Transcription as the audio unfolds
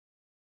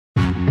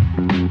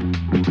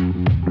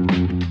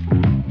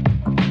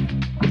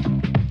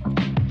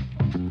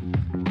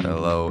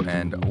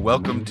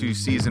Welcome to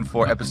season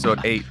 4, episode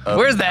 8.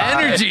 Where's the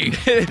energy?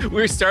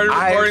 We started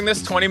recording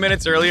this 20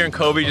 minutes earlier, and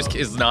Kobe just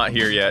is not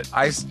here yet.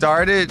 I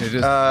started.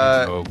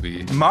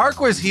 Kobe. Mark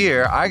was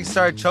here. I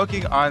started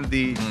choking on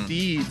the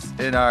seeds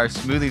in our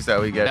smoothies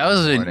that we get. That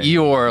was this an morning.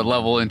 Eeyore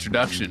level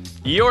introduction.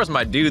 Eeyore's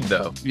my dude,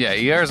 though. Yeah,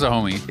 Eeyore's a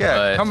homie. Yeah,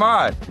 but, come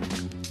on.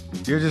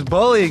 You're just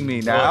bullying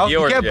me now. Well, you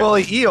Eeyore- can't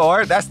bully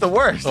Eeyore. That's the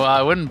worst. Well,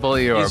 I wouldn't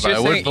bully Eeyore, He's but I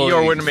just would saying bully.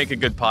 Eeyore wouldn't make a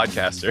good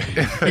podcaster.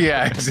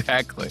 Yeah,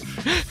 exactly.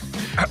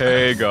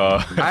 Hey,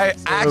 God. I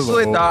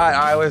actually thought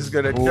I was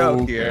going to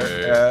joke Okay.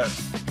 here.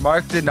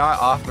 Mark did not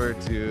offer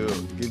to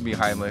give me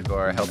Heimlich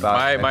or help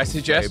out. My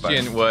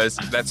suggestion was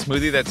that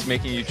smoothie that's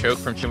making you choke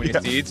from too many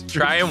seeds,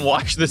 try and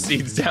wash the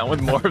seeds down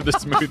with more of the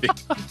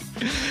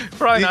smoothie.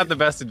 Probably not the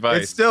best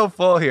advice. It's still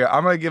full here.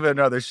 I'm gonna give it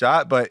another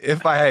shot, but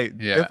if I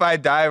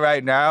die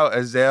right now,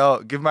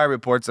 Azale, give my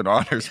reports and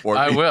honors for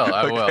me. I will.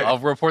 Okay. I'll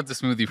report the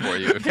smoothie for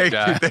you. If Thank you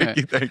you, die. thank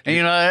you. And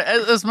you know,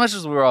 as much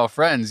as we're all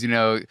friends, you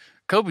know,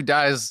 Kobe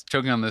dies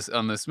choking on the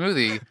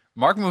smoothie.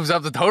 Mark moves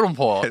up the totem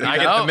pole. I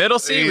get the middle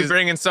seat. We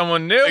bring in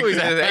someone new. We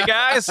say, hey,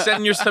 guys,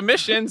 send your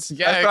submissions.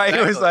 Yeah, That's why he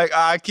was exactly. like,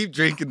 I keep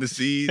drinking the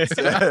seeds.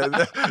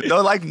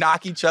 They'll like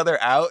knock each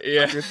other out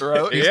of your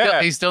throat.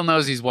 Yeah. He still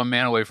knows he's one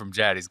man away from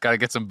Jad. He's got to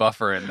get some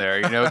buffer in there,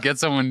 you know, get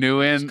someone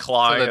new in so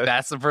claw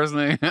that's the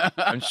person.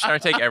 I'm just trying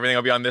to take everything.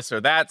 I'll be on this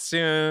or that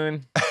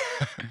soon.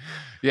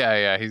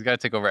 Yeah, he's got to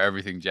take over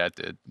everything Jad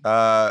did.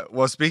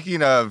 Well,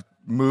 speaking of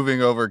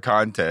moving over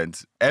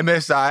content,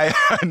 MSI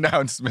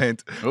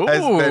announcement has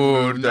been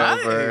moved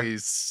over.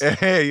 Nice.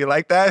 Hey, you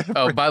like that?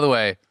 Oh, by the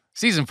way,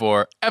 season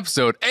 4,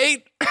 episode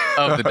 8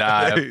 of the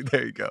dive.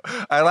 there you go.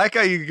 I like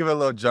how you give a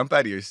little jump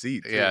out of your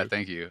seat. Too. Yeah,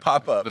 thank you.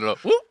 Pop up. Little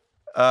whoop.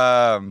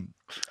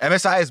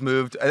 MSI has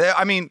moved.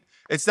 I mean,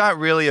 it's not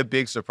really a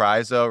big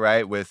surprise though,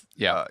 right? With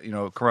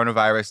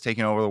coronavirus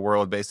taking over the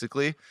world,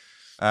 basically.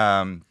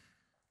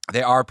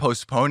 They are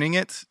postponing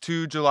it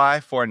to July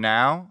for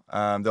now.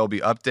 There'll be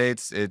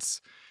updates.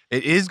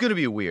 It is going to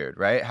be weird,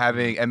 right?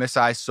 Having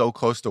MSI so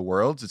close to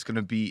Worlds, it's going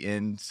to be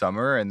in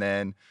summer, and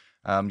then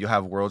you'll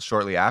have Worlds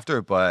shortly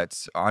after.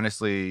 But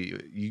honestly,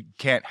 you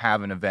can't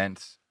have an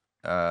event,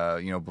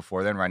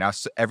 before then. Right now,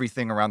 so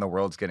everything around the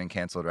world's getting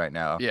canceled right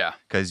now. Yeah.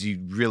 Because you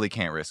really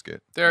can't risk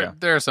it. There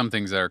are some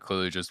things that are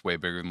clearly just way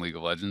bigger than League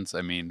of Legends.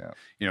 I mean,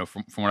 you know,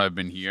 from what I've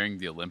been hearing,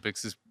 the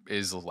Olympics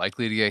is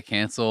likely to get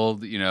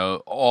canceled. You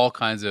know, all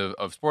kinds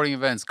of sporting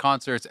events,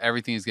 concerts,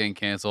 everything is getting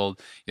canceled.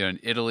 You know, in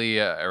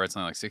Italy, I read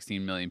something like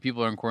 16 million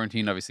people are in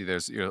quarantine. Obviously,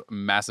 there's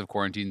massive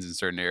quarantines in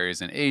certain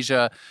areas in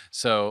Asia.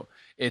 So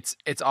it's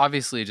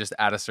obviously just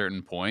at a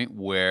certain point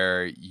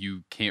where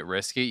you can't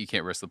risk it. You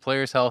can't risk the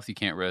players' health. You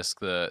can't risk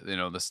the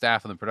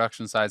staff and the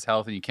production side's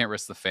health, and you can't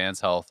risk the fans'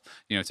 health.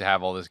 You know, to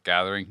have all this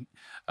gathering,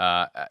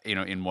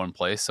 in one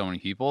place, so many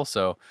people.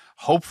 So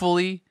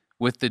hopefully,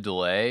 with the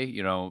delay,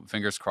 you know,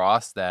 fingers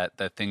crossed that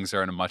things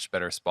are in a much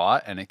better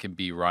spot and it can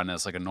be run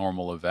as like a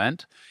normal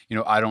event. You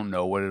know, I don't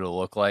know what it'll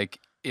look like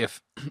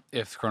if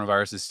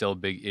coronavirus is still a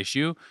big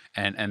issue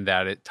and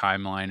that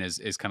timeline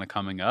is kind of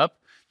coming up.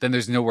 Then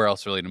there's nowhere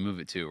else really to move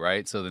it to,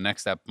 right? So the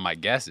next step, my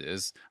guess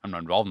is, I'm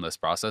not involved in this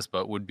process,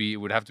 but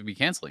would have to be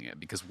canceling it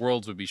because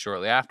Worlds would be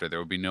shortly after. There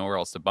would be nowhere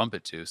else to bump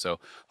it to. So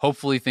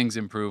hopefully things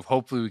improve.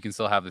 Hopefully we can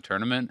still have the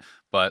tournament,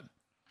 but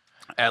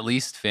at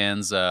least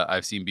fans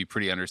I've seen be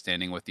pretty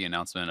understanding with the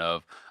announcement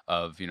of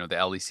the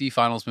LEC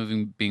finals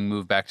being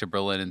moved back to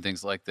Berlin and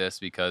things like this,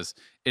 because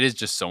it is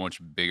just so much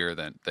bigger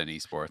than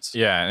esports.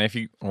 Yeah, and if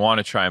you want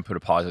to try and put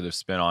a positive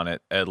spin on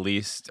it, at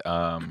least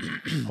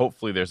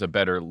hopefully there's a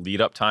better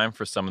lead up time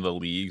for some of the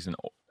leagues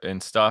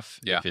and stuff.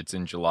 Yeah. If it's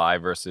in July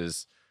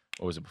versus,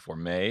 what was it, before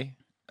May,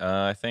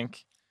 I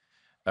think.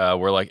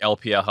 Where like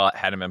LPL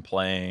hadn't been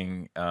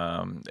playing,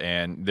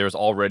 and there's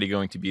already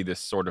going to be this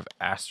sort of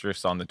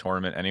asterisk on the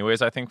tournament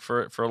anyways, I think,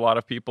 for a lot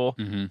of people,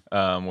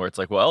 where it's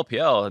like, well,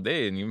 LPL,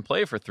 they didn't even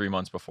play for 3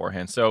 months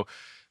beforehand. So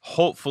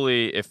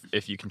hopefully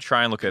if you can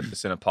try and look at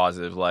this in a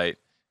positive light,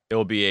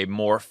 it'll be a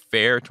more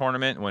fair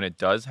tournament when it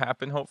does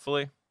happen,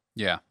 hopefully.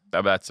 Yeah.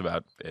 That's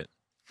about it.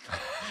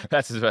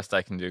 That's as best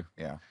I can do.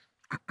 Yeah.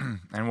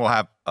 And we'll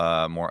have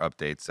more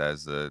updates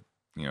as the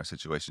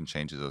situation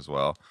changes as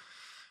well.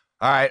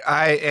 All right,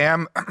 I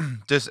am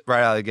just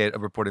right out of the gate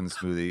reporting the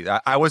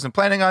smoothie. I wasn't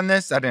planning on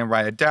this. I didn't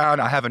write it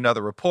down. I have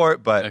another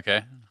report, but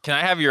Okay. Can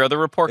I have your other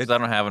report? Because I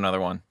don't have another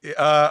one.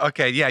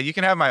 okay, yeah, you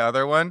can have my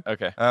other one.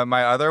 Okay.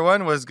 My other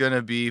one was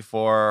gonna be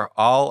for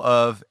all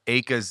of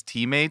Aika's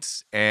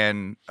teammates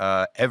and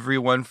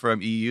everyone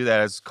from EU that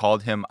has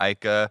called him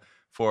Aika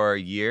for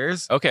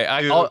years. Okay,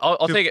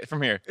 I'll take it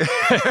from here.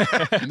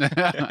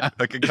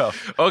 Okay, go.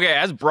 Okay,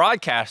 as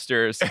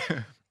broadcasters,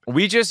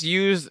 we just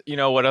use,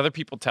 what other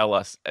people tell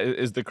us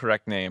is the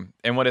correct name.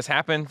 And what has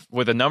happened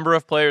with a number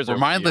of players We're over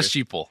mindless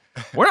years- sheeple.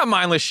 We're not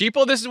mindless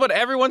sheeple. This is what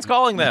everyone's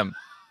calling them.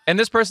 And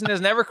this person has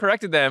never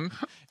corrected them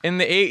in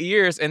the 8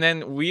 years. And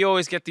then we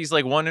always get these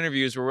like one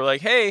interviews where we're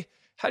like, hey,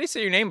 how do you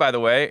say your name, by the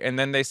way? And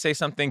then they say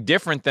something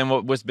different than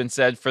what was been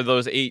said for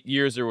those 8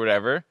 years or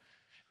whatever.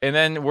 And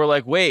then we're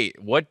like,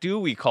 wait, what do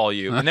we call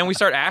you? And then we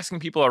start asking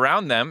people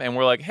around them, and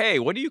we're like, hey,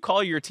 what do you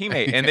call your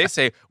teammate? And they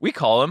say, we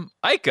call him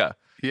Ika.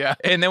 Yeah.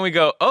 And then we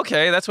go,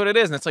 okay, that's what it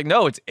is. And it's like,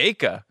 no, it's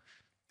Aka.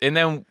 And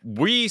then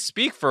we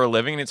speak for a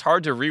living, and it's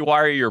hard to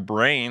rewire your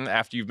brain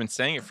after you've been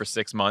saying it for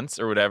 6 months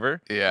or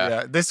whatever.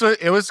 Yeah.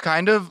 It was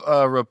kind of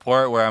a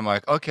report where I'm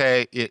like,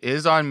 okay, it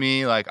is on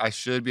me. Like, I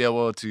should be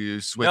able to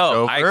switch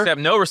over. I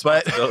accept no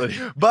responsibility.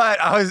 But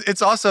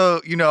it's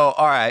also,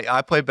 all right,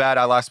 I played bad.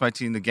 I lost my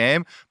team the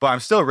game, but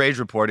I'm still rage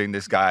reporting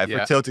this guy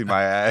for tilting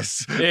my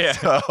ass. Yeah.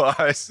 So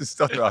I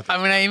still throw I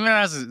mean, I even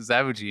asked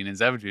Zavagine, and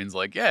Zavagine's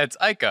like, yeah, it's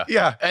Ika.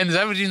 Yeah. And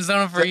Zavagine's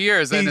known him for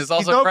years, and is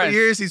also he's known friends. for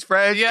years. He's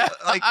friends. Yeah.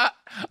 Like,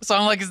 so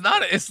I'm like,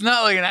 it's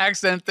not like an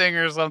accent thing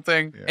or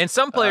something. And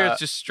some players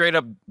just straight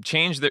up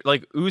changed their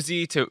like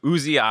Uzi to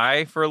Uzi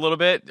I for a little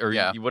bit, or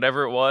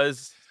whatever it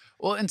was.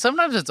 Well, and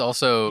sometimes it's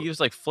also he was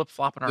like flip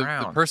flopping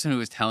around. The person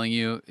who is telling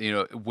you,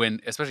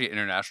 when especially at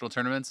international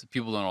tournaments,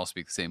 people don't all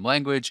speak the same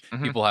language.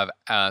 Mm-hmm. People have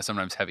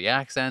sometimes heavy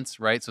accents,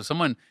 right? So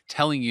someone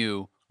telling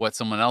you what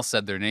someone else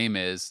said their name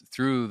is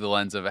through the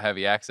lens of a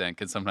heavy accent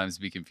can sometimes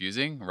be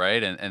confusing,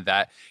 right? And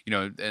that,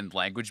 and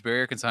language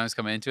barrier can sometimes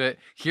come into it.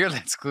 Here,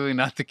 that's clearly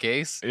not the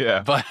case.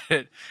 Yeah. But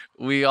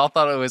we all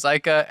thought it was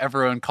Ika.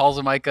 Everyone calls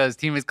him Ika. His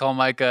teammates call him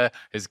Ika.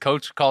 His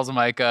coach calls him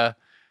Ika.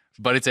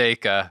 But it's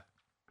Ika.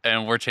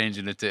 And we're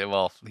changing it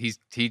to,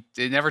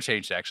 it never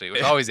changed, actually. It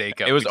was always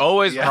Aka. It was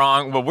always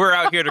wrong, but we're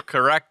out here to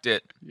correct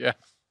it. Yeah.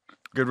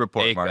 Good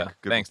report, Aka. Mark.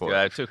 Good Thanks, report.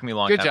 dude. It took me a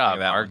long Good time job, to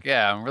that Mark. one.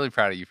 Yeah, I'm really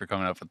proud of you for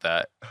coming up with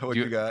that. What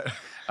you got?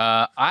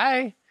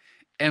 I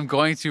am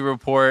going to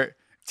report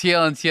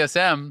TL and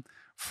TSM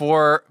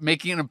for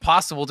making it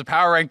impossible to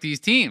power rank these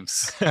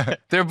teams.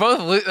 They're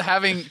both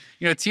having,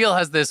 TL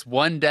has this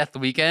one death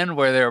weekend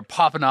where they're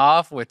popping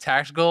off with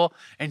tactical,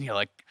 and you're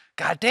like,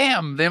 God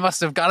damn, they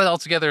must have got it all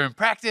together in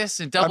practice,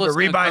 and Double's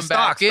going to come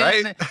stocks, back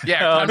in. Right? Yeah,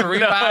 time to rebuy.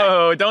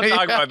 No, don't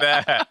talk about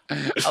that.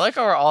 I like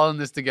how we're all in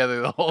this together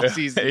the whole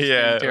season.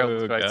 Yeah,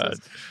 Terrible choices.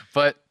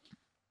 But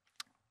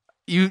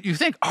you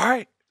think, all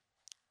right,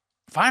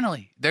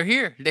 finally, they're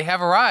here. They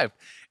have arrived.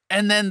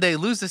 And then they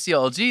lose the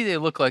CLG. They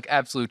look like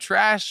absolute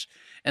trash.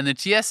 And the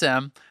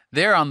TSM,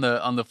 they're on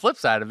the flip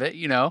side of it,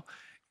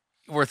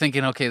 we're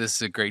thinking, okay, this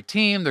is a great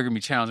team. They're going to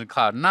be challenging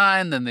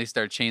Cloud9. Then they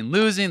start chain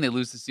losing. They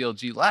lose the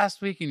CLG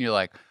last week. And you're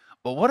like,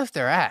 but what if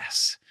they're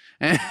ass?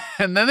 And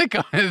then they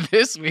come in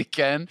this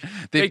weekend.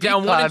 They beat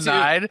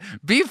Cloud9,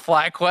 beat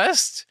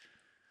FlyQuest.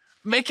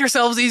 Make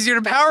yourselves easier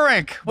to power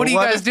rank. What are you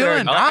guys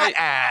doing? Not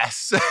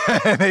ass.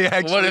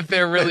 What if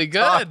they're really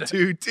good? Top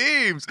two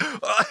teams.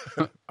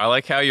 I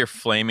like how you're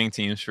flaming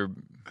teams for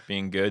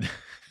being good.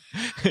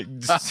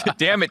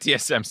 Damn it,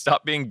 TSM.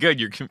 Stop being good.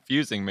 You're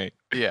confusing me.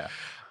 Yeah.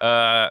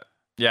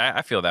 Yeah,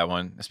 I feel that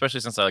one, especially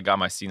since I got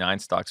my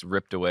C9 stocks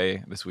ripped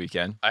away this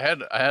weekend. I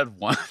had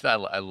one that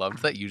I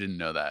loved that you didn't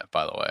know that,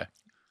 by the way.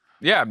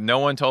 Yeah, no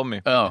one told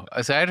me. Oh,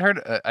 so I'd heard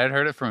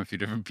it from a few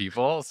different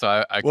people,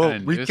 so I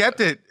kind of we kept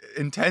it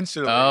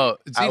intentionally. Oh,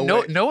 see,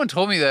 no one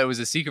told me that it was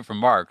a secret from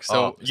Mark.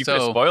 So you could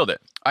have spoiled it.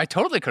 I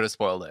totally could have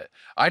spoiled it.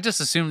 I just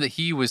assumed that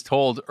he was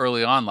told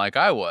early on, like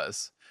I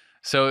was.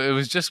 So it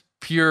was just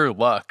pure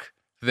luck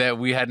that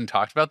we hadn't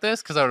talked about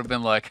this, because I would have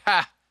been like,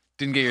 ha.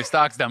 Didn't get your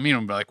stocks down. Me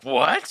and be like,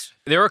 what?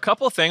 There were a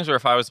couple of things where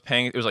if I was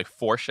paying, it was like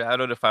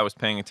foreshadowed if I was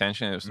paying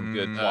attention. There was some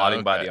good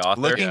plotting by the author.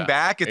 Looking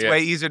back, it's way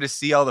easier to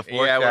see all the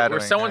foreshadowing. Yeah,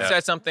 where someone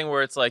said something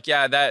where it's like,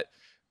 that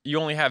you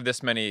only have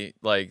this many,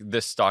 like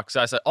this stock.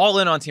 So I said, all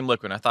in on Team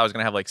Liquid. I thought I was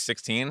going to have like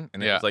 16.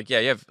 And it was like, you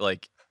have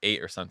like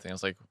 8 or something. I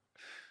was like,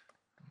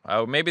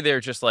 oh, maybe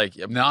they're just like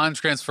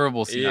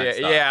non-transferable.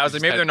 Yeah, I was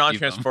like, maybe they're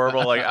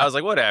non-transferable. Like, I was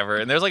like, whatever.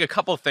 And there's like a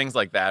couple of things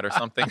like that or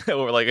something that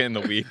were like in the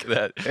week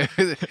that.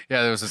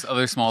 Yeah, there was this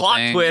other small plot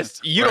thing.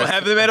 twist. You don't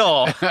have them at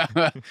all.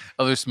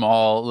 Other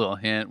small little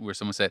hint where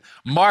someone said,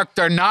 "Mark,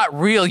 they're not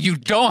real. You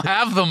don't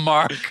have them,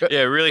 Mark."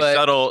 Yeah, really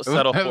subtle.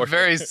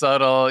 Very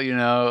subtle. It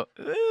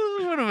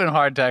would have been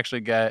hard to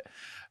actually get.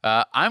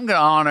 I'm gonna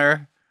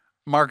honor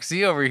Mark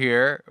Z over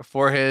here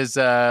for his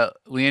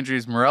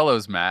Leandri's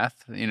Morello's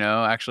math,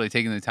 actually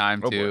taking the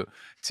time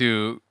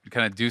to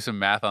kind of do some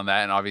math on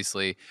that, and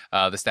obviously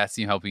the stats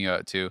team helping you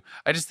out too.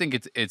 I just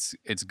think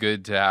it's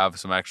good to have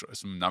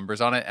some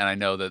numbers on it, and I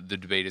know that the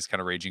debate is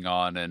kind of raging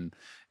on, and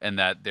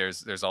that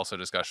there's also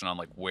discussion on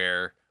like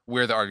where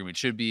the argument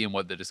should be and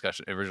what the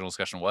original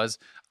discussion was.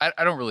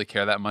 I don't really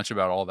care that much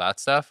about all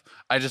that stuff.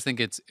 I just think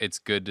it's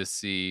good to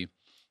see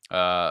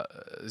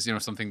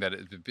something that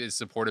is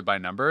supported by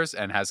numbers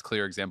and has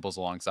clear examples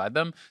alongside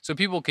them, so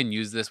people can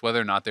use this whether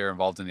or not they're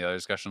involved in the other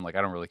discussion. Like,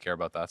 I don't really care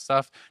about that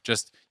stuff.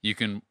 Just you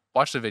can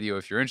watch the video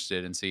if you're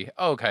interested and see,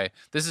 oh, okay,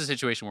 this is a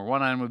situation where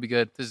one item would be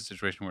good, this is a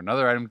situation where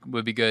another item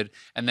would be good,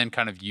 and then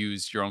kind of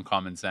use your own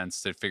common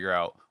sense to figure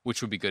out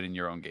which would be good in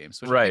your own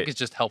games, which I think is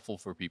just helpful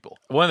for people.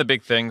 One of the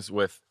big things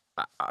with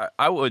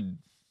I would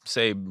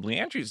say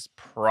Leandri's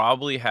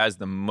probably has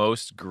the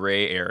most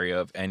gray area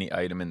of any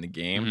item in the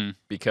game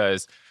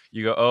because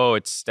you go, oh,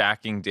 it's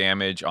stacking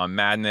damage on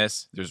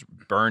Madness. There's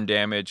burn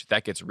damage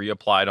that gets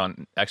reapplied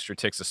on extra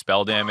ticks of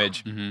spell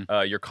damage.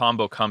 Your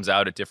combo comes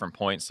out at different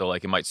points. So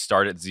like it might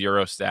start at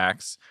 0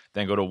 stacks,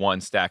 then go to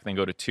 1 stack, then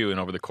go to 2. And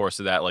over the course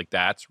of that, like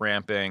that's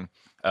ramping.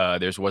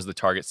 Was the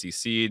target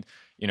CC'd?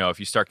 You know, if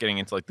you start getting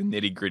into like the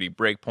nitty gritty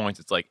breakpoints,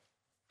 it's like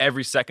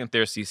every second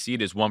they're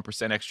CC'd is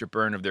 1% extra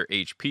burn of their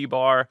HP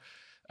bar.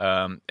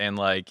 And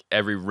like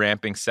every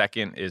ramping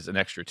second is an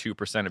extra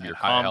 2% of your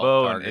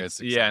combo.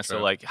 And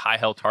so like high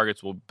health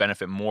targets will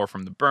benefit more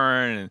from the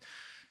burn. And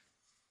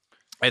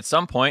at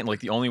some point, like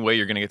the only way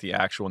you're going to get the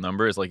actual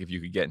number is like if you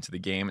could get into the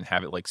game and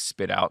have it like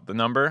spit out the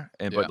number.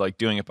 But like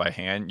doing it by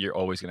hand, you're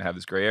always going to have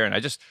this gray area.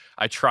 And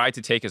I try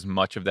to take as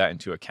much of that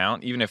into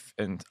account,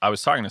 and I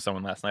was talking to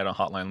someone last night on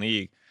Hotline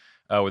League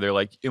where they're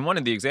like, in one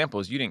of the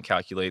examples, you didn't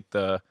calculate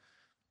the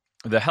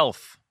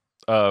health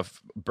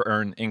of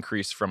burn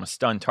increase from a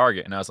stun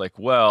target. And I was like,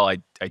 well, I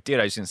did.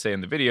 I just didn't say in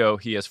the video,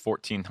 he has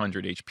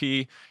 1400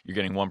 HP. You're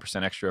getting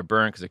 1% extra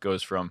burn because it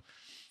goes from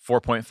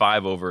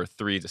 4.5 over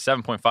 3 to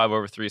 7.5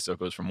 over 3. So it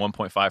goes from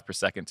 1.5 per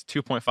second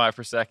to 2.5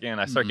 per second.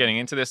 I start getting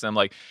into this and I'm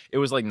like, it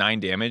was like 9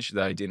 damage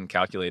that I didn't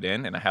calculate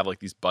in. And I have like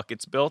these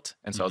buckets built.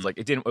 And so I was like,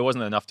 it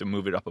wasn't enough to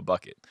move it up a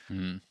bucket.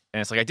 And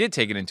it's like, I did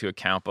take it into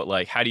account, but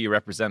like, how do you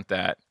represent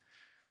that?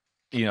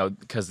 You know,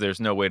 because there's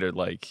no way to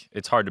like,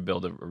 it's hard to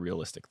build a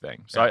realistic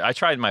thing. So I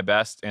tried my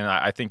best. And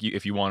I think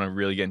if you want to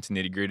really get into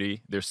nitty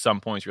gritty, there's some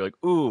points where you're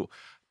like, ooh,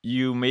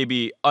 you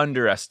maybe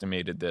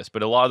underestimated this,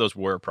 but a lot of those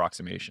were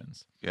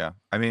approximations. Yeah.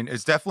 I mean,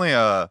 it's definitely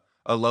a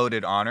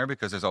loaded honor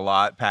because there's a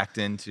lot packed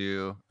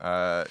into,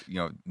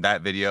 that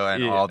video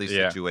and all these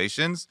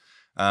situations.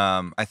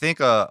 I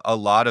think a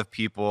lot of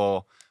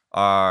people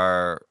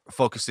are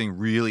focusing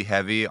really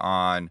heavy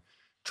on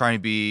trying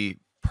to be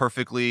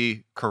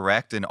perfectly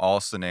correct in all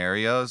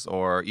scenarios,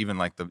 or even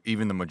like the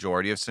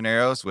majority of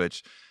scenarios,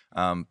 which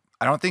I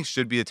don't think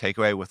should be a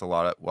takeaway with a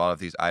lot of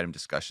these item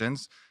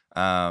discussions.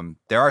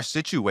 There are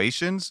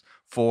situations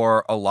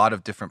for a lot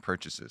of different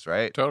purchases,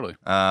 right? Totally.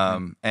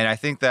 And I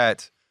think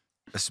that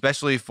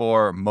especially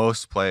for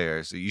most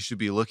players, you should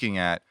be looking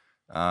at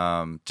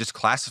just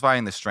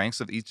classifying the strengths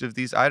of each of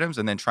these items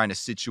and then trying to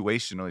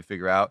situationally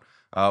figure out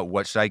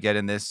what should I get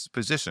in this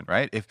position,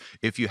 right?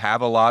 If you have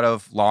a lot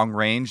of long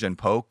range and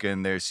poke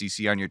and there's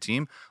CC on your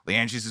team,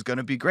 Leandri's is going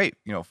to be great,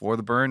 for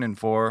the burn and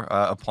for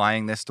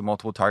applying this to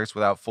multiple targets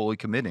without fully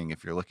committing.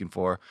 If you're looking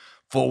for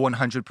full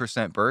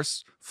 100%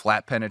 bursts,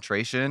 flat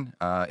penetration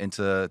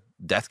into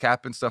death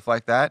cap and stuff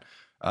like that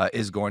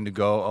is going to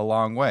go a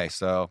long way.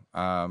 So,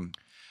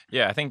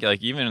 yeah, I think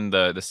like even in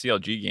the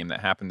CLG game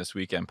that happened this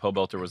weekend,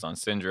 Pobelter was on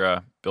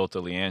Syndra, built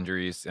a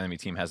Leandri's, enemy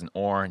team has an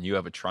Ornn, you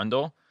have a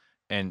Trundle,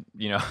 and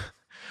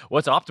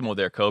what's optimal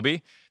there,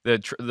 Kobe? The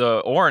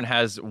Ornn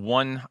has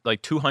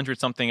 200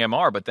 something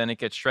MR, but then it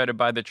gets shredded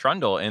by the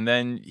Trundle, and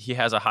then he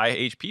has a high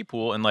HP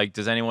pool, and like,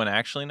 does anyone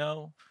actually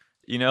know?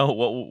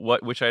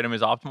 Which item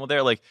is optimal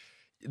there? Like,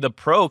 the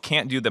pro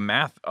can't do the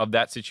math of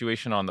that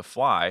situation on the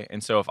fly,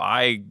 and so if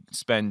I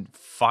spend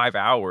 5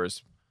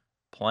 hours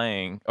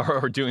playing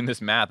or doing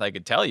this math, I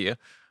could tell you.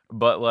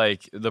 But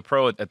like the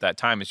pro at that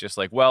time is just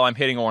like, well, I'm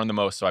hitting Ornn the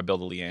most, so I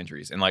build a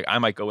Leandri's, and like I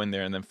might go in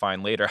there and then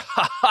find later,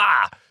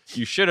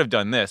 you should have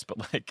done this.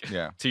 But like,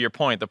 to your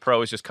point, the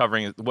pro is just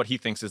covering what he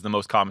thinks is the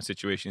most common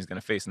situation he's going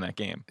to face in that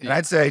game. And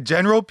I'd say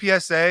general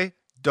PSA: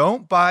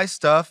 don't buy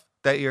stuff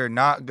that you're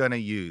not going to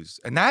use.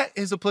 And that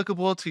is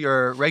applicable to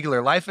your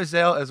regular life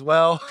as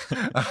well.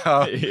 But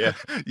what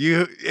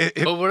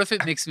if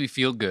it makes me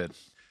feel good?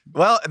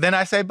 Well, then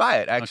I say buy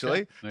it,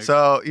 actually. Okay.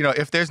 So,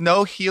 if there's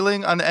no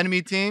healing on the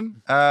enemy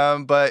team,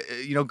 but,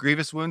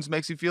 Grievous Wounds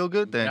makes you feel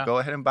good, then go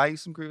ahead and buy you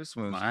some Grievous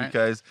Wounds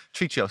because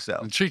treat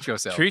yourself.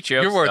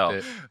 You're worth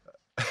it.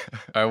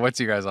 All right, what's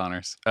your guys'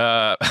 honors?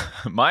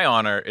 My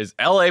honor is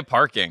LA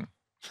parking.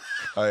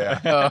 Oh,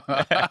 yeah.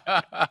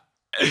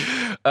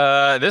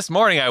 This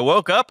morning I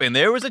woke up and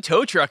there was a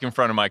tow truck in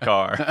front of my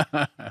car.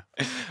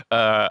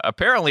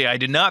 Apparently I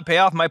did not pay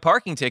off my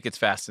parking tickets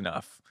fast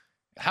enough.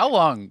 How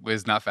long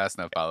was not fast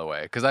enough, by the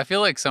way? Because I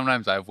feel like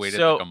sometimes I've waited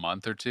like a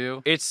month or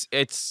two. It's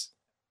as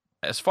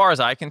far as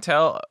I can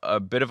tell, a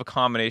bit of a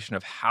combination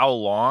of how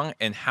long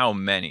and how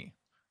many.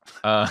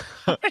 How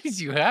many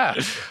do you have?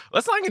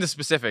 Let's not get into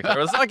specifics.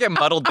 Let's not get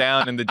muddled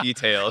down in the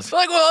details.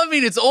 Like, well, I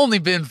mean, it's only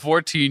been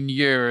 14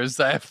 years.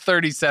 I have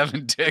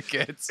 37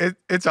 tickets.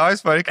 It's always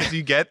funny because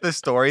you get the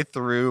story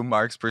through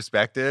Mark's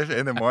perspective.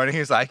 In the morning,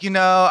 he's like,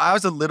 I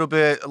was a little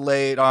bit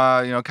late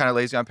on, kind of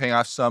lazy on paying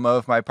off some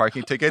of my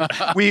parking tickets.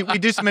 We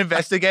do some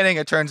investigating.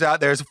 It turns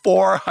out there's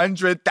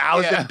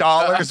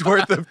 $400,000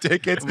 worth of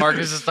tickets. Mark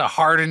is just a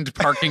hardened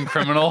parking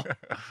criminal.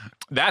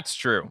 That's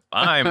true.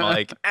 I'm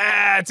like,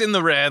 it's in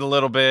the red a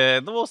little bit.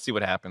 We'll see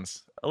what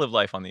happens. I live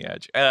life on the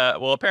edge.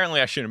 Well,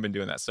 apparently I shouldn't have been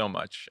doing that so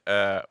much,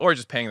 or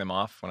just paying them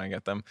off when I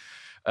get them.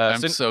 I'm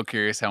so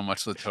curious how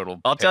much the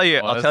total. I'll tell you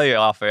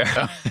off air.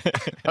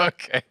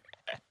 Okay.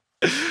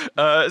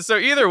 So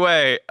either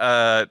way,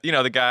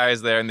 the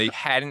guys there, and they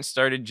hadn't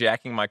started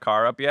jacking my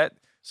car up yet.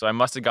 So I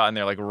must have gotten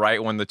there like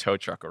right when the tow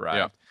truck arrived.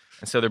 Yeah.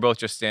 And so they're both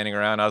just standing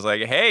around. I was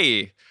like,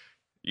 hey,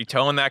 you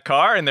towing that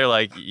car? And they're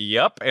like,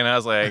 yep. And I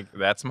was like,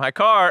 that's my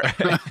car.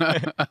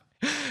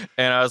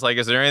 And I was like,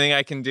 is there anything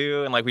I can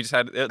do? And like, we just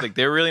had, like,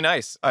 they were really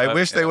nice. I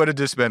wish they would have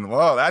just been,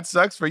 well, that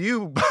sucks for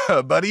you,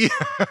 buddy.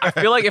 I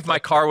feel like if my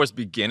car was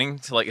beginning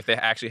to like, if they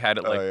actually had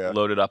it like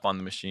loaded up on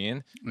the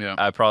machine,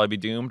 I'd probably be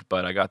doomed,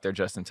 but I got there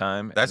just in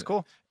time. That's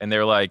cool. And they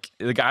were like,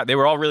 they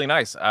were all really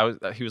nice.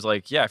 He was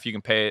like, yeah, if you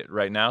can pay it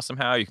right now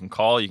somehow, you can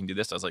call, you can do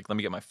this. I was like, let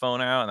me get my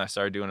phone out. And I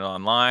started doing it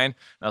online. And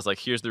I was like,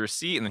 here's the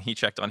receipt. And then he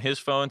checked on his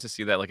phone to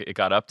see that like it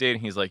got updated.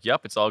 And he's like,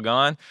 yep, it's all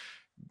gone.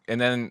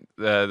 And then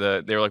they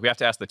were like, we have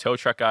to ask the tow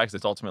truck guy because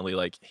it's ultimately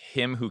like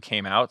him who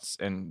came out,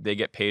 and they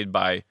get paid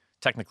by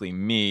technically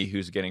me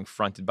who's getting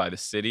fronted by the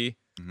city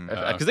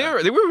because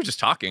they were just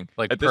talking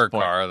like at per this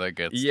point. car that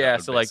gets so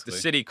basically. Like the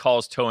city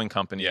calls towing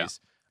companies. Yeah.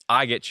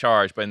 I get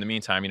charged, but in the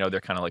meantime,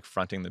 they're kind of like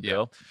fronting the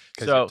bill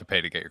because you have to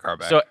pay to get your car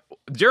back. So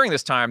during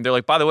this time, they're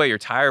like, by the way, your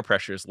tire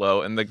pressure is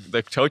low, and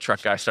the tow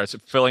truck guy starts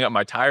filling up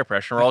my tire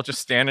pressure. We're all just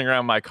standing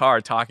around my car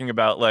talking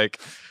about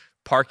like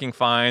parking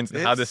fines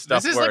and how this stuff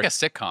works. This is like a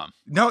sitcom.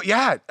 No,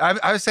 yeah.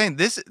 I was saying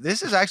this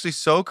is actually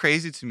so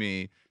crazy to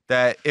me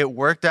that it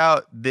worked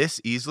out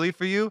this easily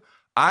for you.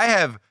 I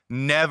have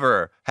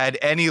never had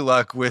any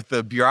luck with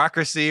the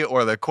bureaucracy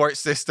or the court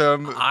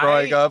system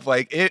growing up.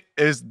 Like, it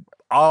is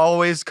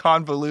always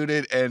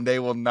convoluted, and they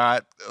will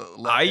not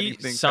let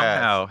anything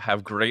somehow pass.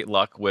 Have great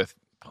luck with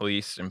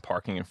police and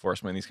parking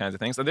enforcement and these kinds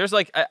of things. So there's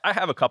like, I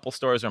have a couple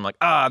stories where I'm like,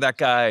 that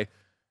guy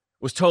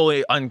was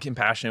totally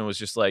uncompassionate, was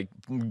just like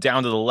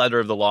down to the letter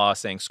of the law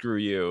saying screw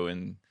you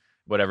and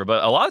whatever.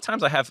 But a lot of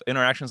times I have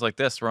interactions like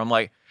this where I'm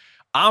like,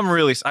 I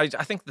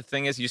think the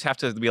thing is you just have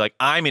to be like,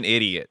 I'm an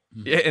idiot.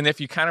 And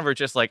if you kind of are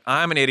just like,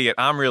 I'm an idiot,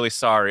 I'm really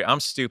sorry, I'm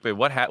stupid,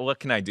 what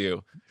can I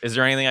do? Is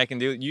there anything I can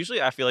do?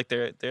 Usually I feel like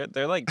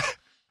they're like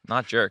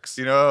not jerks.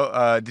 Did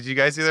you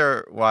guys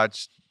either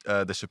watch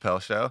the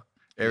Chappelle Show?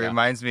 It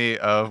reminds me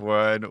of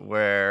one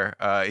where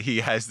he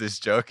has this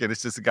joke, and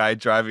it's just a guy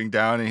driving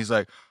down, and he's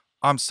like,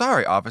 I'm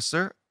sorry,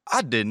 officer.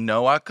 I didn't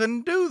know I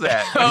couldn't do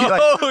that.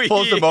 And he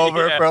pulls him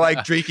over for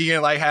like drinking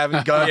and like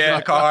having guns in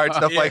the car and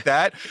stuff like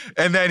that.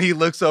 And then he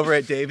looks over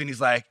at Dave and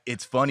he's like,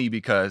 it's funny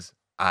because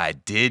I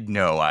did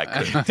know I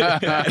couldn't do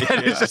that.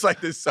 And it's just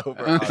like this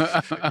sober.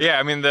 Yeah,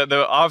 I mean,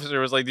 the officer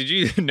was like, did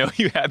you know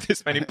you had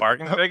this many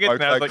parking tickets?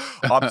 And I was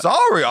like, I'm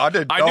sorry, I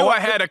didn't know. I knew I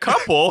had a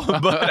couple,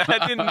 but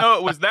I didn't know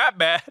it was that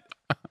bad.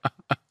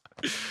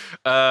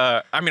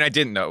 I mean, I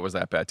didn't know it was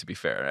that bad, to be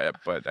fair,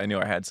 but I knew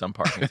I had some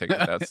parking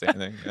tickets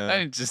outstanding.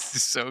 I'm just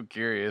so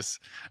curious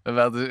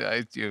about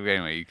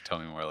anyway, you can tell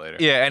me more later.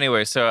 Yeah,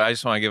 anyway, so I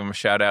just want to give them a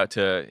shout out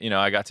to,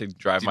 I got to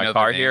drive my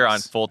car here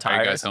on full tires.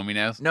 Are you guys homie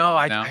now? No,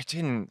 I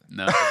didn't.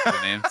 No,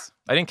 their names?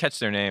 I didn't catch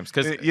their names.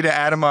 You didn't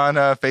add them on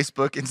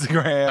Facebook,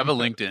 Instagram? I have a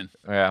LinkedIn.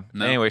 Yeah.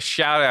 No. Anyway,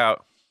 shout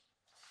out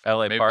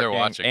LA Maybe Parking they're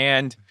watching.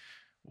 And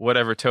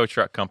whatever tow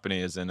truck company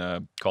is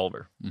in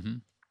Culver. Mm-hmm.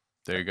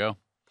 There you go.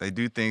 They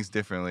do things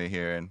differently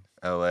here in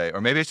LA.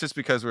 Or maybe it's just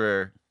because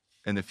we're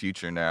in the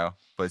future now.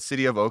 But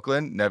City of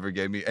Oakland never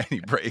gave me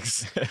any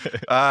breaks.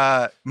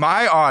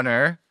 My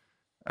honor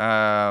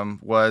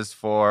was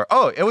for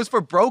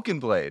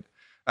Broken Blade.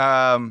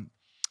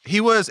 He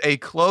was a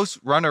close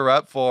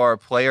runner-up for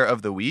Player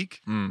of the Week.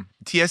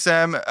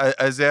 TSM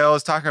Azael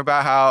is talking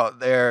about how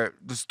they're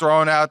just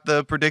throwing out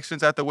the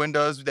predictions at the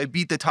windows. They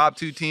beat the top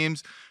two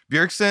teams.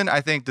 Bjergsen, I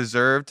think,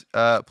 deserved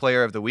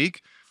Player of the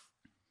Week,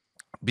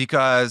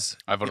 because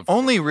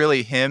only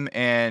really him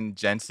and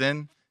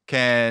Jensen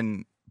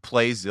can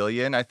play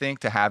Zillion, I think,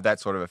 to have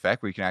that sort of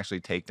effect where you can actually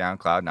take down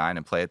Cloud9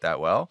 and play it that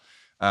well.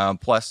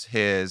 Plus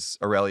his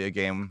Aurelia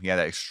game, he had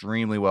that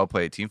extremely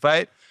well-played team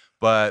fight.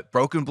 But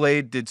Broken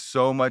Blade did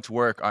so much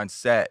work on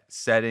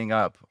setting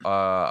up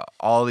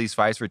all these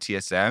fights for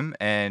TSM,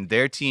 and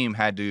their team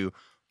had to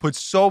put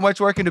so much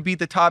work in to beat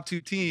the top two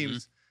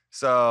teams.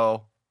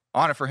 So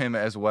honor for him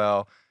as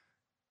well.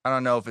 I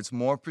don't know if it's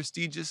more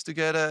prestigious to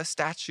get a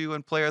statue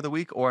and Player of the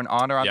Week or an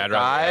honor on the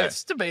guy.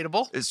 It's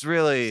debatable. It's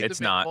really... It's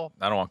not.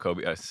 I don't want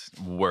Kobe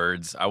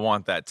words. I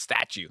want that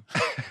statue.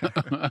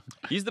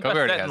 He's the best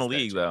set in the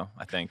league, though,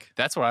 I think.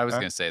 That's what I was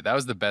going to say. That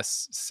was the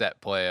best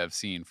set play I've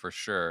seen for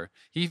sure.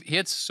 He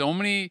had so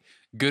many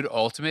good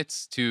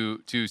ultimates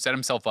to set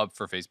himself up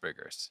for face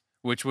breakers,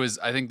 which was,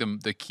 I think,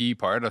 the key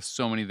part of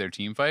so many of their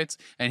team fights.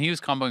 And he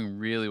was comboing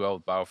really well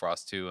with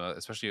Biofrost, too,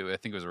 especially, I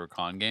think it was a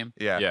Recon game.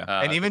 Yeah.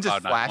 And even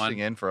just flashing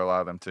in for a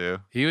lot of them, too.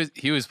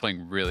 He was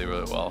playing really,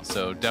 really well.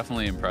 So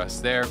definitely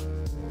impressed there.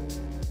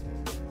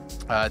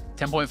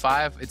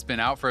 10.5, it's been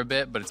out for a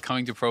bit, but it's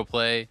coming to Pro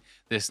Play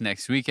this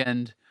next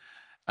weekend.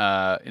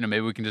 Maybe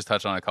we can just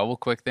touch on a couple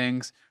quick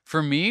things.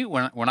 For me,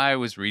 when I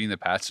was reading the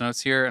patch notes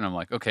here, and I'm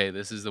like, okay,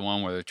 this is the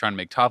one where they're trying to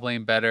make top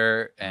lane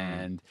better,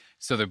 and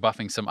so they're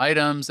buffing some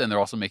items, and they're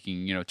also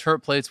making, turret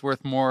plates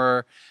worth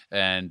more,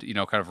 and,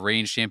 kind of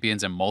range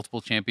champions and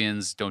multiple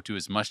champions don't do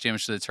as much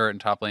damage to the turret in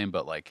top lane,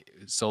 but like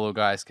solo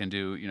guys can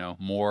do,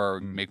 more,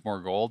 make more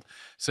gold.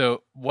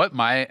 So what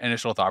my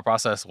initial thought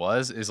process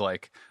is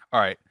like, all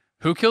right,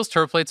 who kills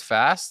turret plates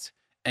fast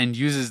and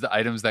uses the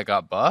items that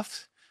got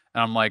buffed.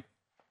 And I'm like,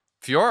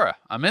 Fiora,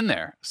 I'm in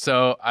there.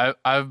 So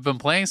I've been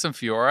playing some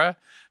Fiora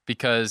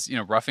because, you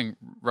know, rushing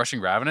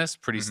Ravenous,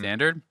 pretty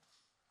standard.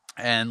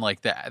 And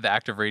like the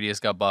active radius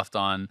got buffed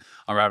on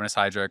Ravenous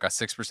Hydra, got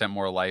 6%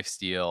 more life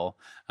steal.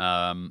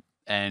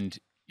 And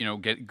you know,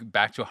 get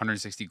back to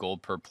 160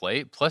 gold per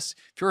plate. Plus,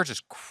 Fiora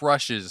just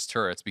crushes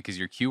turrets because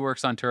your Q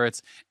works on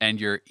turrets and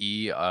your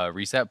E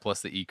reset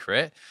plus the E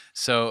crit.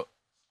 So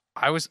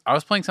I was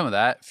playing some of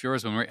that.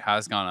 Fiora's win rate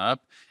has gone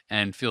up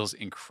and feels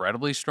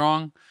incredibly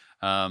strong.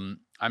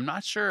 I'm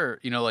not sure,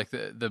 you know, like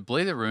the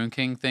Blade of the Ruin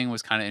King thing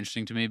was kind of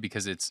interesting to me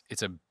because it's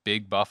a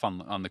big buff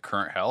on the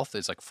current health.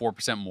 It's like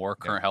 4% more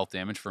current health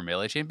damage for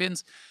melee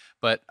champions.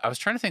 But I was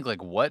trying to think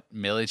like what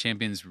melee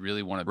champions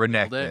really want to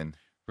build it.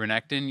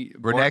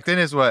 Renekton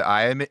is what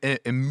I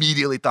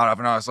immediately thought of,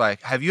 and I was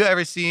like, have you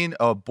ever seen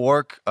a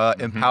Bork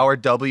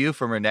empowered W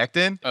from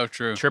Renekton? Oh,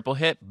 true. Triple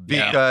hit.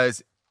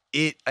 Because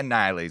it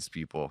annihilates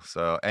people.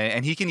 So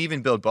and he can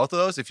even build both of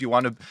those if you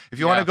want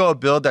to go a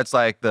build that's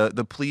like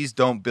the please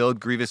don't build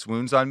grievous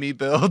wounds on me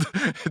build.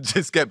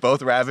 Just get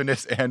both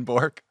Ravenous and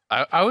Bork.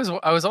 I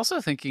was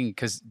also thinking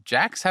because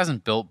Jax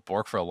hasn't built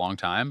Bork for a long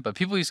time, but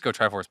people used to go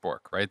Triforce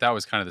Bork, right? That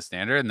was kind of the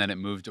standard, and then it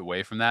moved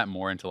away from that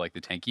more into like the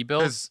tanky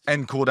builds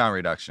and cooldown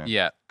reduction.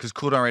 Yeah, because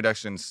cooldown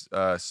reduction's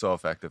so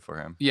effective for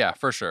him. Yeah,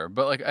 for sure.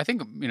 But like I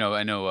think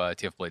I know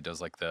TF Blade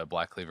does like the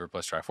Black Cleaver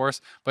plus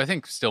Triforce, but I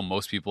think still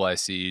most people I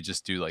see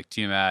just do like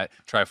Tiamat,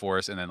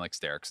 Triforce, and then like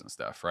Sterix and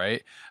stuff,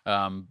 right?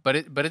 But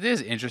it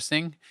is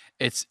interesting.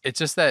 It's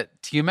just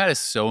that Tiamat is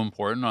so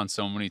important on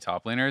so many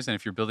top laners, and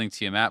if you're building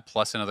Tiamat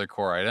plus another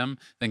core item,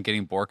 then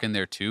getting Bork in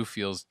there too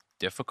feels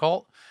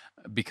difficult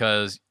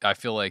because I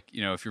feel like,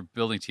 you know, if you're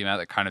building Tiamat,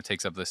 that kind of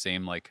takes up the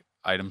same like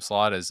item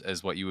slot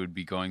as what you would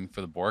be going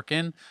for the Bork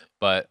in.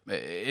 But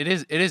it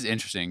is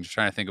interesting just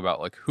trying to think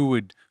about like who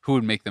would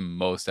make the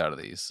most out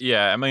of these.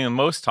 Yeah, I mean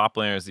most top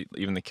laners,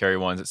 even the carry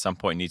ones, at some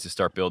point need to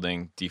start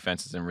building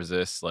defenses and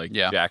resists. Like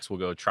Jax will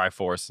go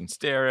Triforce and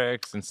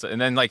Sterix,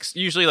 and then like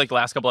usually like the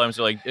last couple items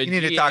are like you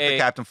need to talk to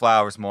Captain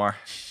Flowers more.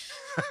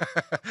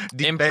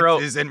 In pro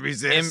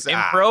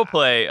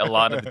play, a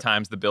lot of the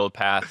times the build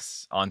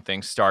paths on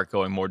things start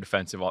going more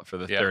defensive for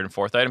the third and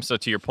fourth item. So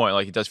to your point,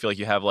 like it does feel like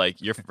you have like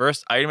your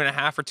first item and a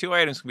half or two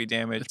items can be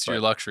damaged. It's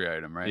your luxury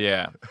item, right?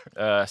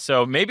 Yeah.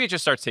 So maybe it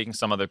just starts taking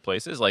some other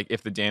places. Like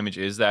if the damage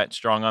is that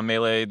strong on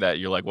melee, that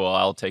you're like, well,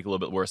 I'll take a little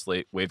bit worse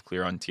wave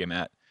clear on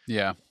Tiamat.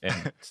 Yeah.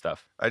 And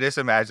stuff. I just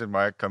imagine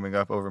Mark coming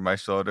up over my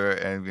shoulder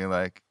and being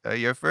like,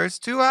 your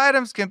first two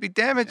items can be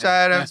damage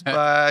items,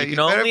 but you can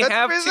only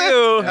have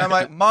two. And I'm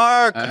like,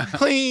 Mark,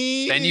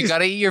 please. Then you got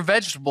to eat your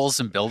vegetables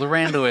and build a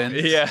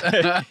Randuin.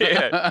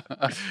 Yeah.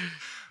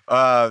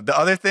 The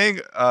other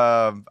thing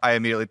I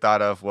immediately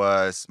thought of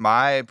was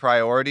my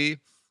priority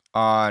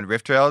on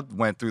Rift Trail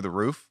went through the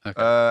roof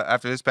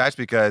after this patch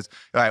because,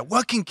 all right,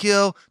 what can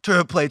kill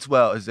turret plates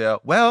well?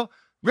 Well,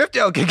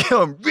 Riftdale can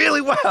kill him really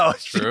well.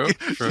 True.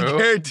 She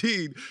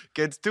guaranteed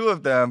gets two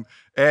of them.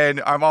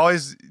 And I'm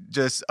always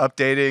just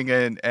updating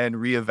and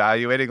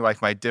reevaluating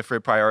like my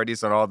different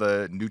priorities on all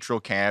the neutral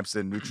camps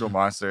and neutral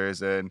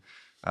monsters and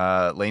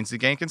lanes to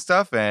gank and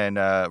stuff. And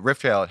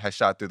Riftdale has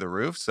shot through the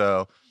roof.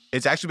 So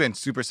it's actually been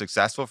super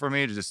successful for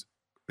me to just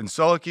in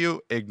solo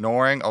queue,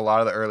 ignoring a lot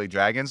of the early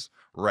dragons,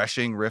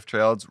 rushing Rift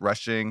Trails,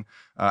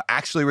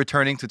 actually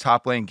returning to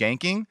top lane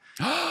ganking.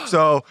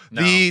 So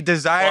the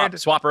desired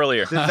swap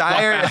earlier.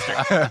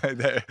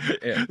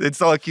 In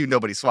solo queue,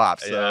 nobody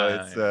swaps.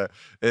 So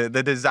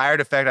the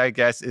desired effect, I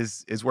guess,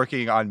 is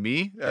working on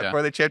me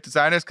for the champ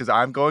designers because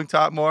I'm going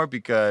top more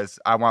because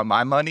I want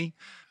my money.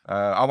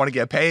 I want to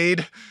get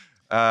paid.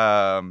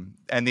 And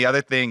the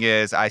other thing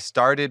is I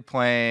started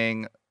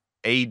playing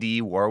AD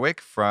Warwick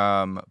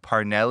from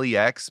Parnelli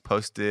X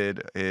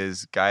posted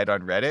his guide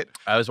on Reddit.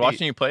 I was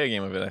watching you play a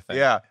game of it, I think.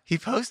 Yeah. He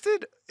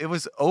posted, it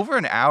was over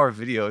an hour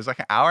video. It was like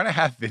an hour and a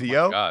half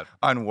video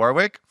on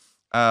Warwick.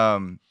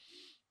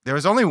 There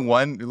was only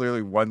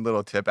literally one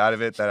little tip out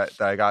of it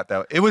that I got.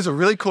 That it was a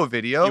really cool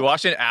video. You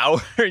watch an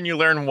hour and you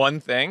learn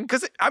one thing?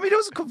 Because, I mean, it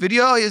was a cool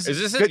video. Is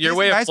this your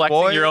way of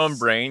flexing your own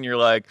brain? You're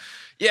like,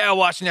 yeah, I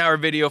watched an hour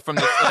video from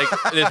this like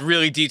this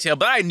really detailed,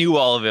 but I knew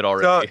all of it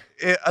already.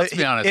 So let's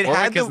be honest,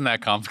 Warwick isn't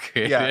that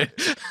complicated. Yeah.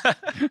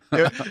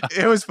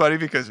 it was funny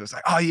because it was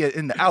like, oh yeah,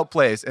 in the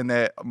outplays, and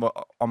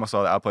almost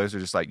all the outplays are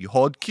just like you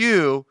hold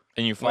Q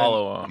and you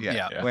follow them.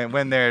 Yeah.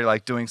 When they're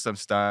like doing some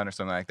stun or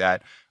something like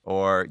that,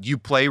 or you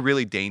play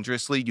really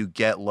dangerously, you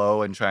get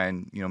low and try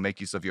and make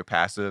use of your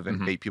passive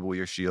and bait people with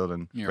your shield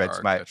and your red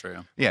smite.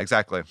 Yeah,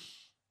 exactly.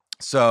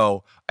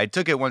 So I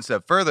took it one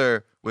step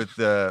further with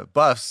the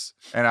buffs,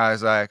 and I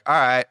was like, all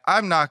right,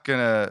 I'm not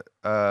gonna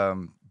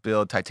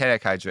build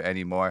Titanic Hydra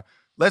anymore.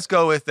 Let's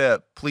go with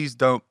the please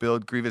don't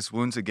build grievous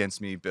wounds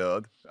against me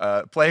build.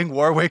 Playing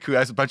Warwick, who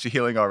has a bunch of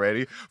healing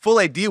already. Full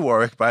AD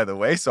Warwick, by the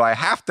way, so I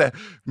have to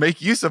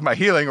make use of my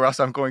healing or else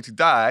I'm going to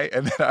die.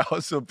 And then I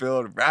also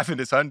build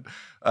Ravenous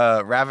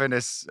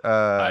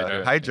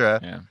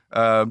Hydra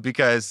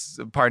because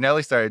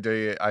Parnelli started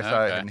doing it. I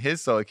saw it in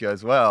his solo queue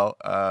as well.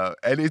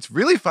 And it's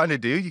really fun to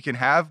do. You can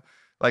have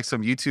like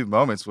some YouTube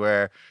moments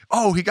where,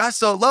 oh, he got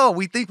so low,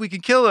 we think we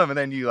can kill him, and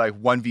then you like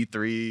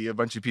 1v3 a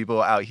bunch of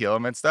people out heal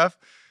him and stuff.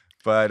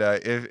 But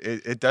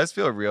it does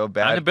feel real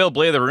bad. I'm to build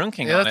Blade of the Rune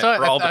King Yeah, on that's it what,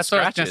 for all the that's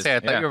what I was scratches. gonna say. I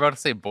thought you were about to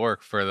say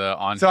Bork for the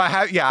on. So I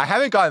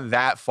haven't gotten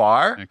that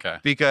far. Okay.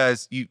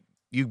 Because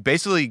you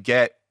basically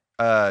get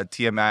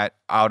Tiamat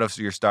out of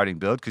your starting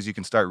build because you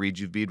can start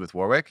Rejuve Bead with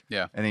Warwick.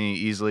 Yeah. And then you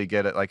easily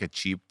get it like a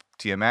cheap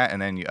Tiamat,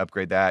 and then you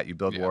upgrade that. You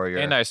build Warrior.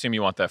 And I assume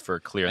you want that for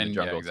clear in the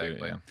jungle exactly.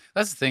 too. Yeah.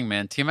 That's the thing,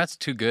 man. Tiamat's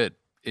too good.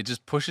 It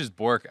just pushes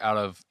Bork out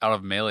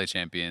of melee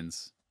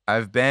champions.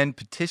 I've been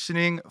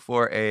petitioning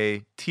for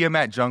a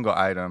Tiamat jungle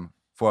item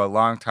for a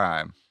long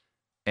time,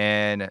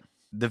 and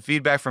the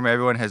feedback from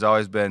everyone has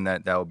always been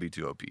that would be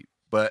too OP.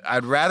 But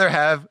I'd rather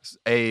have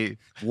a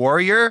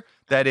warrior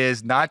that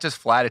is not just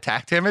flat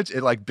attack damage.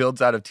 It like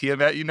builds out of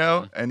Tiamat,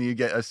 and you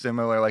get a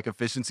similar like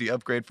efficiency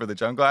upgrade for the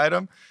jungle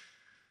item.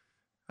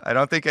 I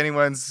don't think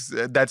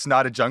that's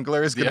not a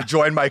jungler is going to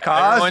join my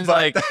cause. Everyone's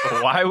like,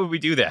 why would we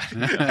do that?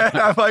 And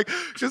I'm like,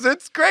 because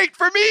it's great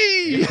for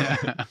me.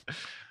 The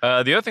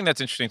other thing that's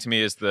interesting to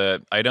me is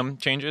the item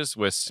changes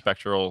with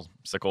Spectral,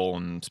 Sickle,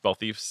 and Spell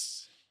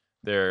Thieves.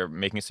 They're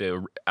making it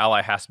so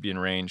ally has to be in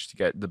range to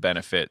get the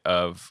benefit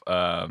of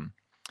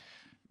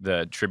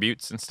the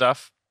tributes and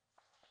stuff,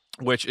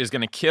 which is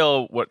going to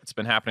kill what's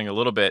been happening a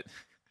little bit.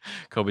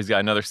 Kobe's got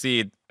another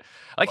seed.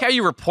 I like how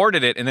you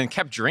reported it and then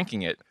kept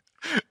drinking it.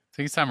 I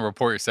think it's time to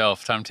report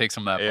yourself. Time to take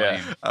some of that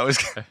blame. I was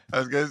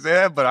gonna say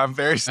that, but I'm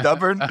very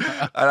stubborn, and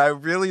I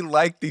really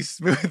like these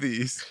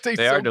smoothies.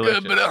 They are so delicious.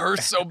 Good, but it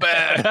hurts so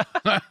bad.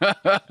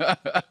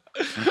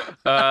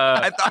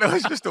 I thought it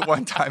was just a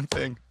one-time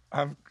thing.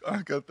 I'm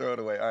gonna throw it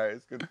away. All right,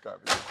 it's good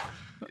garbage.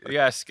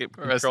 Yeah,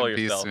 control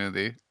yourself.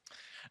 Smoothie.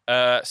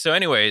 So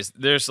anyways,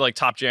 there's like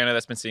Top Janna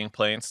that's been seeing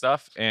play and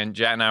stuff, and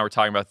Jat and I were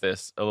talking about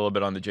this a little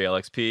bit on the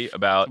JLXP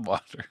about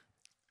water.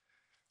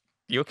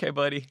 You okay,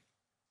 buddy?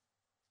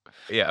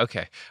 Yeah,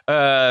 okay.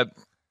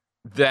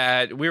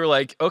 That we were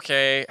like,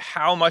 okay,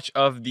 how much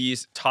of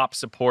these top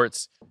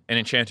supports and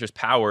enchanters'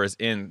 power is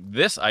in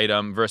this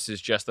item versus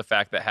just the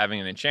fact that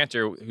having an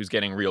enchanter who's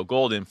getting real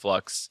gold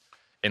influx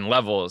in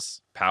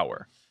levels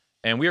power?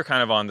 And we were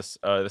kind of on this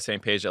the same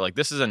page that like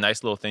this is a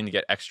nice little thing to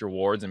get extra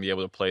wards and be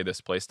able to play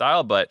this play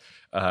style, but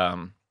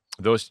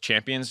those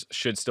champions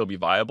should still be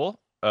viable.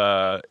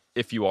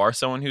 If you are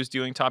someone who's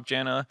doing Top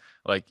Janna,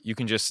 like you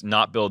can just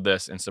not build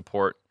this and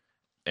support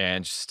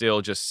and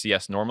still just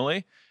CS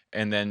normally.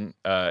 And then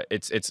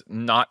it's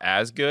not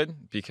as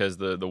good because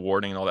the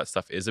warding and all that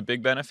stuff is a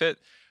big benefit,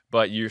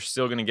 but you're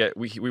still going to get,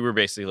 we were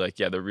basically like,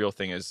 yeah, the real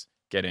thing is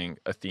getting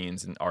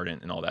Athenes and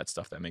Ardent and all that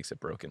stuff that makes it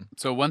broken.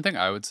 So one thing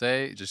I would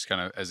say, just kind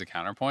of as a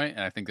counterpoint,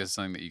 and I think this is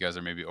something that you guys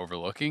are maybe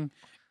overlooking,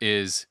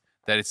 is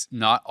that it's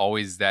not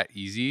always that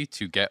easy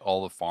to get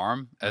all the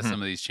farm as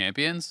some of these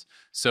champions.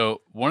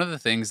 So one of the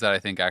things that I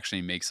think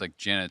actually makes like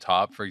Janna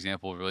Top, for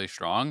example, really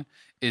strong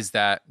is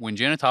that when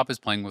Janna Top is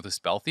playing with the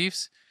Spell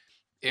Thieves,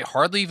 it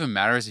hardly even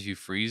matters if you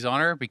freeze on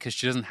her because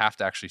she doesn't have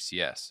to actually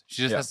CS.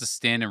 She just has to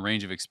stand in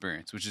range of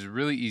experience, which is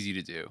really easy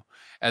to do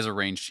as a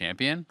ranged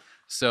champion.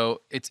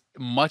 So it's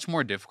much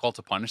more difficult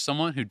to punish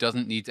someone who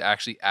doesn't need to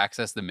actually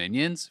access the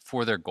minions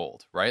for their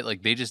gold, right?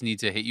 Like they just need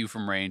to hit you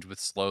from range with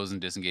slows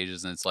and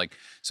disengages. And it's like,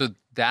 so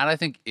that I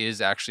think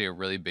is actually a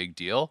really big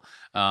deal.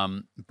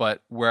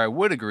 But where I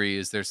would agree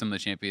is there's some of the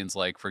champions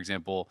like, for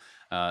example,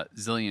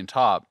 Zillion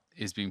Top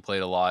is being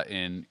played a lot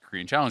in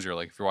Korean Challenger.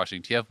 Like if you're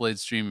watching TF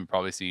Blade's stream, you've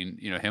probably seen,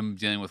 him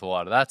dealing with a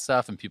lot of that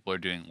stuff. And people are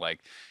doing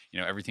like,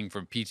 everything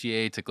from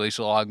PTA to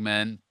Glacial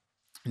Augment,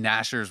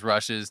 Nasher's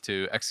rushes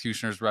to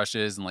Executioner's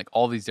rushes, and like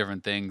all these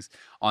different things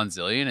on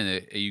Zillion.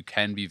 And you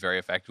can be very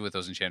effective with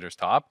those Enchanters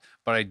Top.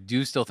 But I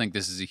do still think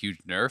this is a huge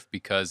nerf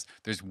because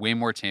there's way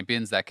more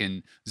champions that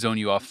can zone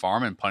you off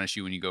farm and punish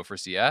you when you go for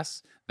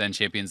CS than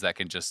champions that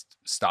can just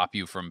stop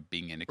you from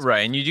being inexperienced.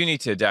 Right, and you do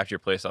need to adapt your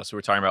playstyle. So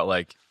we're talking about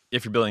like,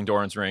 if you're building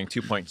Doran's Ring,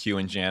 2-point Q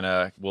and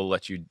Janna will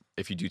let you,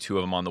 if you do 2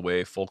 of them on the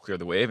wave, full clear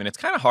the wave. And it's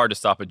kind of hard to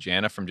stop a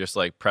Janna from just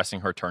like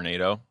pressing her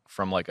tornado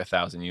from like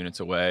 1,000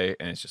 units away.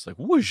 And it's just like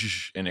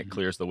whoosh, and it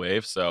clears the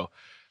wave. So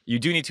you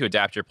do need to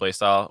adapt your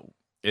playstyle.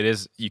 It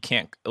is, you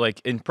can't,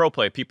 like in pro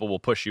play, people will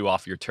push you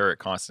off your turret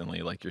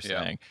constantly, like you're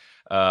saying.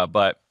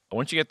 But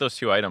once you get those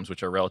 2 items,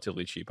 which are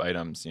relatively cheap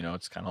items,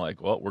 it's kind of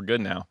like, well, we're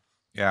good now.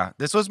 Yeah,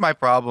 this was my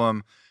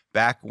problem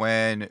back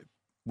when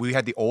we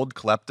had the old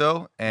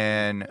Klepto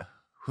and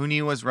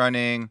Huni was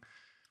running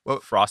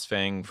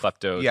Frostfang,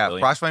 Klepto. Yeah, Zillion.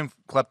 Frostfang,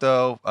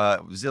 Klepto,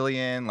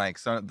 Zillion, like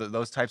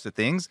those types of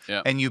things.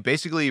 Yeah. And you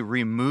basically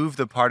remove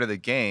the part of the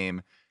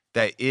game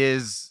that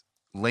is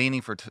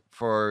laning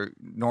for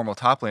normal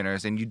top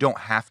laners, and you don't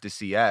have to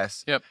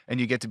CS. Yep. And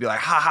you get to be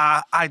like,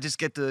 haha, I just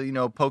get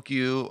to, poke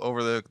you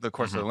over the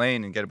course of the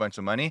lane and get a bunch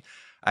of money.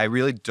 I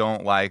really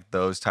don't like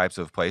those types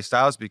of play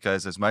styles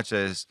because as much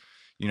as,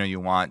 you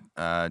want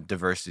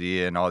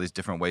diversity and all these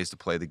different ways to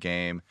play the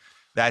game,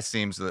 that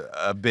seems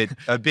a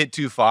bit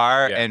too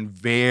far and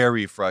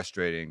very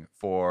frustrating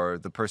for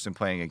the person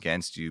playing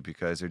against you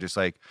because they're just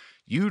like,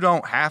 you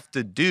don't have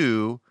to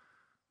do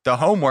the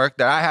homework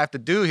that I have to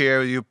do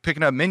here. You're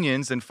picking up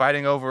minions and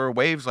fighting over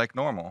waves like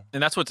normal.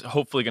 And that's what's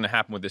hopefully going to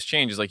happen with this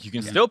change is like you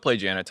can still play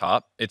Janna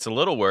top. It's a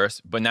little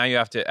worse, but now you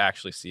have to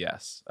actually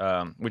CS,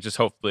 which is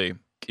hopefully,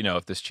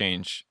 if this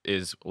change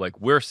is like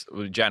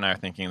Jet and I are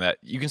thinking that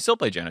you can still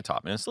play Janna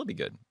top and it'll still be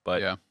good.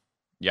 But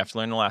you have to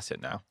learn the last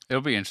hit now.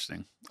 It'll be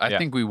interesting. I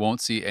think we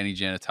won't see any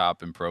Janna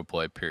top in pro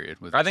play, period.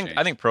 I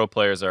think pro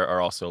players are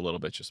also a little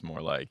bit just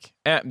more like,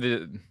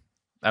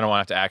 I don't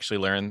want to have to actually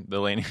learn the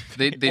laning.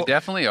 They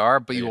definitely are,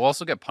 but you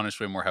also get punished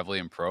way more heavily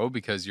in pro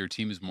because your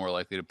team is more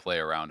likely to play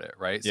around it,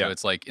 right? So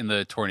it's like in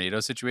the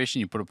tornado situation,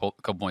 you put a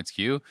couple points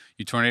Q,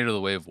 you tornado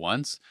the wave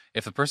once.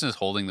 If the person is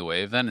holding the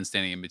wave then and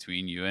standing in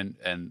between you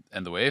and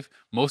the wave,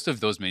 most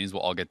of those minions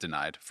will all get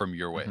denied from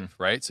your wave,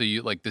 right? So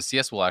you like the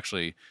CS will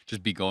actually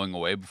just be going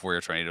away before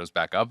your tornadoes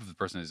back up if the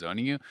person is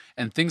zoning you.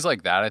 And things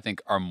like that I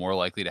think are more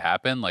likely to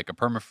happen, like a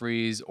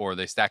permafreeze or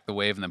they stack the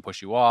wave and then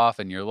push you off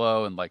and you're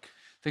low and like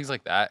things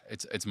like that.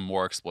 It's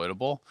more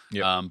exploitable.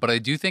 Yep. But I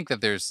do think that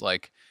there's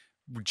like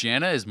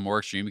Janna is more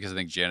extreme because I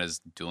think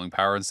Janna's dueling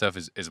power and stuff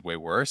is way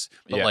worse.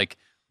 But like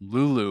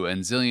Lulu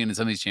and Zillion and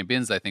some of these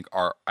champions I think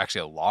are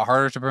actually a lot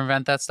harder to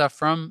prevent that stuff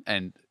from.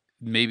 And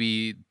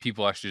maybe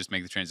people actually just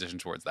make the transition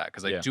towards that.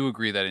 Because I do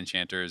agree that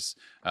enchanters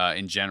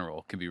in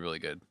general can be really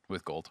good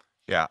with gold.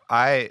 Yeah,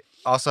 I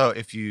also,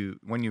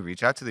 when you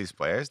reach out to these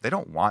players, they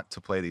don't want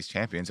to play these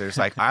champions. They're just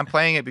like, I'm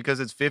playing it because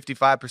it's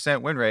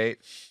 55% win rate.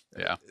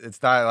 Yeah.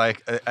 It's not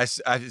like,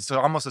 it's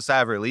almost a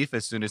sigh of relief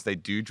as soon as they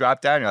do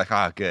drop down. You're like,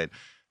 oh, good.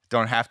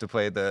 Don't have to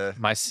play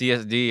My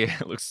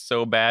CSD looks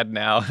so bad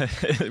now.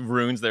 It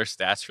ruins their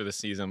stats for the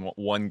season.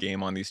 One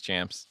game on these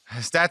champs.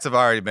 Stats have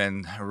already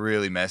been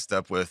really messed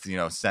up with,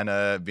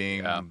 Senna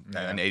being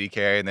an 80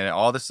 carry. And then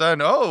all of a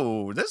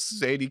sudden,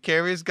 this 80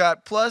 carry's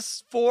got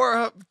plus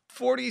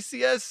 440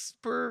 CS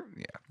per.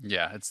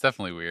 Yeah, it's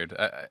definitely weird.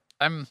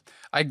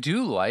 I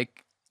do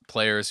like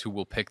players who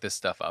will pick this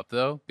stuff up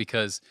though,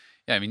 because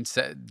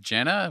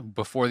Janna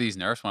before these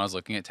nerfs, when I was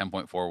looking at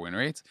 10.4 win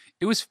rates,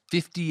 it was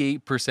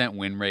 58%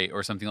 win rate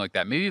or something like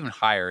that, maybe even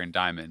higher in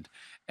Diamond.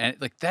 And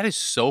like that is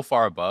so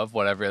far above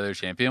what every other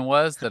champion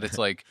was that it's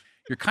like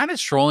you're kind of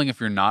trolling if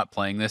you're not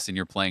playing this and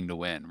you're playing to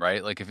win,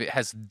 right? Like if it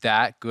has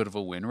that good of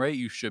a win rate,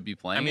 you should be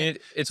playing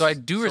it. So I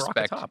do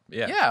respect.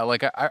 Yeah,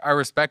 like I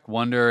respect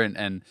Wonder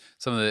and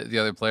some of the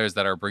other players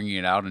that are bringing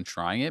it out and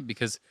trying it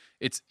because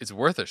it's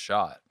worth a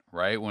shot.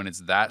 Right? When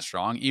it's that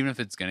strong, even if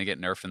it's going to get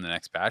nerfed in the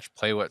next patch,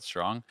 play what's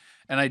strong.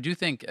 And I do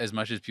think as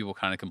much as people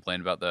kind of complain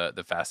about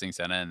the fasting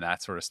Senna and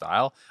that sort of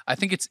style, I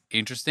think it's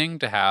interesting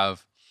to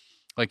have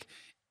like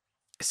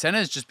Senna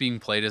is just being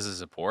played as a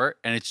support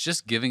and it's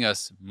just giving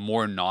us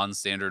more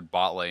non-standard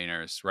bot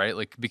laners, right?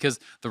 Like because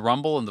the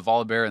Rumble and the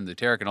Volibear and the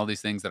Taric and all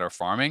these things that are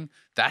farming,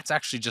 that's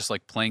actually just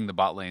like playing the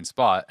bot lane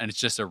spot and it's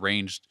just a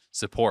ranged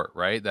support,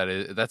 right?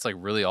 That's like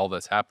really all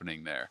that's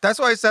happening there. That's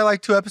why I said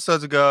like 2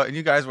 episodes ago and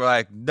you guys were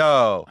like,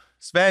 no,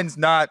 Sven's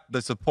not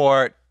the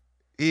support.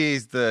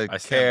 He's the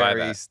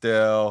carry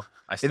still.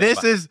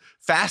 This is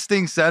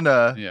fasting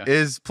Senna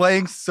is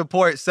playing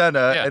support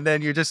Senna, and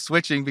then you're just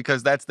switching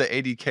because that's the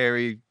 80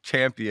 carry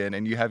champion,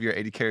 and you have your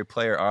 80 carry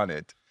player on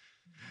it.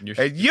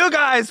 And you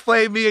guys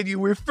play me, and you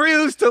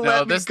refuse to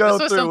let me go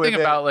through this was something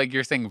about like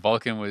you're saying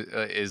Vulcan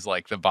is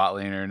like the bot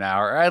laner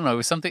now, or I don't know, it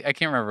was something I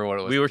can't remember what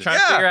it was. We were trying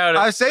to figure out.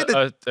 I was saying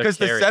that because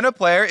the Senna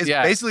player is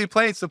basically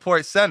playing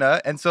support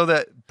Senna, and so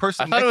the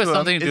person I thought next it was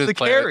something to do with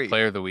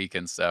player of the week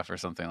and stuff or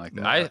something like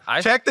that.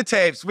 I check the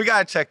tapes. We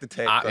gotta check the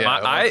tapes.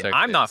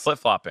 I'm not flip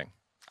flopping.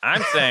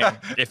 I'm saying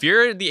if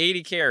you're the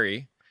 80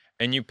 carry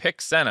and you pick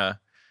Senna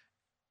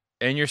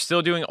and you're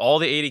still doing all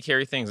the 80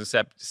 carry things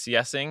except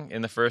CSing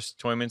in the first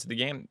 20 minutes of the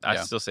game, I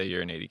still say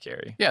you're an 80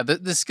 carry. Yeah,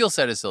 the skill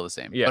set is still the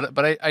same. Yeah.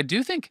 But I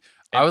do think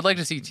I would like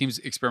to see teams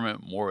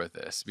experiment more with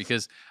this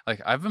because like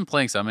I've been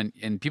playing some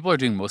and people are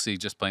doing mostly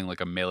just playing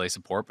like a melee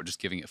support but just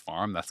giving it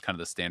farm. That's kind of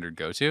the standard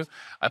go-to.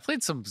 I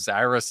played some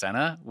Zyra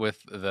Senna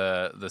with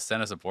the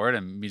Senna support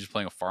and me just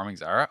playing a farming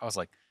Zyra. I was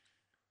like,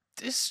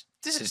 this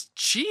is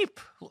cheap.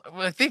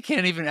 Like they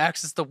can't even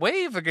access the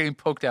wave. They're getting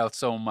poked out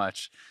so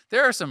much.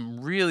 There are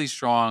some really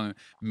strong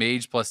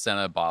mage plus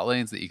Senna bot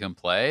lanes that you can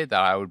play that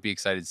I would be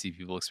excited to see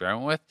people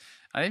experiment with.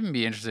 I'd even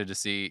be interested to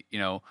see,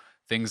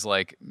 things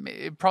like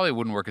it probably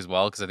wouldn't work as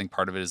well because I think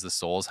part of it is the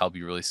souls help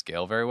you really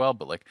scale very well.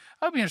 But like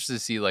I'd be interested to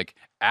see like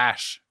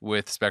Ashe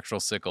with Spectral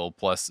Sickle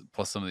plus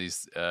some of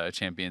these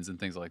champions and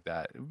things like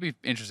that. It would be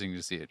interesting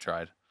to see it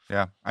tried.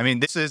 Yeah, I mean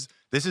this is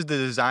the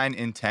design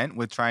intent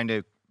with trying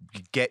to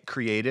get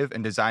creative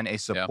and design a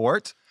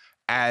support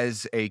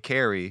as a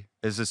carry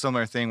is a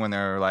similar thing when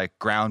they're like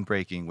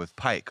groundbreaking with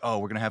Pyke. Oh,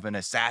 we're going to have an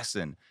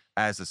assassin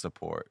as a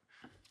support.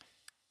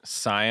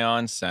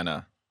 Sion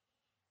Senna.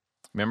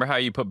 Remember how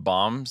you put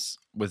bombs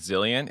with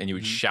Zillion and you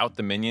would shout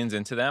the minions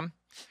into them?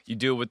 You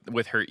do it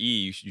with her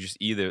E. You just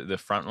E the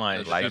front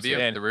line.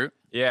 The root?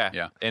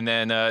 Yeah. And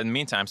then in the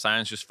meantime,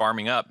 Sion's just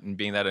farming up and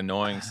being that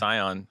annoying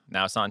Sion.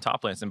 Now it's not in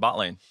top lane, it's in bot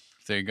lane.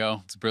 There you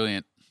go. It's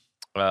brilliant.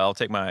 I'll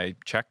take my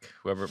check,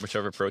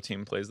 whichever pro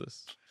team plays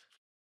this.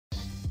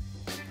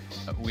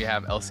 We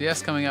have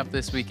LCS coming up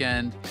this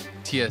weekend.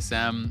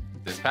 TSM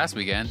this past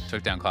weekend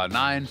took down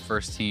Cloud9,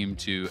 first team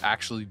to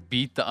actually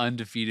beat the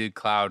undefeated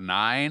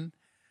Cloud9.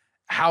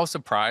 How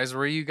surprised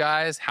were you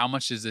guys? How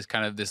much does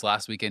this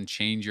last weekend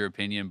change your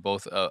opinion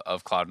both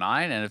of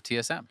Cloud9 and of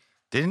TSM?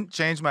 Didn't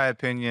change my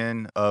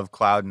opinion of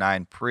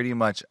Cloud9 pretty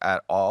much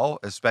at all,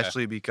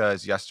 especially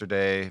because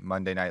yesterday,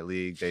 Monday Night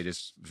League, they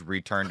just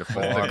returned to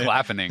form. The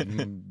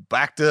clapping.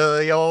 Back to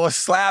the old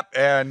slap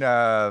and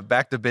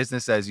back to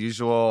business as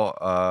usual.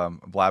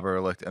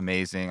 Blabber looked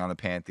amazing on the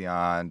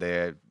Pantheon. They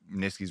had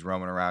Niski's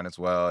roaming around as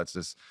well. It's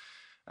just,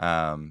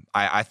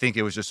 I think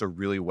it was just a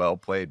really well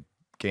played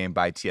game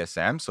by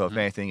TSM. So if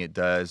anything, it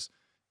does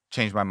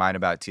change my mind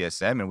about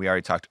TSM. And we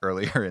already talked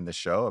earlier in the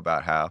show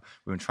about how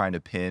we've been trying to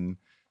pin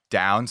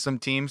down some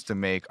teams to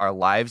make our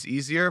lives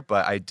easier,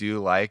 but I do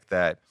like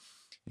that,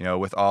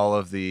 with all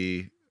of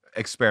the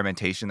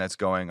experimentation that's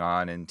going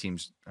on and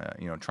teams,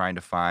 trying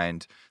to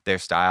find their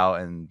style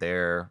and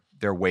their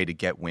way to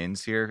get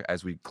wins here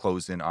as we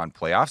close in on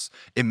playoffs.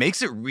 It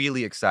makes it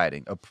really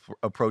exciting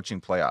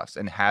approaching playoffs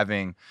and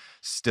having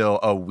still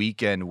a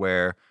weekend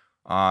where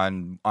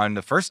on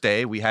the first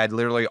day we had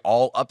literally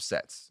all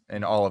upsets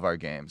in all of our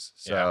games.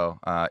 So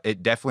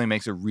it definitely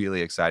makes it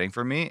really exciting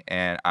for me,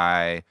 and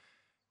I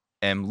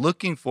am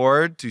looking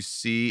forward to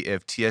see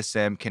if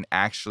TSM can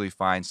actually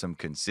find some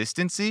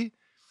consistency,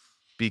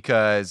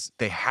 because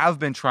they have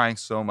been trying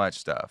so much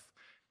stuff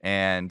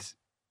and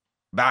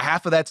about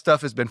half of that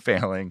stuff has been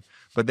failing,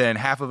 but then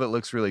half of it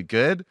looks really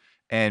good.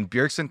 And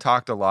Bjergsen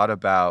talked a lot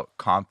about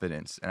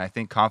confidence, and I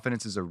think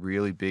confidence is a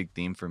really big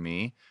theme for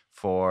me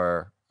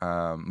for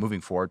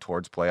moving forward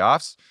towards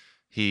playoffs.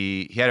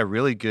 He had a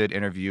really good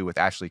interview with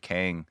Ashley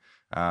Kang.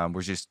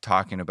 We're just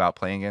talking about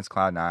playing against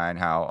Cloud9,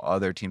 how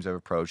other teams have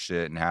approached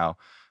it, and how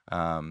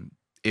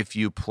if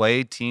you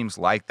play teams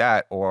like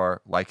that,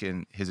 or like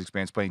in his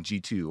experience playing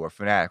G2 or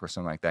Fnatic or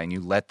something like that, and you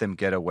let them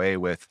get away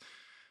with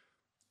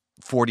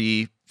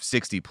 40,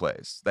 60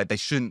 plays, that they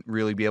shouldn't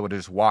really be able to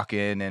just walk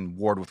in and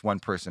ward with one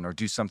person or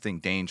do something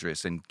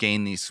dangerous and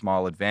gain these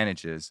small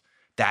advantages.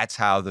 That's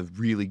how the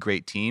really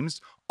great teams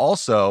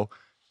also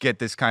get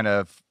this kind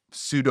of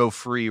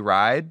pseudo-free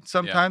ride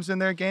sometimes in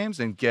their games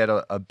and get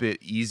a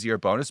bit easier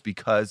bonus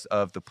because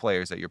of the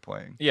players that you're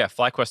playing. Yeah,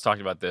 FlyQuest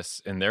talked about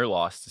this in their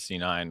loss to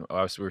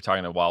C9. We were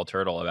talking to Wild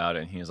Turtle about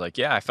it, and he was like,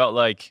 yeah, I felt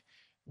like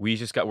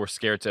we're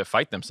scared to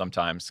fight them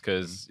sometimes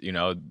because,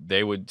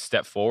 they would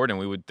step forward and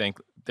we would think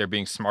they're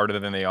being smarter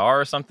than they are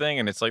or something,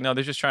 and it's like, no,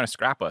 they're just trying to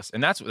scrap us.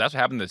 And that's what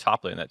happened to the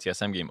top lane in that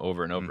TSM game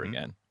over and over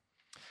again.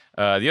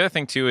 The other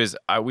thing, too, is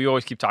we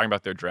always keep talking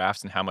about their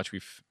drafts and how much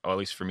or at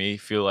least for me,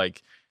 feel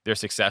like their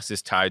success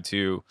is tied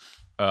to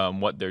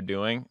what they're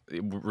doing,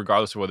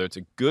 regardless of whether it's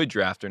a good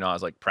draft or not,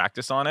 is like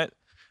practice on it.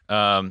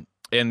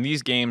 In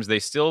these games, they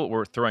still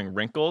were throwing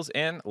wrinkles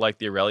in, like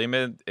the Aurelia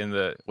mid in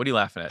the... What are you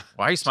laughing at?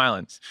 Why are you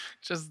smiling?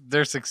 Just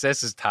their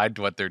success is tied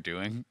to what they're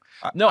doing.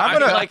 No, I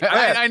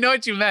know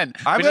what you meant.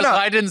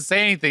 I didn't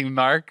say anything,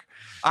 Mark.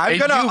 You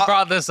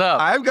brought this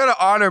up. I'm going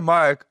to honor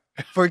Mark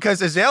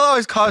because Azale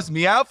always calls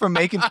me out for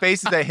making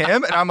faces at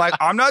him, and I'm like,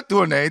 I'm not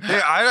doing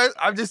anything.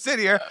 I'm just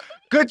sitting here.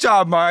 Good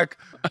job, Mark.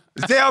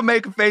 Zale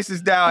making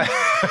faces down.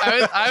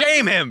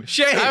 Shame him.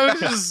 Shame. I was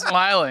just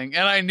smiling,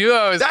 and I knew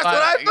I was. That's what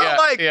I felt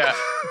like. Yeah.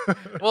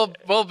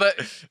 Well, but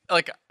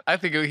like I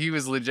think he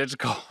was legit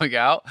calling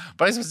out,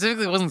 but I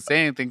specifically wasn't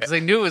saying anything because I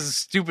knew it was a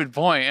stupid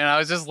point, and I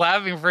was just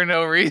laughing for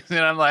no reason.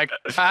 I'm like,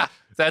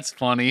 that's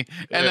funny.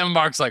 And then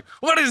Mark's like,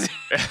 what is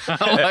it?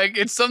 I'm like,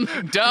 it's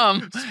something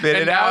dumb. Spit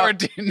it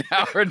out.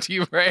 Now we're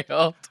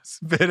derailed.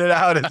 Spit it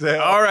out,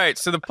 Azale. All right.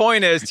 So the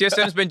point is,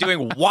 TSM's been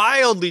doing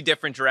wildly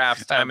different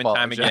drafts time and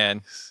time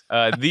again.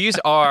 These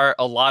are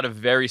a lot of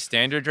very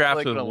standard drafts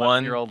like with an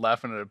one 11-year-old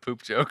laughing at a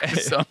poop joke or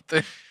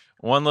something.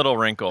 One little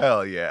wrinkle.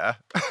 Hell yeah.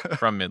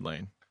 From mid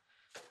lane.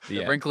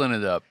 Wrinkling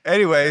it up.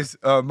 Anyways,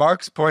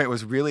 Mark's point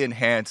was really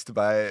enhanced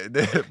by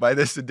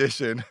this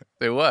edition.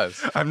 It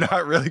was. I'm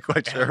not really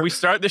quite sure. We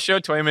start the show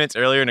 20 minutes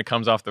earlier and it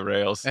comes off the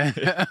rails.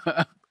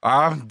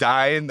 I'm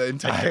dying the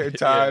entire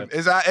time.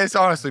 It's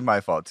honestly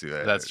my fault too.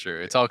 That's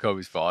true. It's all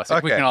Kobe's fault. I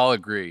think we can all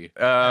agree.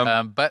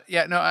 But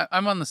yeah, no,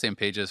 I'm on the same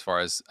page as far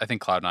as I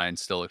think Cloud9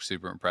 still looks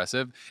super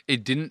impressive.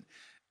 It didn't.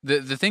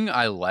 The thing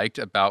I liked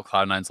about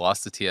Cloud9's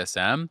loss to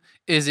TSM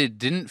is it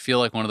didn't feel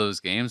like one of those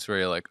games where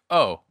you're like,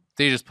 oh,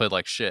 they just played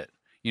like shit.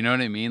 You know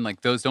what I mean?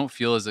 Like those don't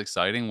feel as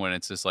exciting when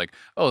it's just like,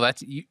 oh,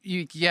 that's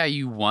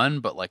you won,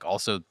 but like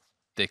also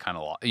they kind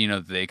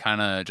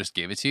of just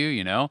gave it to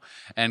you,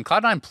 And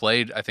Cloud9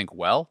 played, I think,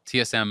 well.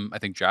 TSM, I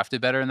think,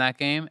 drafted better in that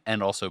game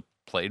and also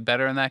played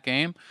better in that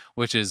game,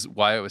 which is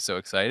why it was so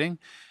exciting.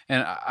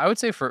 And I would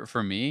say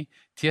for me,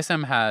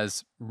 TSM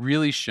has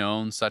really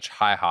shown such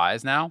high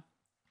highs now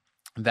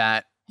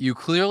that you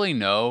clearly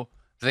know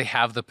they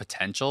have the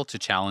potential to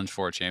challenge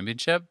for a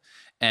championship.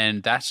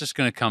 And that's just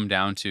going to come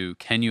down to,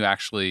 can you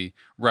actually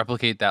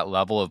replicate that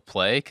level of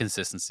play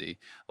consistently,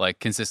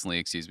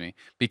 excuse me,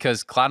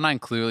 because Cloud9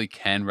 clearly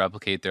can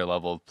replicate their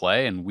level of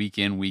play, and week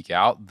in, week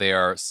out, they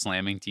are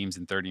slamming teams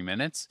in 30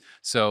 minutes.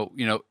 So,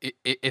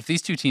 if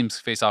these two teams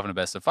face off in a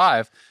best of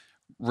 5,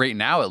 right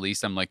now, at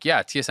least, I'm like,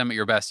 yeah, TSM at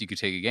your best, you could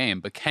take a game,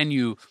 but can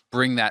you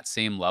bring that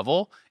same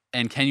level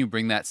and can you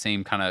bring that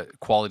same kind of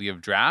quality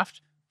of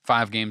draft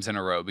 5 games in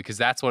a row? Because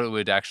that's what it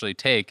would actually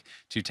take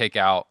to take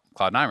out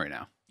Cloud9 right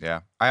now.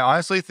 Yeah. I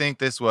honestly think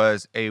this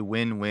was a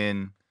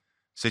win-win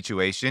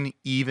situation,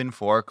 even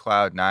for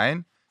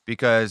Cloud9,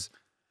 because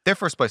they're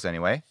first place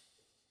anyway.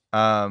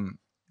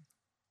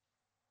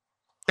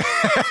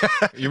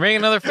 You're making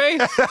another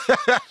face.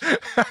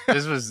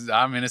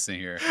 I'm innocent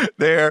here.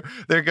 They're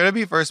going to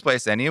be first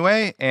place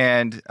anyway,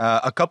 and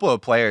a couple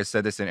of players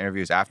said this in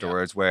interviews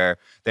afterwards, where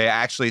they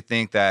actually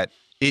think that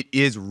it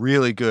is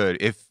really good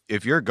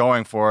if you're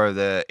going for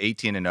the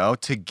 18-0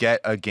 to get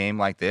a game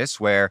like this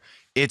where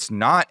it's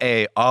not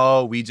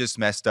we just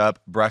messed up,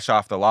 brush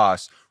off the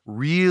loss.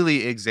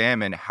 Really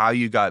examine how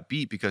you got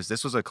beat, because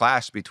this was a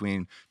clash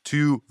between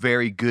 2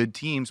 very good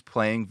teams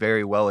playing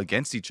very well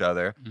against each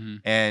other. Mm-hmm.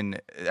 And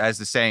as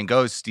the saying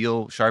goes,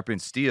 steel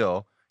sharpens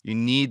steel. You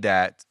need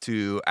that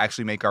to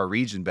actually make our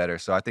region better.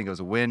 So I think it was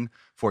a win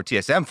for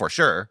TSM for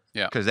sure,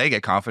 because they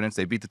get confidence.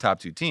 They beat the top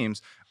 2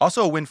 teams.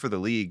 Also a win for the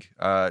league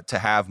to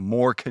have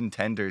more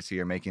contenders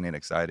here, making it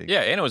exciting.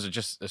 Yeah, and it was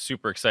just a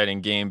super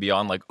exciting game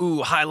beyond like,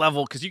 high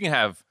level, because you can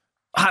have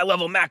high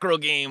level macro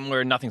game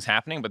where nothing's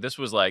happening, but this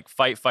was like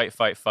fight.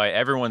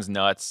 Everyone's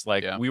nuts.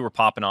 Like we were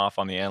popping off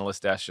on the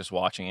analyst desk just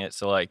watching it.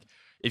 So like,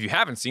 if you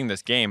haven't seen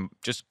this game,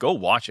 just go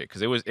watch it,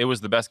 because it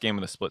was the best game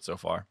of the split so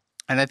far.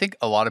 And I think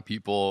a lot of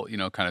people,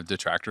 kind of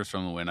detractors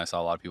from the win, I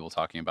saw a lot of people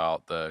talking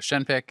about the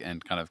Shen pick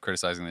and kind of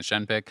criticizing the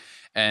Shen pick.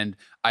 And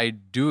I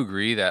do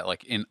agree that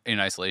like in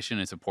isolation,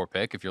 it's a poor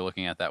pick if you're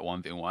looking at that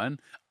 1v1.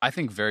 I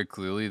think very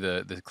clearly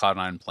the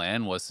Cloud9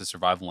 plan was to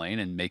survive lane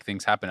and make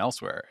things happen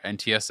elsewhere. And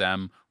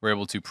TSM were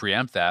able to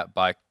preempt that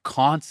by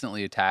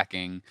constantly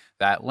attacking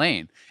that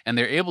lane. And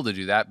they're able to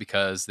do that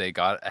because they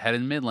got ahead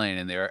in mid lane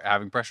and they're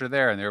having pressure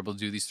there, and they're able to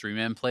do these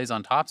 3-man plays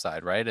on top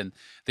side, right? And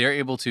they're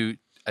able to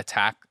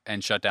attack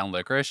and shut down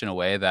Licorice in a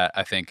way that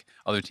I think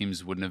other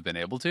teams wouldn't have been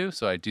able to.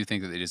 So I do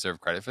think that they deserve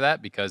credit for that,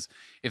 because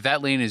if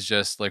that lane is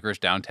just Licorice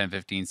down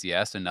 10-15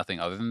 CS and nothing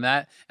other than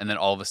that, and then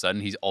all of a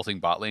sudden he's ulting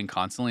bot lane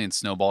constantly and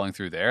snowballing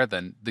through there,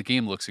 then the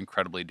game looks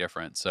incredibly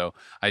different. So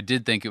I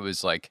did think it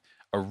was like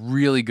a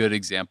really good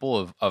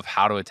example of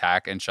how to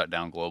attack and shut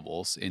down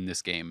globals in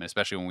this game, and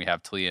especially when we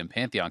have Talia and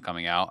Pantheon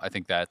coming out. I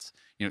think that's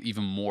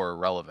even more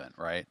relevant,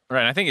 right?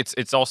 Right. I think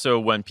it's also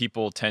when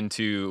people tend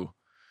to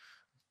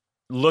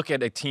look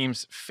at a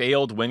team's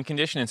failed win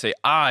condition and say,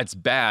 it's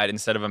bad,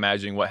 instead of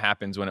imagining what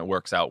happens when it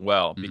works out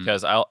well. Mm-hmm.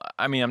 Because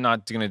I'm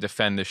not going to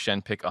defend the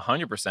Shen pick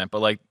 100%, but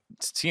like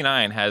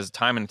T9 has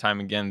time and time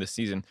again this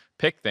season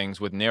picked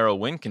things with narrow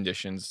win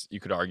conditions,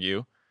 you could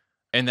argue,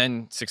 and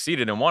then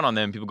succeeded and won on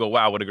them. People go,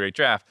 wow, what a great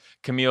draft.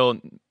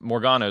 Camille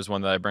Morgana is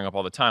one that I bring up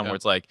all the time, where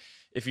it's like,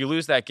 if you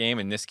lose that game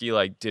and Niski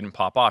like didn't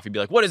pop off, you'd be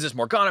like, what is this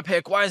Morgana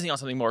pick? Why is he on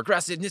something more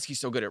aggressive? Niski's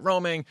so good at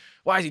roaming.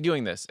 Why is he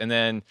doing this? And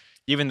then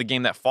even the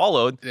game that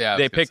followed,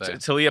 they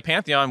picked Talia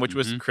Pantheon, which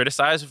was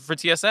criticized for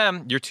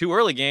TSM, your too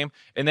early game,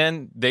 and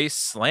then they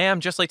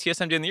slammed just like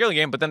TSM did in the early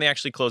game, but then they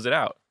actually closed it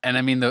out. And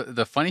I mean,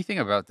 the funny thing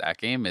about that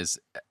game is,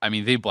 I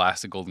mean, they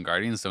blasted Golden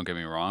Guardians, don't get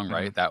me wrong,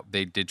 right? That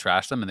they did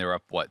trash them, and they were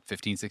up,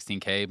 15,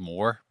 16K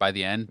more by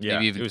the end,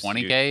 maybe even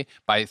 20K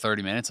by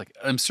 30 minutes. Like,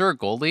 I'm sure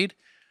gold lead.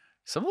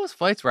 Some of those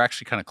fights were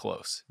actually kind of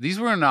close. These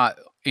were not,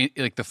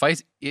 like, the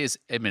fight is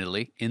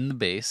admittedly in the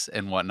base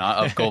and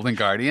whatnot of Golden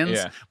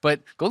Guardians,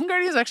 but Golden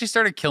Guardians actually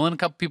started killing a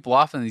couple people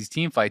off in these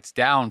team fights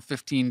down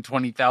 15,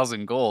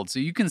 20,000 gold. So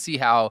you can see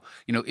how,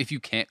 if you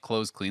can't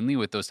close cleanly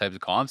with those types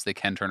of comps, they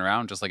can turn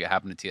around just like it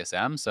happened to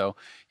TSM. So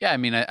yeah, I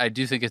mean, I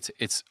do think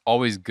it's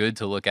always good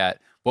to look at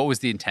what was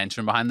the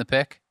intention behind the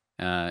pick,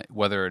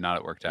 whether or not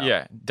it worked out.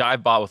 Yeah,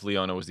 dive bot with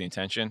Leona was the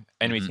intention.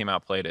 Enemy team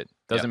outplayed it.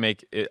 Doesn't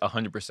make it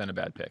 100% a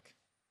bad pick.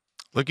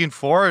 Looking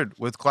forward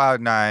with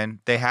Cloud9,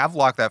 they have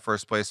locked that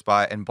first place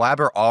spot, and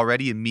Blabber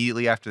already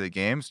immediately after the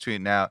games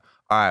tweeting out,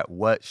 all right,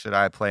 what should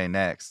I play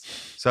next?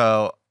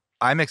 So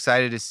I'm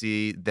excited to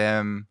see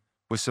them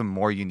with some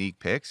more unique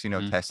picks,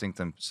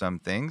 testing some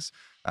things.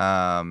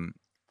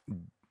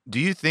 Do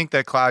you think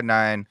that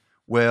Cloud9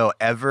 will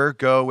ever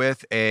go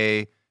with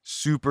a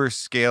super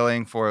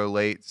scaling for a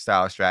late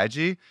style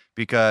strategy?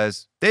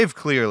 Because they've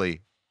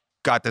clearly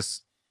got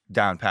this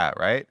down pat,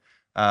 right?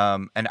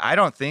 And I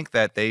don't think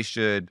that they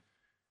should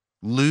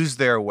lose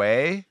their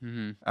way,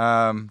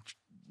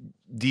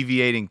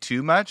 deviating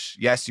too much.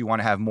 Yes, you want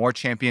to have more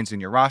champions in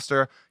your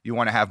roster. You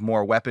want to have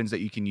more weapons that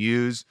you can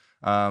use.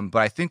 But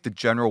I think the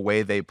general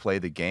way they play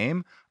the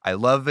game, I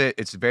love it.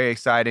 It's very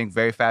exciting,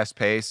 very fast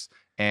paced.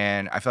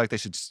 And I feel like they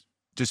should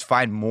just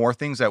find more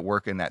things that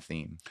work in that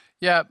theme.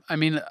 Yeah, I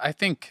mean, I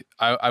think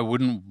I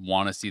wouldn't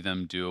want to see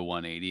them do a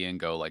 180 and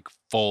go like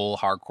full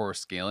hardcore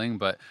scaling,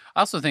 but I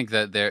also think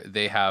that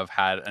they have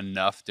had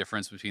enough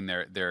difference between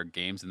their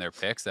games and their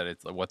picks that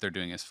it's what they're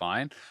doing is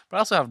fine. But I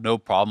also have no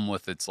problem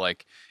with it's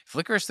like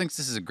Flickers thinks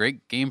this is a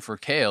great game for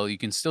Kale. You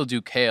can still do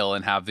Kale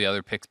and have the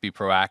other picks be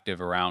proactive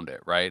around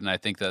it, right? And I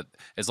think that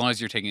as long as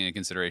you're taking into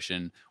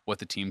consideration what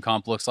the team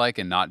comp looks like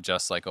and not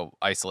just like a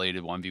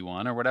isolated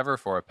 1v1 or whatever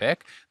for a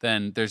pick,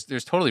 then there's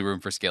totally room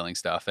for scaling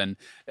stuff.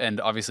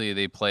 And obviously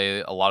they play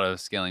a lot of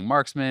scaling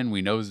marksmen.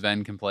 We know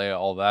Sven can play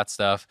all that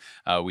stuff.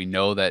 We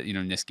know that,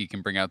 Niski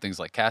can bring out things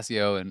like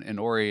Cassio and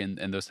Ori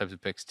and those types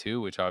of picks too,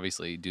 which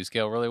obviously do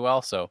scale really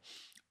well. So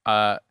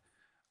I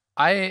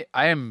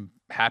am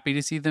happy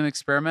to see them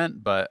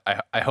experiment, but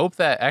I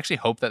actually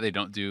hope that they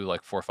don't do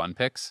like for fun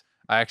picks.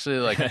 I actually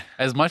like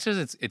as much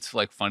as it's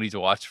like funny to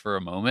watch for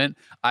a moment.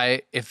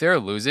 If they're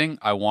losing,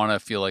 I want to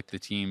feel like the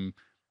team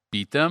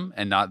beat them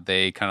and not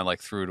they kind of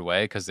like threw it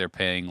away because they're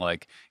paying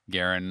like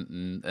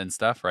Garen and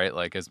stuff, right?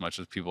 Like as much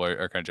as people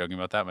are kind of joking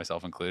about that,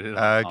 myself included.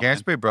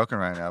 Garen's pretty broken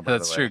right now. By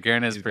That's the way. true.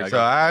 Garen is pretty.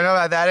 So I don't know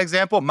about that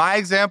example. My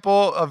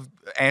example of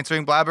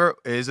answering Blabber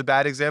is a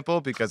bad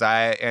example because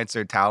I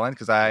answered Talon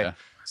because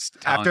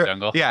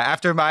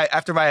after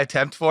my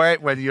attempt for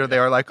it when they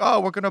were like, oh,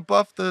 we're gonna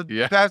buff the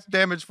passive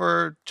damage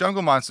for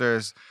jungle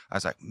monsters. I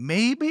was like,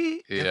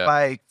 maybe if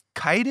I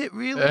kite it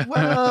really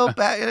well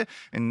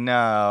and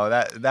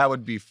no, that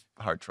would be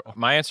hard troll.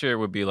 My answer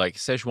would be like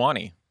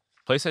Sejuani.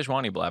 Play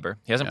Sejuani, Blabber.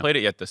 He hasn't played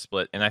it yet this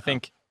split, and I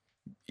think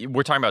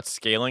we're talking about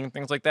scaling and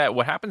things like that.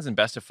 What happens in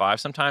best of 5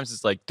 sometimes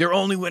is like they're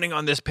only winning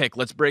on this pick.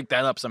 Let's break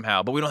that up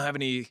somehow, but we don't have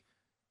any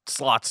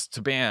slots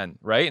to ban,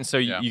 right? And so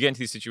you get into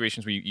these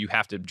situations where you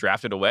have to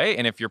draft it away.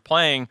 And if you're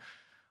playing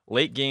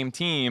late game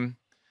team,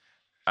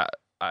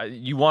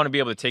 you want to be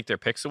able to take their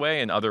picks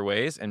away in other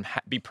ways and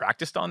be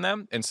practiced on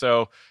them. And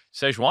so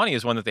Sejuani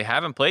is one that they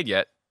haven't played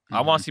yet.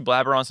 I want to see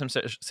Blabber on some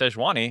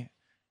Sejuani.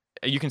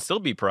 You can still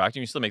be proactive.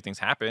 You can still make things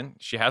happen.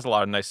 She has a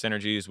lot of nice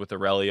synergies with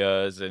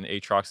Aurelias and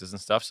Aatroxes and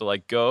stuff. So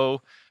like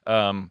go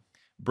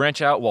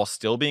branch out while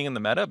still being in the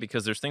meta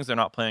because there's things they're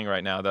not playing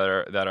right now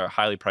that are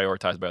highly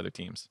prioritized by other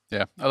teams.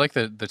 Yeah, I like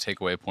the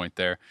takeaway point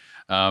there.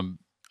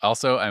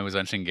 Also, I was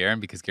mentioning Garen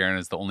because Garen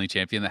is the only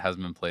champion that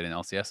hasn't been played in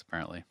LCS.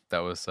 Apparently, that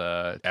was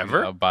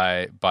ever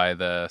by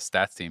the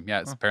stats team. Yeah,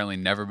 it's apparently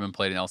never been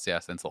played in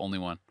LCS, and it's the only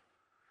one.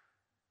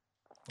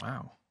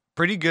 Wow,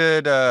 pretty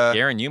good.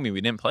 Garen Yuumi, we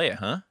didn't play it,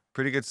 huh?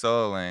 Pretty good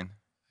solo lane.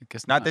 I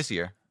guess not this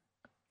year.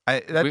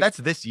 That's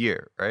this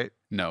year, right?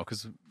 No,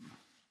 because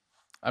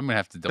I'm gonna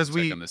have to double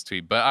check on this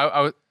tweet, but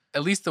I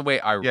at least the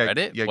way I read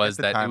it was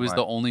that it was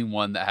the only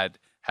one that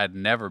had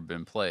never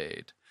been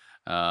played.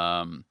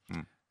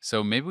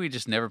 So maybe we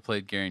just never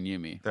played Garen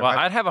Yuumi. Well,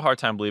 I'd have a hard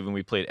time believing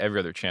we played every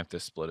other champ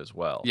this split as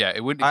well. Yeah,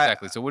 it wouldn't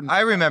exactly. So it wouldn't.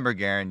 I remember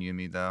Garen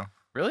Yuumi though.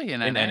 Really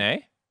in NA?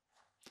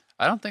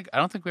 I don't think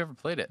we ever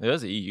played it. It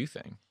was an EU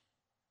thing.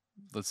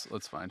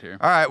 Let's find here.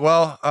 All right,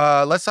 well,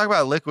 let's talk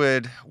about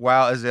Liquid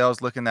while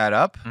Azael's looking that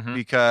up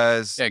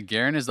because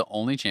Garen is the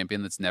only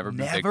champion that's never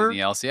been picked in the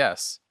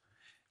LCS.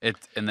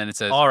 And then it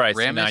says, all right,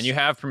 Ramus, so you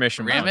have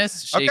permission.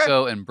 Ramus,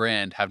 Shaco, and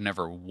Brand have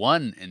never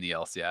won in the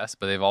LCS,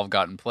 but they've all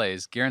gotten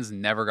plays. Garen's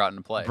never gotten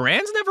to play.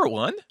 Brand's never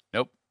won?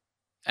 Nope.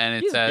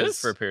 And He's good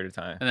for a period of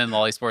time. And then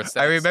Lolly Sports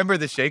stats. I remember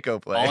the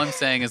Shaco play. All I'm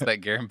saying is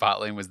that Garen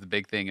bot lane was the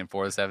big thing, and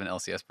 4 of 7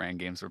 LCS Brand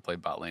games were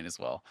played bot lane as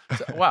well.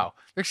 So, wow,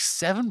 there's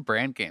 7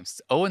 Brand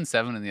games,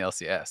 0-7 in the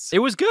LCS. It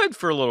was good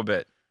for a little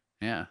bit.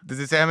 Yeah. Does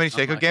it say how many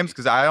Shaco games?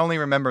 Because I only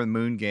remember the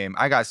Moon game.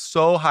 I got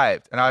so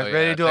hyped, and I was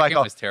ready to do like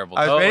was terrible.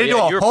 I was ready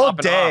to do a whole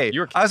day.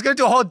 I was gonna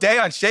do a whole day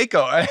on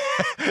Shaco.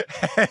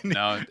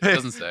 No, it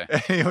doesn't say.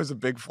 It was a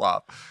big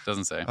flop.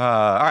 Doesn't say.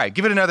 All right,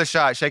 give it another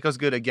shot. Shaco's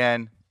good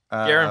again.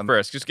 Garen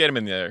first. Just get him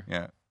in there.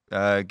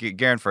 Yeah.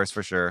 Garen first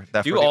for sure.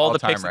 That's do all the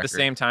picks at the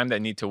same time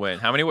that need to win.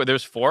 How many?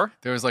 There's 4.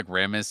 There was like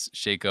Ramus,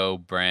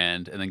 Shaco,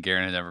 Brand, and then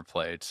Garen had never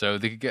played, so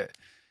they could get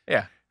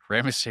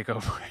Ramus,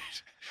 Shaco, Brand,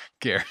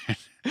 Garen.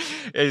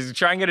 Is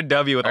try and get a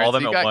W with all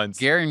them at once.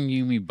 Garen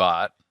Yuumi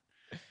bot.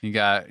 You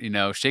got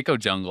Shaco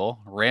jungle,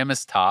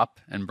 Ramus top,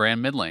 and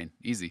Brand mid lane.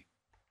 Easy.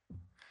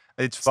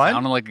 It's fun.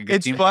 Sounded like a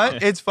good team. Fun.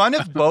 It's fun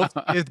if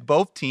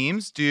both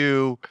teams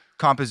do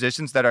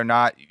compositions that are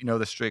not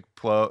the strict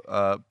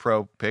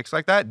pro picks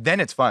like that. Then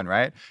it's fun,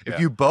 right? If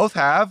you both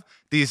have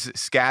these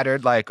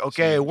scattered we're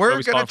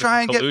gonna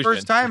try and get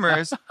first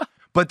timers.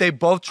 But they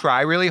both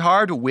try really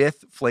hard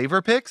with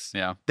flavor picks.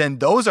 Yeah. Then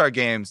those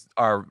games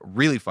are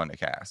really fun to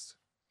cast.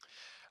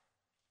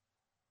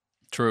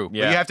 True.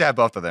 Yeah. But you have to have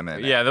both of them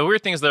in. Yeah. The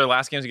weird thing is their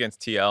last game's against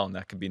TL, and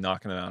that could be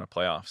knocking them out of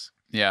playoffs.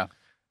 Yeah.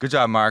 Good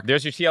job, Mark.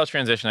 There's your TL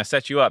transition. I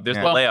set you up. There's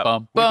the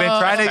layup.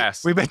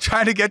 We've been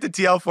trying to get to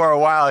TL for a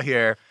while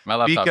here. My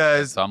laptop's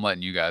dead, so I'm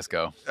letting you guys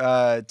go.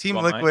 Team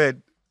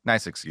Liquid.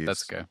 Nice excuse.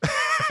 That's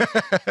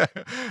okay.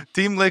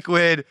 Team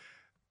Liquid.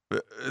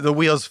 The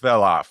wheels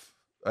fell off.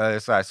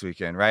 This last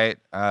weekend, right?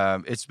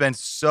 It's been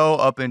so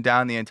up and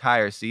down the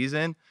entire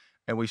season,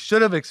 and we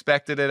should have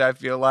expected it, I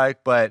feel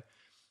like, but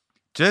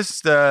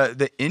just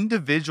the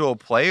individual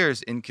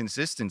players'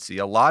 inconsistency.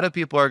 A lot of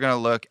people are going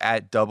to look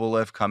at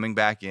Doublelift coming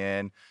back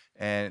in,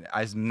 and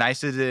as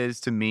nice as it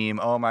is to meme,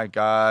 oh my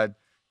God,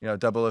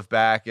 Doublelift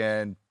back,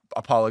 and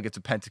Apollo gets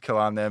a pentakill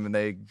on them, and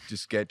they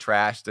just get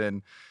trashed,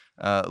 and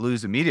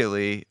lose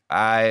immediately,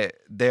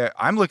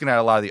 I'm looking at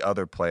a lot of the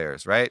other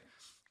players, right?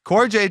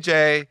 Core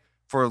JJ,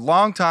 for a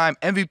long time,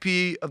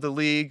 MVP of the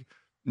league,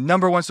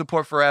 number one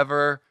support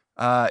forever.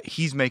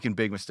 He's making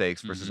big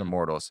mistakes versus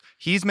Immortals.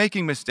 He's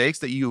making mistakes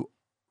that you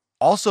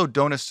also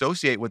don't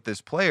associate with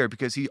this player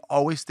because he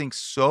always thinks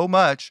so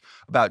much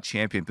about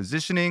champion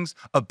positionings,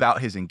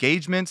 about his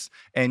engagements,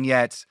 and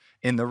yet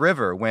in the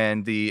river,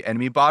 when the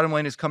enemy bottom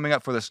lane is coming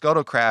up for the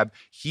Scuttle Crab,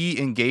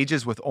 he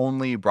engages with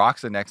only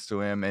Broxa next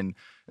to him, and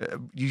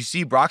you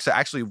see Broxa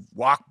actually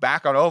walk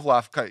back on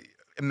Olaf,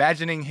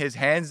 imagining his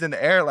hands in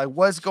the air, like,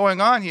 what's going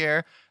on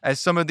here?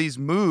 As some of these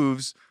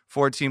moves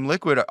for Team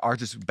Liquid are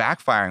just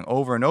backfiring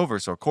over and over.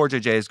 So Core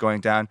JJ is going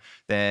down,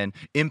 then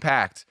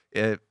Impact,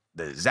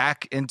 the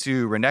Zac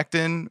into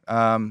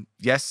Renekton.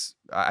 Yes,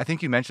 I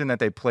think you mentioned that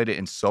they played it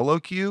in solo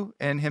queue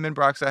and him and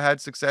Broxa had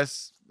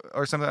success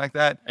or something like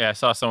that. Yeah, I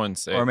saw someone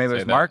say, or maybe it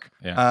was that. Mark.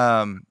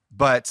 Yeah.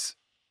 But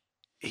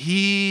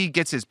he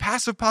gets his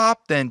passive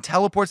pop, then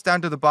teleports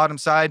down to the bottom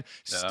side,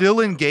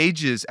 still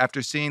engages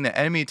after seeing the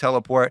enemy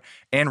teleport,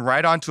 and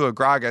right onto a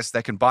Gragas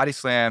that can body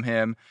slam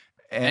him.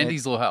 And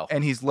he's low health.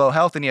 And he's low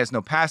health, and he has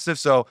no passive.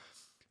 So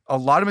a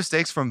lot of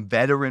mistakes from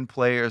veteran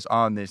players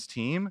on this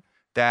team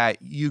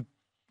that you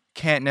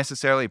can't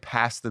necessarily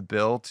pass the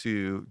bill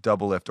to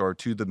Doublelift or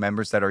to the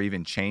members that are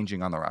even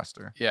changing on the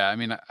roster. Yeah, I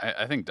mean,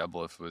 I think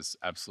Doublelift was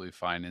absolutely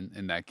fine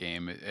in that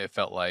game. It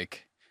felt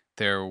like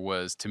there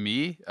was, to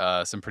me,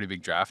 some pretty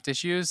big draft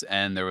issues,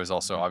 and there was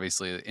also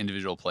obviously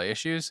individual play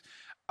issues.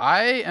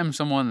 I am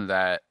someone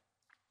that,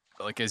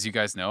 like, as you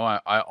guys know,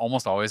 I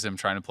almost always am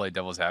trying to play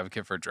devil's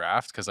advocate for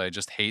draft because I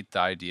just hate the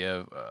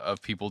idea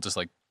of people just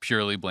like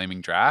purely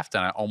blaming draft,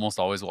 and I almost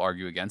always will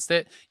argue against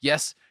it.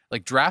 Yes,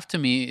 like draft to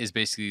me is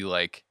basically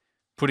like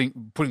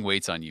putting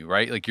weights on you,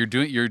 right? Like you're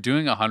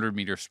doing a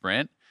 100-meter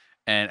sprint,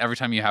 and every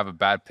time you have a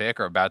bad pick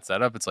or a bad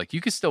setup, it's like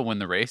you could still win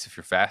the race if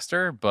you're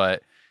faster,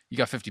 but you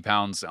got 50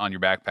 pounds on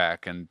your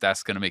backpack, and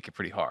that's going to make it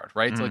pretty hard,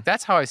 right? So like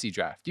that's how I see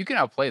draft. You can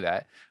outplay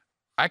that.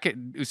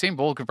 Usain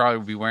Bolt could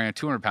probably be wearing a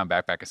 200-pound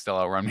backpack and still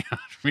outrun me on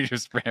a 100-meter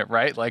sprint,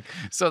 right? Like,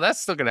 so that's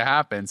still going to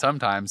happen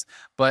sometimes.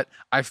 But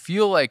I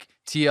feel like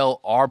TL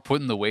are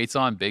putting the weights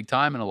on big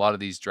time in a lot of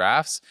these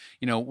drafts.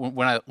 You know,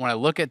 when I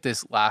look at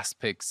this last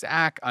pick,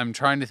 Zac, I'm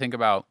trying to think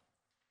about,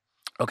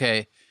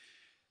 okay,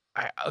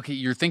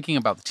 you're thinking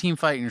about the team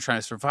fight and you're trying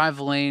to survive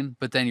the lane,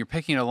 but then you're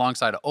picking it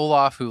alongside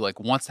Olaf, who like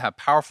wants to have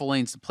powerful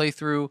lanes to play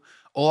through.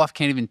 Olaf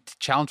can't even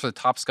challenge for the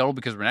top scuttle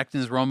because Renekton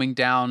is roaming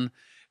down.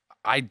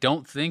 I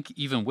don't think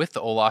even with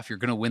the Olaf, you're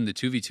going to win the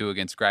 2v2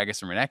 against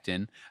Gragas and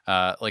Renekton.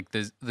 Like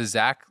the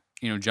Zac,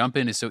 jump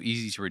in is so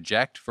easy to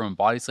reject from a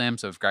body slam.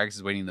 So if Gragas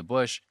is waiting in the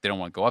bush, they don't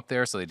want to go up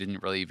there. So they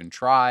didn't really even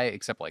try,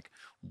 except like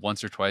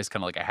once or twice,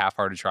 kind of like a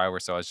half-hearted try where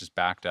so I was just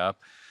backed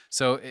up.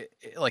 So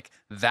like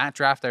that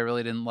draft, I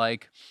really didn't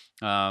like.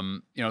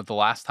 The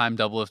last time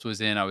Doublelift was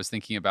in, I was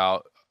thinking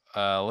about,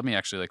 let me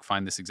actually like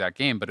find this exact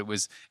game, but it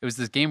was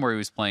this game where he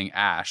was playing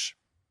Ashe,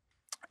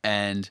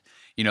 and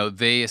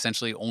they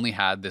essentially only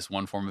had this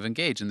one form of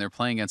engage, and they're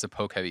playing against a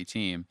poke-heavy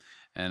team.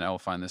 And I will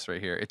find this right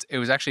here. It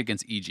was actually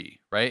against EG,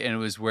 right? And it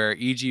was where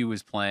EG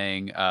was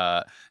playing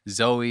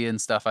Zoe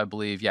and stuff, I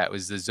believe. Yeah, it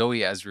was the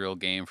Zoe Ezreal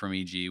game from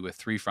EG with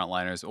 3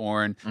 frontliners,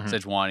 Ornn,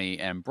 Sejuani,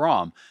 and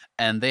Braum.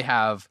 And they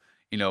have,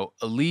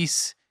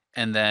 Elise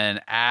and then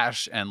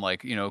Ashe and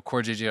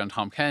Core JJ on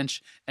Tom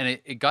Kench. And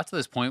it got to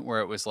this point where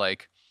it was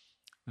like,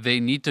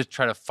 they need to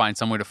try to find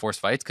some way to force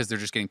fights because they're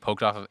just getting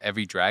poked off of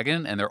every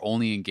dragon, and their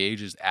only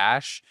engage is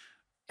Ashe,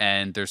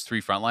 and there's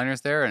 3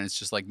 frontliners there, and it's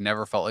just like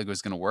never felt like it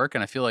was going to work.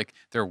 And I feel like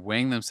they're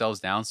weighing themselves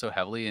down so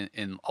heavily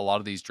in a lot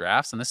of these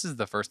drafts, and this is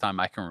the first time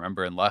I can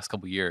remember in the last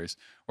couple of years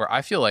where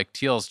I feel like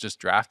TL's just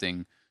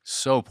drafting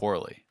so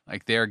poorly.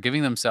 Like they're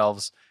giving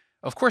themselves,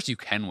 of course you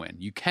can win.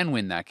 You can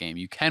win that game.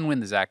 You can win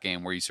the Zac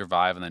game where you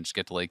survive and then just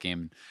get to late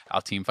game and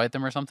out team fight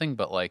them or something,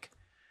 but like,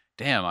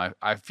 damn,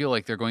 I feel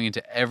like they're going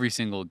into every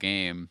single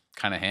game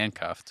kind of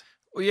handcuffed.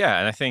 Well, yeah,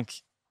 and I think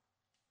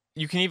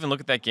you can even look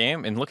at that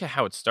game and look at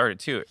how it started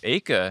too.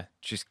 Aka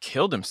just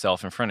killed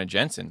himself in front of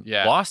Jensen.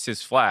 Yeah. Lost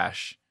his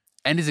flash.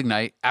 And his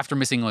ignite after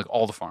missing like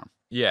all the farm.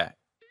 Yeah.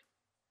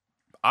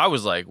 I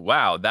was like,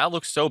 wow, that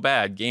looks so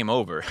bad. Game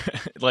over.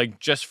 Like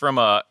just from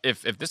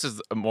if this is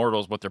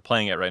Immortals, what they're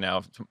playing at right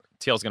now,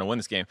 TL's going to win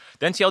this game.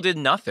 Then TL did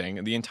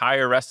nothing the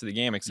entire rest of the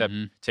game except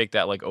take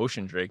that like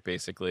Ocean Drake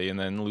basically and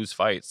then lose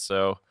fights.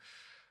 So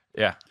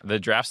yeah, the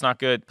draft's not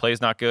good,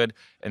 play's not good,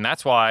 and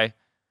that's why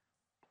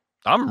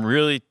I'm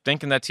really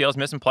thinking that TL's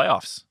missing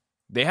playoffs.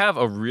 They have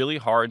a really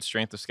hard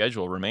strength of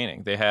schedule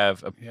remaining. They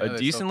have a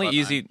decently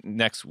easy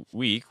next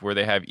week where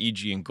they have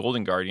EG and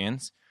Golden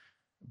Guardians,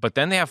 but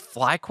then they have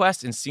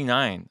FlyQuest and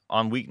C9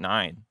 on week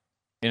 9.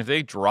 And if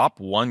they drop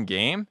one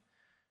game,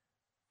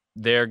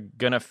 they're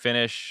going to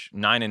finish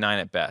 9-9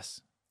 at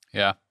best.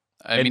 Yeah.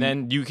 I mean,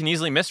 then you can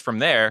easily miss from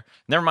there.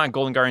 Never mind,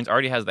 Golden Guardians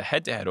already has the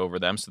head-to-head over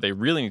them, so they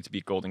really need to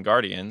beat Golden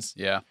Guardians.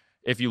 Yeah.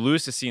 if you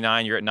lose to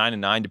C9, you're at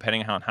 9-9.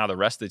 Depending on how the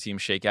rest of the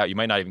teams shake out, you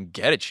might not even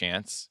get a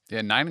chance.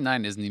 Yeah,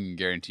 9-9 isn't even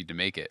guaranteed to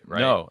make it,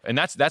 right? No, and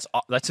that's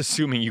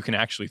assuming you can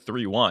actually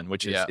 3-1,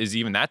 which is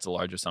even that's a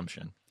large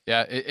assumption.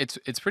 Yeah,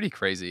 it's pretty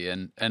crazy,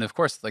 and of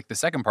course, like the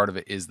second part of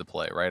it is the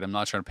play, right? I'm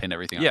not trying to pin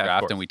everything on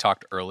draft, and we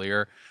talked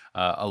earlier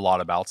a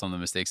lot about some of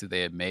the mistakes that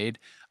they had made.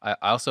 I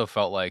also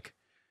felt like,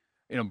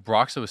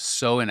 Broxah was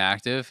so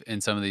inactive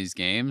in some of these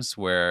games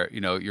where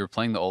you're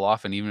playing the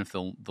Olaf, and even if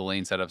the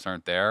lane setups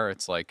aren't there,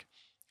 it's like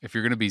if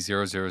you're going to be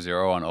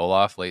 0-0-0 on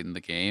Olaf late in the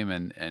game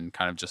and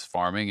kind of just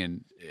farming,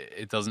 and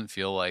it doesn't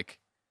feel like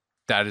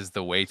that is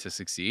the way to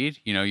succeed.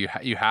 You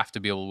have to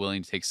be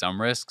willing to take some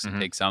risks and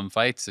take some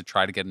fights to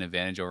try to get an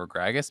advantage over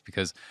Gragas,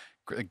 because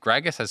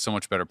Gragas has so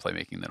much better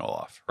playmaking than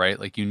Olaf, right?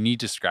 Like, you need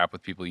to scrap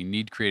with people. You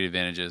need create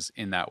advantages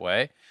in that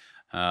way.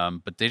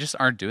 But they just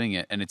aren't doing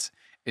it. And it's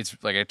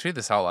like, I tweeted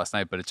this out last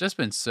night, but it's just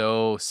been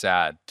so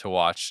sad to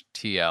watch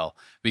TL,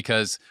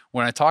 because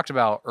when I talked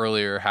about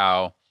earlier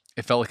how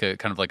it felt like a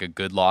kind of like a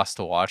good loss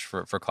to watch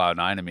for Cloud9.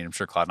 I mean, I'm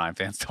sure Cloud9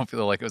 fans don't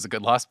feel like it was a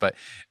good loss, but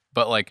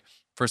like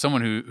for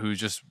someone who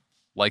just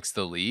likes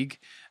the league,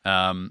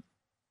 TL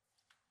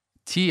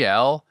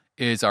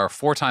is our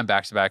 4-time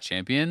back-to-back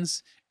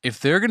champions. If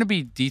they're going to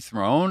be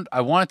dethroned,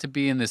 I want it to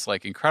be in this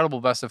like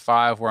incredible best of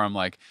 5 where I'm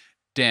like,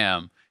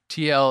 damn,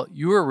 TL,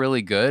 you were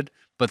really good,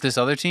 but this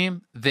other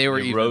team, they were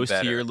even rose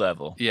better. To your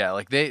level. Yeah,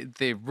 like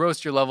they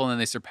rose to your level and then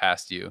they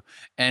surpassed you.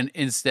 And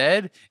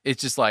instead,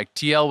 it's just like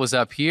TL was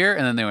up here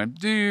and then they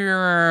went,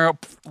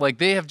 like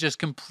they have just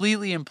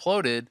completely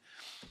imploded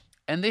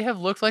and they have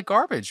looked like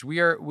garbage. We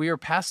are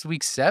past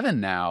week 7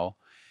 now.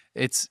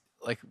 It's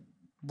like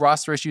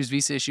roster issues,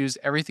 visa issues,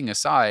 everything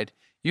aside,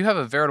 you have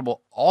a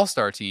veritable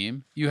all-star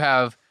team. You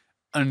have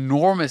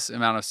enormous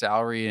amount of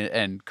salary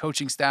and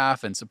coaching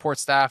staff and support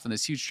staff and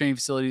this huge training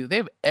facility. They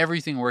have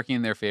everything working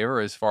in their favor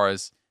as far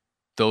as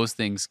those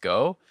things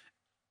go.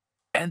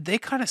 And they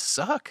kind of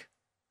suck.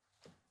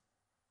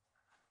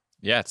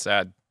 Yeah, it's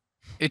sad.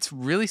 It's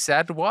really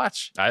sad to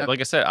watch. Like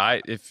I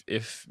said,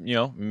 if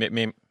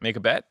make a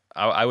bet,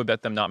 I would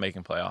bet them not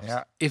making playoffs.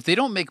 Yeah. If they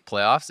don't make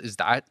playoffs, is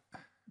that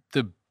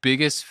the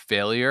biggest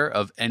failure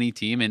of any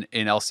team in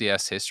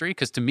LCS history?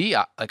 Because to me,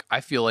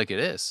 I feel like it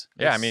is.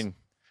 Yeah, I mean,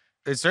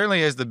 it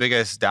certainly is the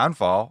biggest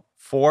downfall.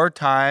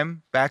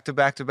 4-time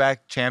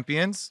back-to-back-to-back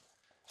champions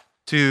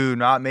to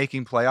not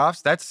making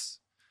playoffs.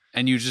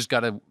 And you just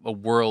got a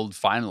world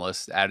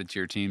finalist added to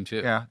your team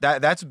too. Yeah,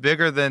 that's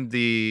bigger than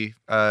the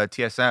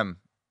TSM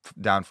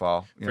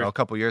downfall. A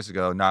couple years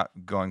ago, not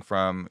going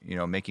from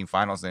making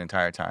finals the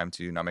entire time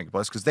to not making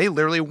playoffs, because they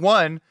literally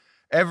won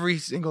every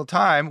single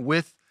time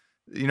with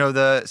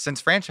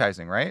since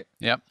franchising, right?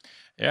 Yep.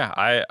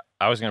 Yeah,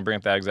 I was going to bring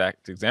up that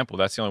exact example.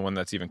 That's the only one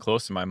that's even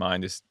close to my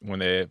mind, is when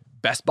the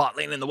best bot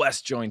lane in the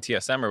West joined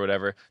TSM or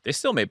whatever. They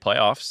still made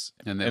playoffs,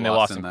 and they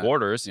lost in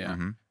quarters. Yeah.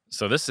 Mm-hmm.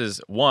 So this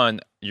is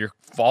you're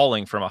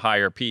falling from a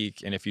higher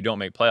peak, and if you don't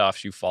make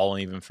playoffs, you've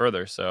fallen even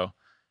further. So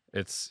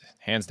it's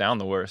hands down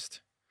the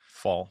worst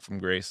fall from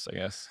grace, I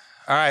guess.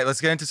 All right, let's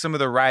get into some of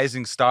the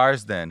rising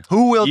stars then.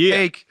 Who will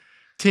take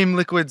Team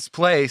Liquid's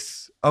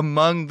place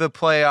among the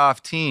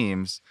playoff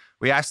teams?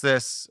 We asked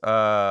this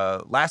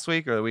last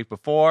week or the week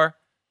before.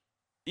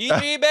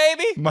 Easy,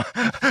 baby.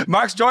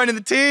 Mark's joining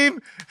the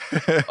team.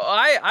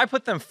 I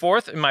put them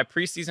 4th in my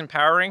preseason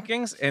power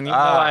rankings, and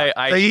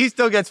so he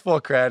still gets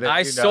full credit.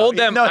 I sold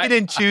them. No, he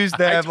didn't choose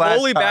them. I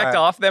totally backed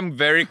off them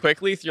very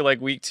quickly through like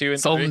week 2 and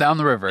sold 3. them down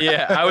the river.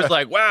 Yeah, I was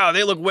like, wow,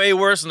 they look way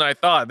worse than I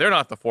thought. They're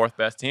not the 4th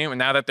best team, and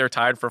now that they're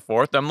tied for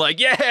 4th, I'm like,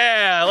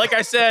 yeah, like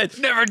I said,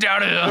 never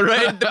doubted them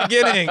right at the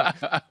beginning.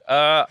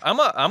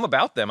 I'm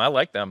about them. I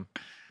like them.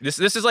 This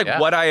is like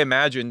what I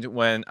imagined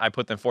when I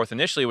put them 4th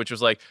initially, which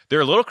was like, they're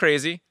a little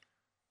crazy.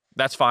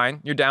 That's fine.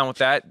 You're down with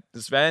that.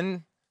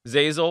 Sven,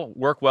 Zazel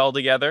work well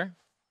together.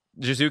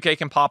 Jizuke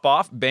can pop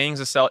off. Bang's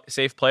a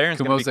safe player. And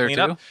Kumo's there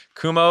too.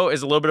 Kumo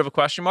is a little bit of a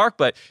question mark,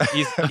 but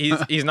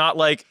he's not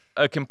like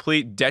a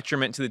complete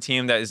detriment to the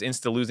team that is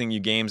insta losing you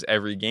games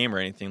every game or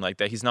anything like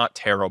that. He's not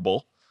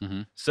terrible.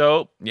 Mm-hmm.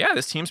 So yeah,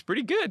 this team's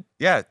pretty good.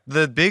 Yeah,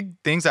 the big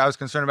things I was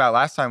concerned about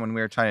last time when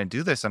we were trying to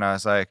do this, and I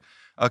was like,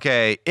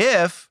 okay,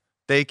 if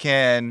they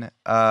can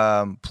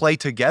play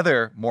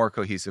together more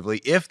cohesively,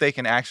 if they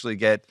can actually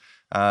get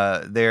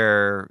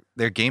their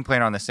game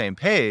plan on the same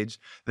page,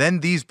 then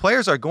these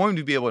players are going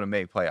to be able to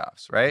make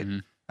playoffs, right?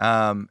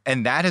 Mm-hmm.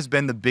 And that has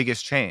been the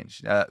biggest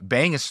change.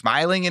 Bang is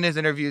smiling in his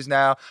interviews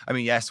now. I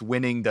mean, yes,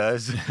 winning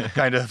does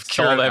kind of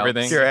cure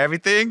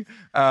everything.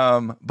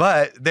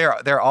 But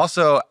they're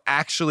also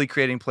actually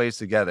creating plays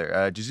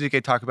together.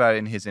 Jizuke talked about it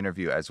in his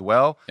interview as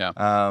well.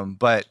 Yeah.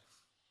 But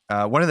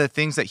one of the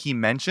things that he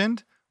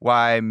mentioned,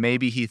 why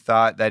maybe he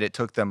thought that it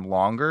took them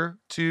longer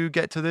to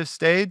get to this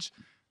stage,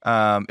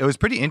 it was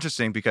pretty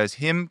interesting because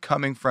him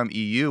coming from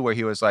EU, where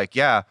he was like,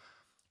 yeah,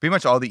 pretty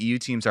much all the EU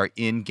teams are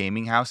in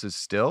gaming houses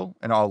still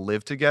and all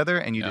live together,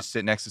 and you just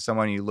sit next to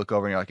someone and you look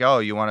over and you're like, oh,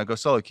 you want to go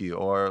solo queue,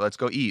 or let's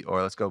go eat,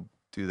 or let's go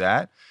do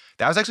that.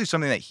 That was actually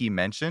something that he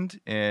mentioned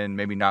in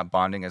maybe not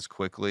bonding as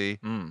quickly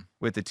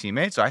with the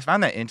teammates. So I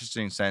found that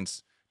interesting,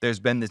 since there's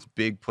been this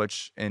big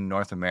push in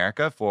North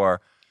America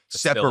for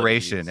Facilities.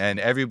 separation, and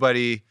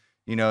everybody,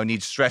 you know,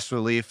 needs stress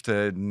relief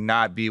to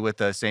not be with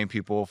the same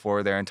people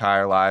for their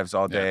entire lives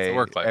all day,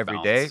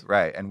 every day,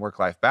 right? And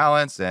work-life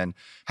balance, and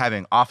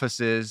having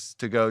offices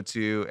to go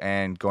to,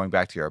 and going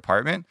back to your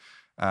apartment,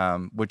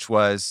 which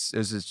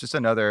is just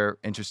another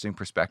interesting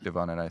perspective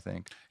on it, I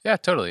think. Yeah,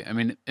 totally. I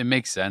mean, it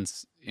makes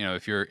sense. You know,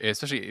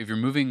 especially if you're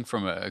moving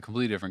from a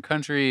completely different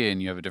country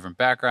and you have a different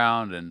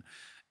background,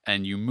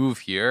 and you move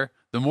here,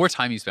 the more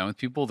time you spend with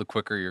people, the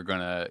quicker you're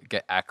going to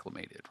get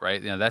acclimated, right?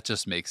 You know, that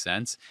just makes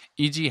sense.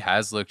 EG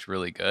has looked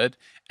really good,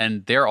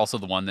 and they're also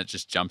the one that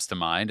just jumps to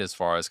mind as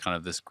far as kind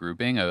of this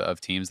grouping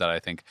of teams that I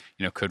think,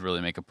 you know, could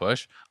really make a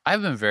push.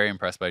 I've been very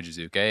impressed by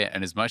Jizuke,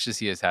 and as much as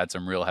he has had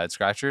some real head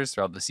scratchers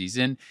throughout the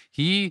season,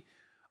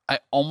 I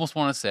almost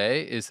want to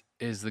say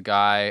is the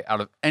guy out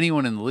of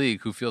anyone in the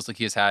league who feels like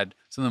he has had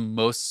some of the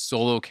most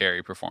solo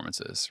carry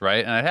performances,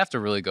 right? And I'd have to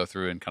really go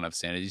through and kind of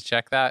sanity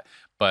check that,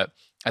 but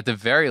at the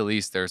very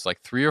least, there's like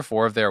 3 or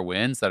 4 of their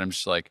wins that I'm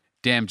just like,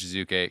 damn,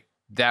 Jizuke,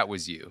 that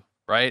was you,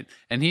 right?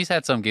 And he's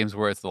had some games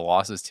where it's the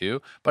losses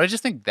too, but I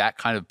just think that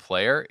kind of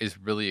player is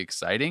really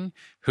exciting,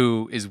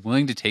 who is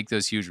willing to take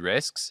those huge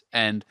risks,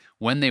 and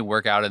when they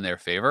work out in their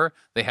favor,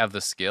 they have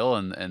the skill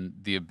and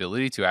the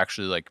ability to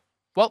actually like,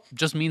 well,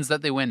 just means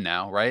that they win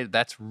now, right?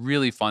 That's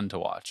really fun to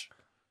watch.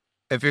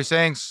 If you're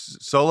saying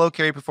solo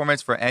carry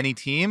performance for any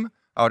team,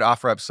 I would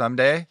offer up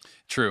Someday.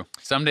 True.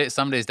 Someday's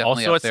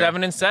definitely also up at there.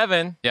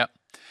 7-7. Yep.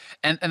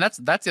 And that's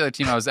the other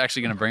team I was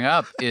actually going to bring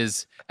up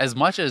is, as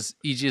much as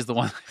EG is the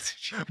one.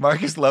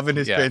 Marcus loving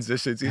his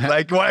transitions. He's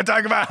like, you want to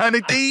talk about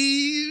 100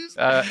 Thieves?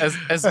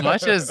 As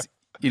much as,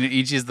 you know,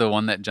 EG is the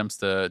one that jumps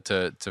to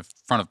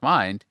front of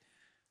mind,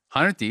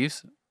 100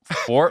 Thieves,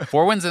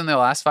 four wins in their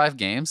last 5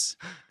 games.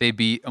 They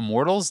beat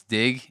Immortals,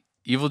 Dig,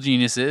 Evil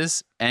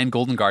Geniuses, and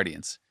Golden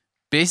Guardians.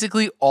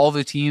 Basically all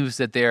the teams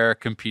that they're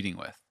competing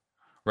with,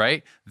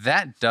 right?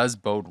 That does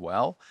bode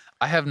well.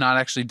 I have not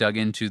actually dug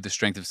into the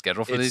strength of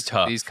schedule for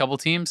these couple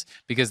teams,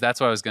 because that's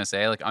what I was going to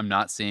say. Like, I'm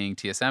not seeing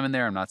TSM in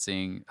there. I'm not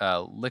seeing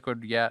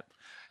Liquid yet.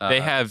 They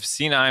have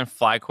C9,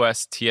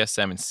 FlyQuest,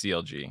 TSM, and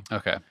CLG.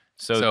 Okay.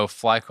 So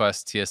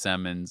FlyQuest,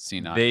 TSM, and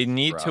C9. They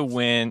need to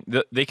win.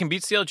 They can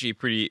beat CLG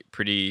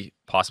pretty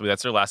possibly.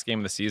 That's their last game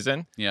of the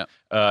season. Yeah.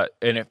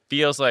 And it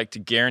feels like to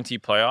guarantee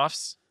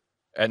playoffs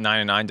at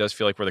 9-9 does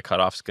feel like where the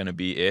cutoff's going to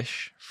be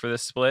ish for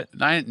this split.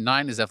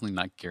 9 is definitely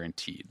not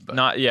guaranteed, but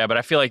but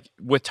I feel like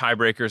with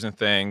tiebreakers and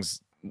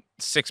things,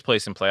 6th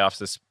place in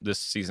playoffs this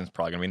season's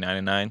probably going to be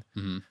 9-9.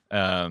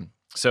 Mm-hmm.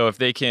 So if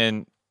they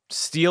can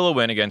steal a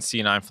win against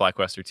C9,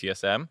 FlyQuest, or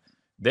TSM,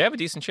 they have a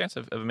decent chance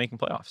of making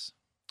playoffs.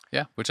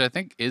 Yeah, which I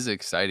think is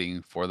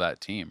exciting for that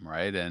team,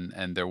 right?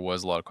 And there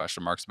was a lot of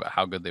question marks about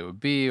how good they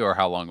would be or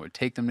how long it would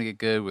take them to get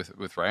good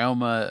with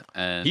Ryoma.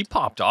 And he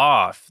popped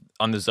off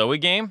on the Zoe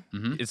game.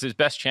 Mm-hmm. It's his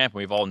best champ, and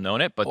we've all known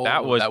it. But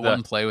that was that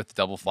one play with the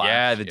double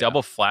flash. Yeah,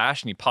 double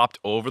flash, and he popped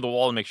over the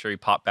wall to make sure he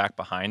popped back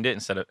behind it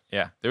instead of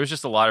there was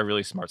just a lot of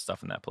really smart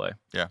stuff in that play.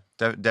 Yeah,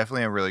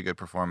 definitely a really good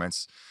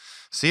performance.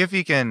 See if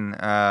he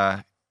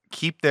can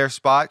keep their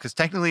spot, because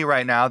technically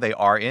right now they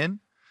are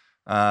in.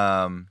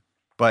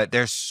 But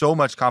there's so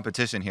much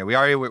competition here. We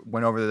already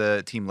went over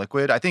the Team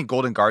Liquid. I think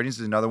Golden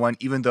Guardians is another one,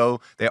 even though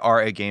they are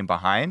a game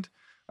behind.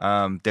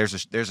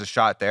 There's a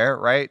shot there,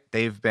 right?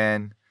 They've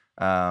been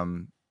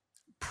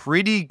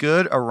pretty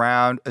good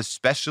around,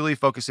 especially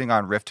focusing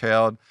on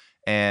Rift-Tailed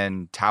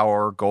and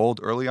Tower Gold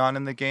early on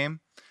in the game.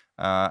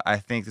 I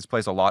think this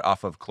plays a lot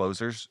off of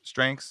closers'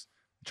 strengths,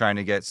 trying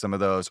to get some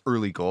of those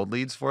early gold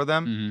leads for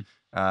them.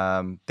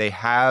 Mm-hmm. They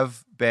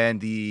have been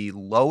the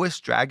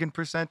lowest dragon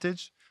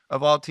percentage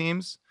of all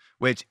teams,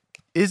 which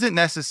isn't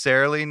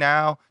necessarily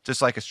now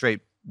just like a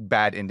straight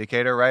bad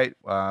indicator, right?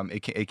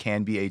 It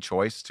can be a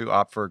choice to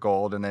opt for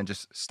gold and then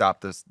just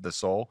stop the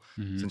soul,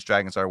 since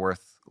dragons are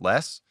worth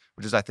less,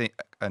 which is, I think,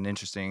 an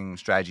interesting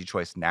strategy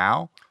choice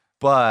now.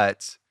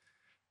 But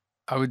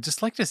I would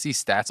just like to see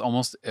stats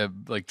almost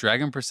like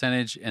dragon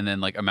percentage and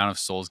then like amount of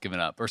souls given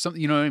up or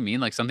something. You know what I mean?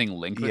 Like something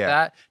linked with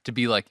that to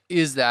be like,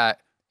 is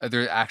that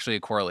there's actually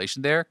a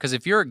correlation there? Because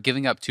if you're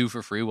giving up 2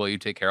 for free while you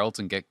take heralds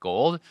and get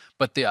gold,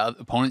 but the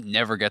opponent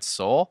never gets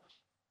soul,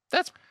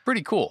 that's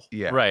pretty cool.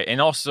 Yeah. Right.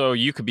 And also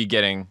you could be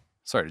getting,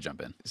 sorry to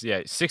jump in.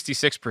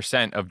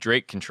 66% of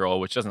Drake control,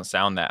 which doesn't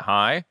sound that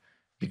high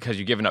because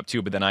you're giving up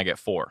 2, but then I get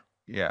 4.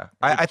 Yeah.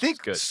 I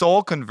think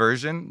soul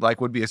conversion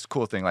would be a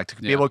cool thing, like to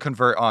be able to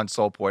convert on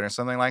soul point or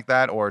something like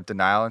that, or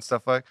denial and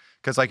stuff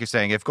because like you're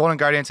saying, if Golden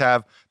Guardians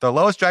have the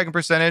lowest dragon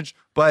percentage,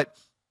 but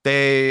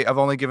they have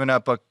only given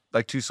up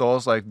like 2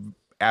 souls, like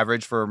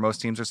average for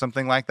most teams or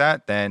something like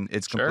that, then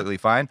it's completely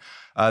fine.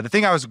 The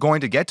thing I was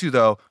going to get to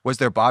though was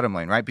their bottom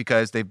lane, right?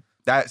 Because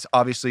that's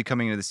obviously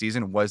coming into the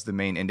season was the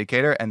main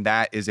indicator, and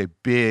that is a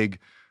big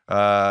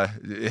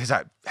is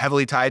that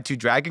heavily tied to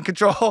dragon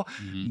control.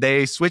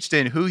 They switched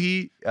in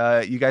Huhi.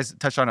 You guys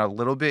touched on a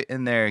little bit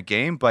in their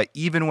game, but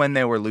even when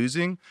they were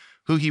losing,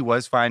 Huhi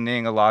was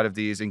finding a lot of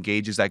these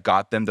engages that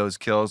got them those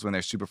kills when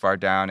they're super far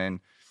down,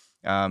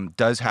 and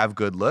does have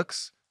good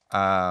looks.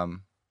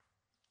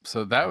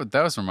 So that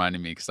was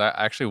reminding me because I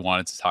actually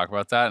wanted to talk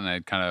about that and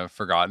I'd kind of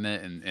forgotten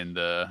it in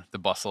the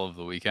bustle of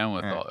the weekend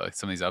with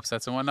some of these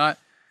upsets and whatnot.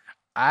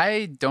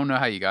 I don't know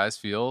how you guys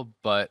feel,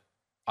 but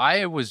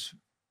I'm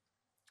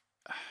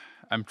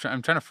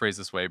trying to phrase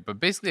this way, but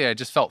basically I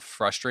just felt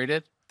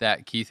frustrated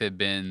that Keith had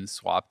been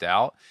swapped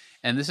out.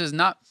 And this is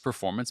not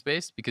performance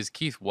based because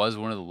Keith was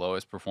one of the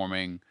lowest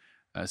performing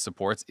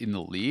supports in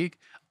the league.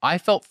 I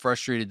felt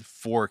frustrated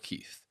for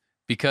Keith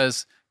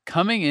because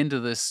coming into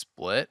this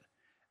split,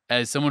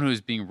 as someone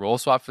who's being role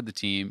swapped for the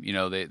team,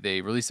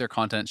 they release their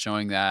content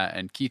showing that,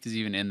 and Keith is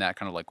even in that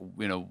kind of like,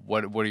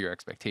 what are your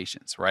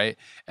expectations, right?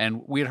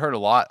 And we had heard a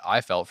lot,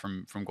 I felt,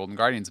 from Golden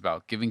Guardians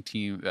about giving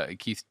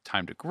Keith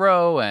time to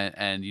grow, and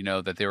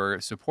that they were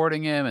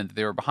supporting him and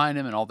they were behind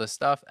him and all this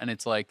stuff. And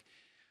it's like,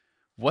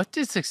 what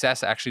did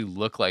success actually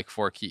look like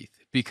for Keith?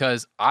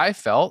 Because I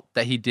felt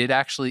that he did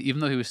actually, even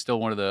though he was still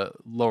one of the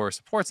lower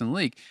supports in the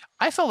league,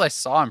 I felt I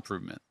saw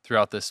improvement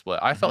throughout this split.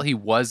 I felt he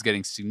was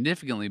getting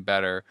significantly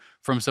better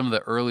from some of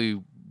the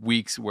early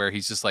weeks where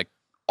he's just like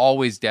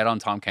always dead on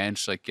Tom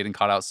Kench, like getting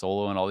caught out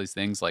solo and all these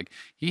things. Like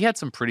he had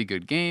some pretty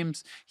good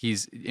games.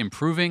 He's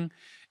improving.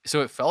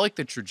 So it felt like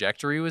the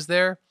trajectory was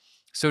there.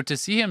 So to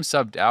see him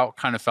subbed out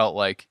kind of felt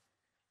like,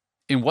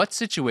 in what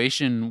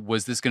situation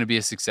was this going to be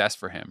a success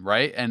for him,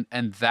 right?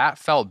 And that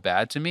felt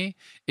bad to me.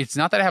 It's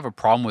not that I have a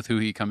problem with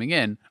Huhi coming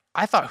in.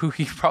 I thought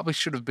Huhi probably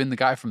should have been the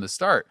guy from the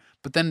start.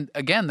 But then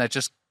again, that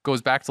just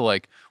goes back to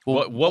like,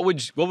 well, what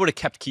would have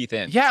kept Keith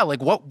in? Yeah,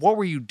 like what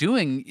were you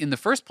doing in the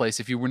first place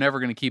if you were never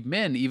going to keep him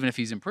in, even if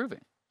he's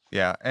improving?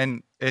 Yeah,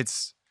 and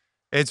it's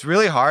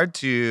really hard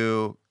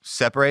to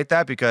separate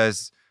that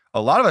because a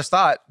lot of us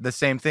thought the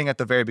same thing at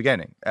the very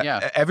beginning.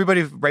 Yeah.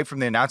 Everybody right from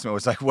the announcement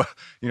was like, what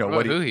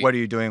are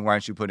you doing? Why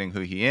aren't you putting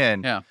Huhi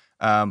in?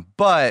 Yeah.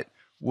 But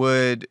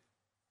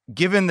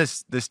given the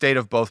state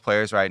of both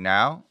players right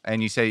now,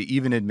 and you say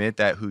even admit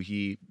that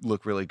Huhi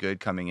looked really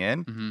good coming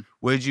in,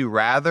 would you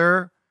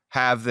rather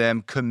have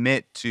them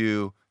commit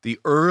to the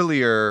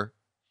earlier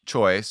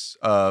choice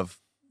of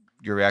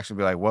your reaction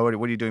be like, what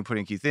are you doing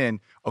putting Keith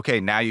in?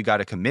 Okay, now you got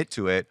to commit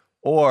to it.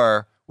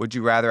 Or would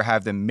you rather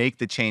have them make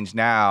the change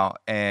now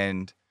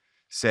and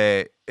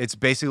say it's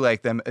basically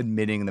like them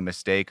admitting the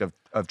mistake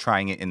of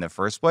trying it in the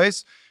first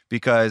place?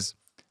 Because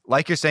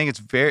like you're saying,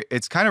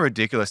 it's kind of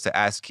ridiculous to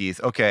ask Keith,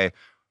 okay,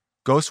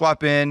 go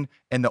swap in,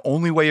 and the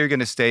only way you're going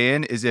to stay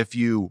in is if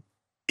you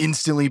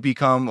instantly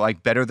become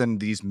like better than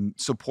these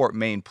support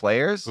main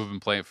players who've been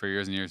playing for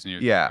years and years and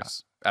years. Yeah.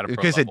 At a pro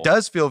because level. It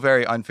does feel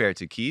very unfair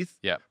to Keith.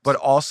 Yeah. But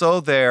also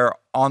they're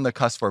on the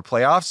cusp for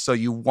playoffs, so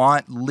you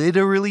want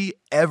literally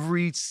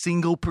every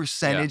single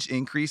percentage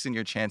increase in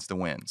your chance to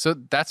win. So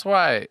that's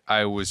why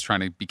I was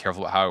trying to be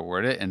careful about how I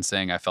word it and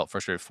saying I felt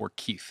frustrated for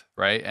Keith,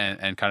 right?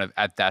 And kind of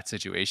at that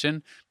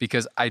situation,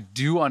 because I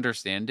do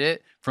understand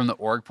it from the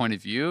org point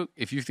of view.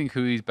 If you think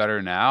Hui's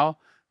better now,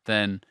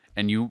 then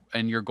and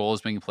your goal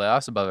is making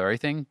playoffs above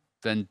everything,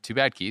 then too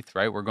bad, Keith,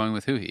 right? We're going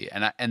with Huhi.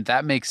 And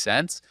that makes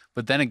sense.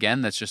 But then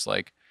again, that's just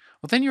like,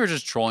 well, then you were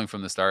just trolling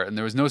from the start. And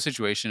there was no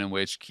situation in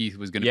which Keith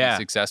was going to be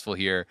successful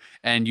here.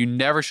 And you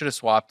never should have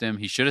swapped him.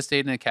 He should have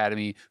stayed in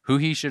Academy.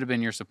 Huhi should have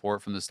been your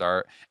support from the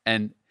start.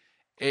 And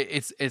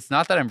it's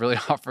not that I'm really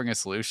offering a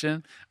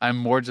solution. I'm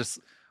more just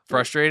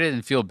frustrated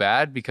and feel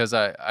bad because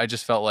I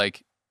just felt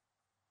like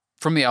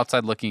from the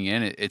outside looking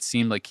in, it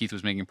seemed like Keith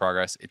was making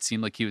progress. It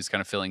seemed like he was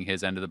kind of filling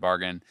his end of the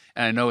bargain.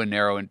 And I know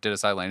Nero did a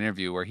sideline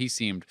interview where he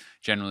seemed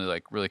generally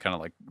like really kind of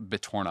like a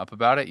bit torn up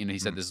about it. He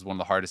said this is one of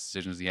the hardest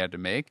decisions he had to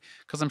make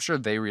because I'm sure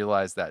they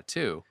realized that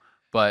too.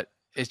 But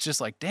it's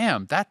just like,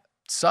 damn, that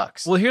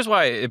sucks. Well, here's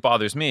why it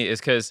bothers me is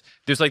because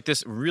there's like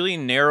this really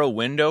narrow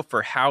window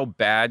for how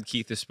bad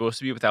Keith is supposed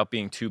to be without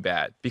being too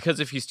bad.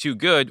 Because if he's too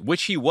good,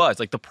 which he was,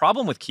 like the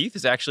problem with Keith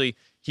is actually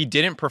he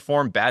didn't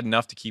perform bad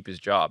enough to keep his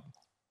job.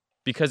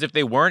 Because if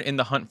they weren't in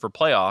the hunt for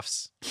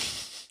playoffs,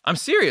 I'm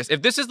serious.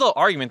 If this is the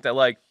argument that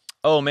like,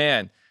 oh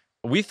man,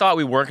 we thought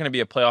we weren't going to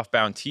be a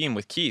playoff-bound team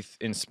with Keith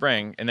in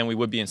spring, and then we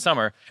would be in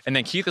summer, and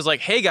then Keith is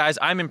like, hey guys,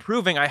 I'm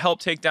improving. I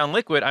helped take down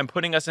Liquid. I'm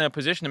putting us in a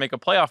position to make a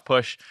playoff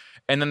push.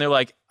 And then they're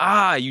like,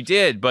 you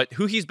did, but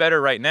Huhi's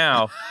better right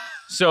now,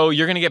 so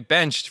you're going to get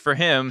benched for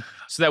him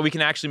so that we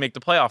can actually make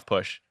the playoff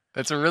push.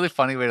 That's a really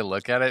funny way to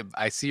look at it.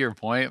 I see your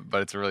point,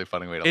 but it's a really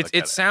funny way to look at it.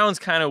 It sounds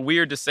kind of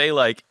weird to say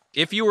like,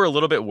 if you were a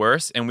little bit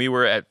worse and we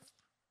were at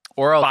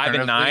or 5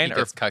 and 9, or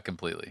gets cut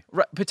completely,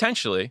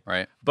 potentially,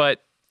 right?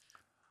 But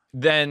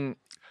then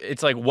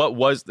it's like, what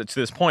was to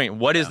this point?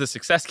 What is the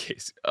success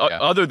case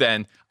other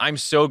than I'm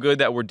so good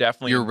that we're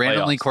definitely you're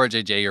randomly Core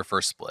JJ your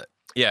first split?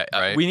 Yeah,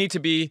 right? We need to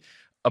be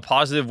a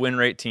positive win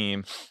rate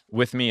team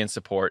with me in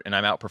support, and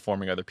I'm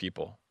outperforming other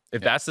people.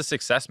 If that's the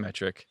success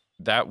metric,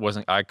 that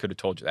wasn't. I could have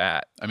told you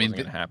that. I mean,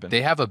 wasn't gonna happen.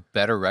 They have a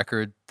better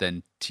record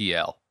than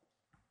TL.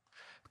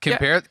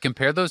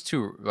 Compare those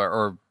two,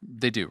 or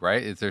they do,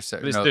 right? They're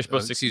supposed to.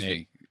 Excuse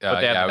me.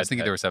 I was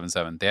thinking they were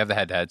 7-7. They have the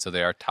head-to-head, so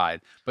they are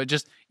tied. But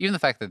just even the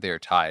fact that they are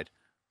tied,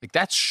 like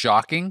that's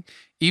shocking.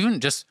 Even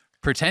just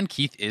pretend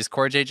Keith is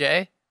Core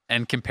JJ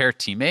and compare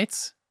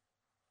teammates.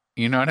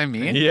 You know what I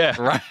mean? Yeah.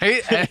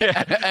 Right?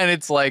 And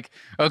it's like,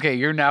 okay,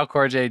 you're now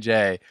Core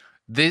JJ.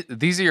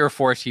 These are your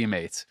 4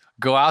 teammates.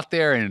 Go out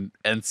there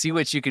and see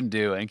what you can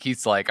do. And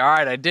Keith's like, all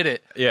right, I did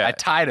it. Yeah. I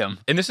tied him.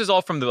 And this is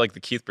all from the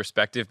Keith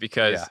perspective,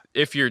 because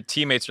if your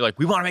teammates are like,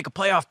 we want to make a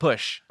playoff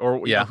push,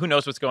 or you know, who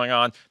knows what's going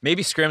on.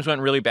 Maybe scrims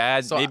went really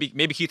bad. So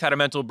maybe Keith had a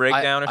mental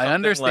breakdown or something. I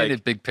understand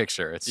it big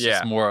picture. It's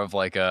just more of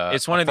like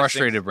it's one of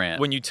frustrated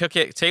rant. When you take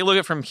a look at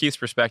it from Keith's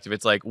perspective,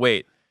 it's like,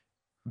 wait,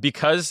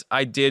 because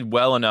I did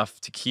well enough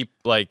to keep,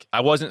 like,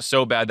 I wasn't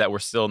so bad that we're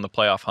still in the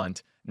playoff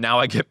hunt. Now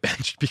I get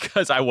benched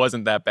because I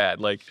wasn't that bad.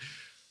 Like,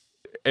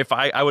 if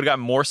I would have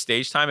gotten more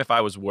stage time if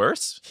I was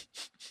worse.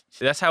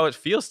 That's how it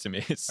feels to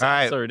me. It's all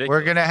right, so ridiculous.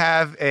 We're going to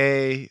have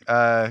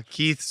a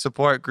Keith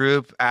support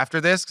group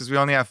after this because we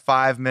only have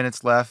 5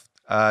 minutes left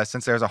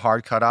since there's a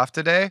hard cutoff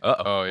today.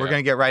 Uh-oh. We're going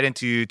to get right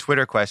into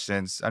Twitter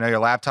questions. I know your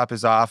laptop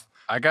is off.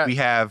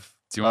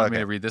 Do you want me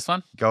to read this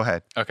one? Go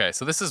ahead. Okay,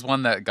 so this is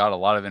one that got a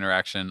lot of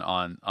interaction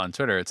on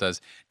Twitter. It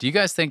says, do you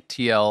guys think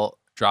TL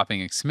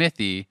dropping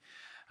Smithy,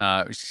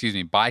 by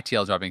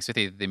TL dropping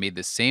Smithy, they made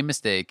the same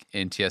mistake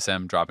in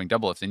TSM dropping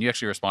Doublelift? And you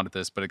actually responded to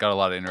this, but it got a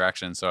lot of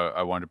interaction, so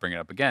I wanted to bring it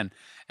up again.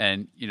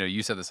 And, you know,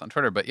 you said this on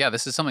Twitter, but yeah,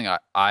 this is something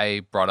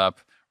I brought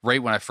up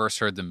right when I first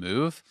heard the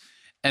move.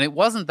 And it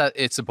wasn't that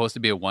it's supposed to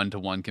be a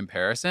one-to-one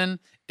comparison.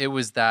 It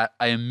was that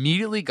I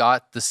immediately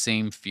got the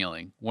same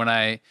feeling when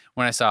I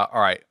saw,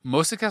 all right,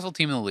 most successful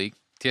team in the league,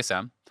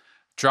 TSM,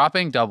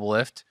 dropping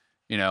Doublelift,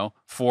 you know,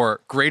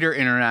 for greater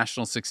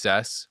international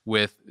success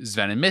with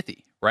Sven and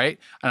Mithy, right?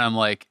 And I'm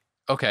like,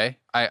 okay,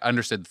 I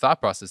understood the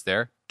thought process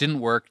there. Didn't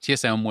work.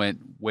 TSM went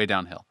way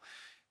downhill.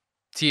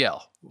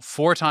 TL,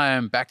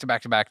 4-time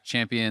back-to-back-to-back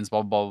champions,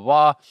 blah, blah, blah,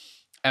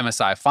 blah.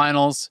 MSI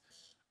finals.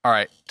 All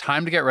right,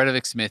 time to get rid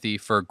of Smithy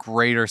for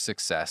greater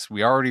success.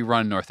 We already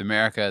run North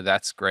America.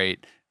 That's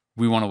great.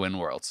 We want to win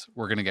Worlds.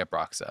 We're going to get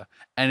Broxa.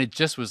 And it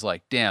just was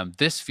like, damn,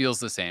 this feels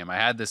the same. I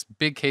had this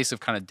big case of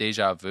kind of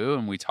deja vu,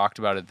 and we talked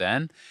about it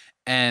then.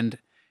 And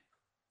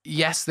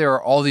yes, there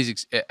are all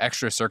these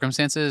extra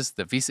circumstances,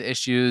 the visa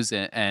issues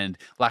and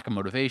lack of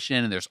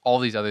motivation, and there's all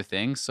these other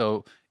things.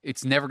 So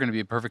it's never going to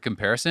be a perfect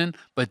comparison,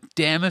 but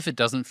damn if it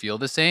doesn't feel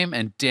the same,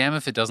 and damn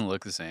if it doesn't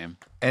look the same.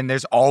 And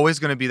there's always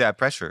going to be that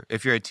pressure.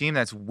 If you're a team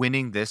that's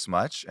winning this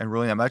much and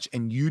ruling that much,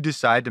 and you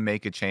decide to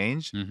make a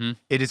change,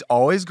 it is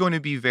always going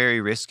to be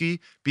very risky,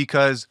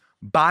 because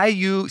by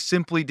you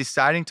simply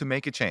deciding to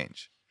make a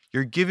change,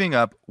 you're giving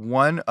up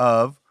one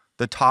of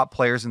the top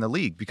players in the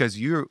league, because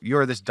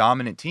you're this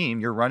dominant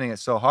team. You're running it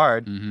so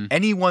hard.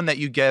 Anyone that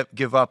you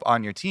give up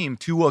on your team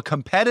to a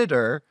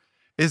competitor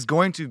is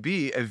going to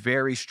be a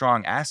very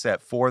strong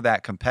asset for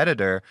that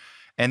competitor.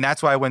 And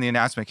that's why when the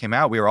announcement came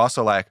out, we were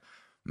also like,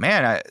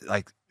 man,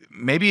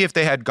 maybe if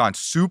they had gone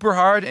super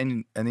hard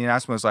and the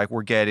announcement was like,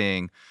 we're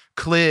getting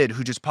Clid,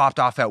 who just popped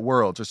off at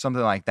Worlds or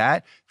something like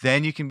that,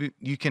 then you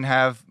can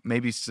have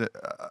maybe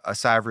a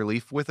sigh of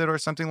relief with it or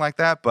something like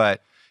that.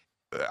 But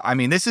I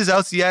mean, this is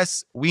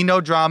LCS. We know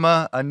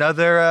drama.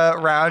 Another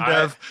round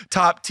of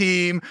top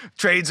team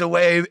trades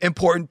away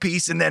important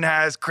piece and then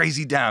has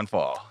crazy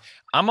downfall.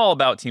 I'm all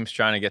about teams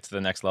trying to get to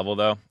the next level,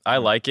 though. I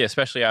like it,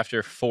 especially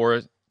after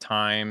 4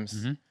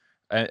 times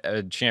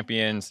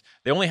champions.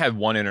 They only had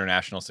one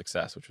international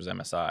success, which was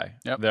MSI.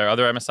 Their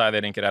other MSI,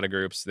 they didn't get out of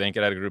groups. They didn't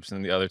get out of groups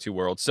in the other 2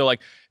 Worlds. So, like,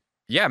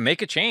 yeah,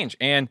 make a change.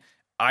 And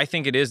I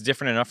think it is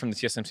different enough from the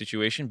TSM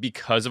situation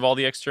because of all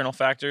the external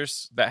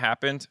factors that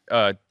happened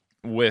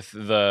with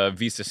the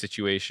visa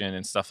situation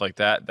and stuff like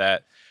that,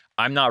 that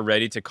I'm not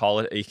ready to call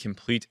it a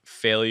complete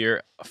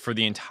failure for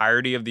the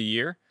entirety of the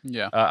year.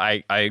 Yeah.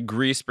 I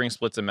agree Spring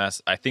Split's a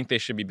mess. I think they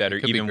should be better,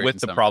 even with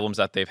the problems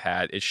that they've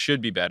had. It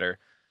should be better.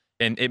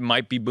 And it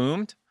might be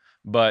boomed,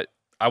 but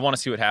I want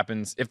to see what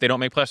happens. If they don't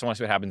make playoffs, I want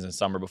to see what happens in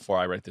summer before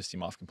I write this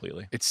team off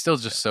completely. It's still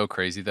just so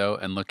crazy, though,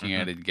 and looking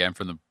at it again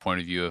from the point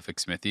of view of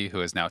Smithy, who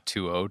has now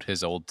 2-0'd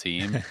his old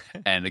team,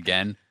 and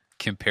again,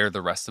 compare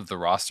the rest of the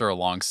roster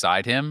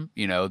alongside him,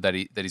 you know, that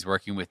he's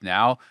working with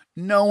now.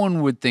 No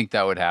one would think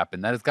that would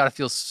happen. That has got to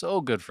feel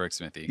so good for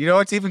Smithy. You know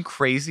what's even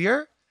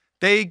crazier?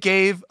 They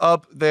gave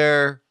up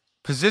their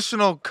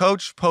positional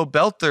coach, Poe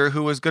Belter,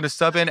 who was going to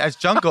sub in as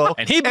jungle.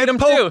 And he beat him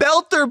Poe too.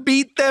 Belter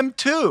beat them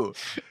too.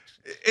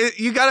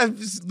 You got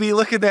to be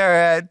looking there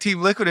at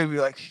Team Liquid and be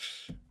like,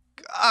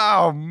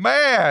 oh,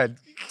 man.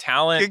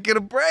 Talent. Can't get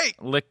a break.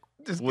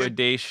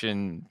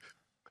 Liquidation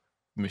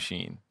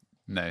machine.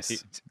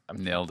 Nice.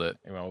 Nailed it.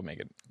 We'll make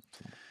it.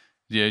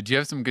 Yeah. Do you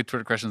have some good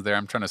Twitter questions there?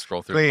 I'm trying to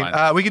scroll through.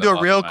 We can do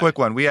a real quick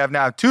one. We have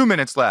now 2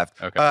 minutes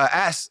left. Okay.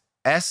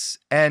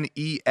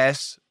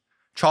 SNES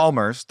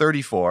Chalmers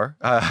 34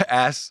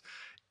 asks,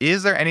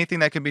 is there anything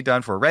that can be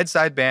done for red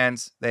side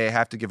bans? They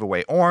have to give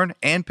away Ornn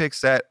and Pick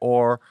Set,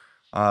 or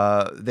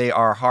they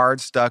are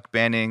hard stuck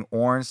banning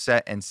Ornn,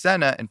 Set, and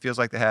Senna, and feels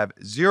like they have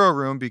zero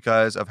room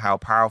because of how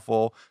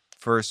powerful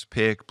first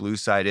pick blue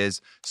side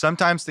is.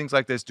 Sometimes things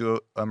like this do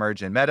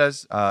emerge in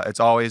metas. It's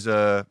always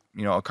a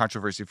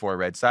controversy for a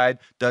red side.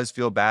 Does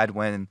feel bad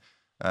when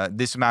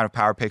this amount of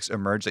power picks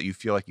emerge that you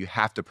feel like you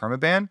have to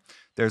permaban.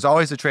 There's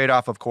always a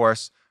trade-off, of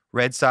course.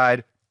 Red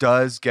side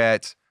does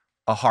get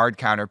a hard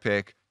counter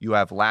pick. You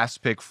have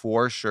last pick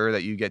for sure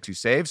that you get to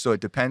save. So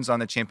it depends on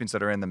the champions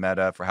that are in the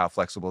meta for how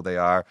flexible they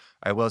are.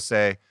 I will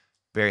say,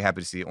 very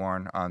happy to see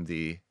Ornn on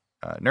the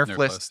nerf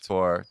list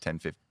for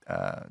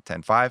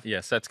 10-5.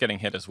 Yes, that's getting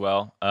hit as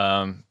well.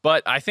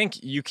 But I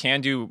think you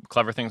can do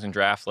clever things in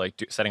draft,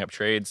 like setting up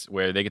trades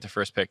where they get the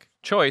first pick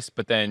choice,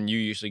 but then you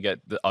usually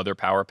get the other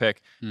power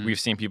pick. We've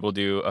seen people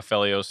do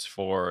Aphelios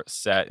for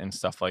Set and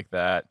stuff like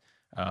that.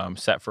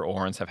 Set for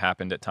Ornns have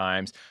happened at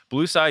times.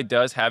 Blue side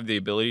does have the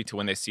ability to,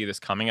 when they see this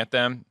coming at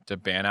them, to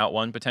ban out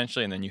one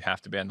potentially, and then you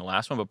have to ban the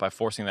last one. But by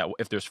forcing that,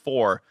 if there's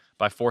 4,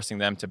 by forcing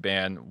them to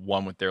ban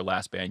one with their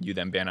last ban, you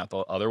then ban out the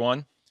other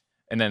one,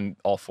 and then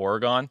all 4 are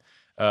gone.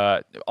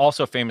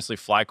 Also famously,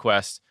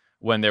 FlyQuest,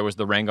 when there was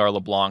the Rengar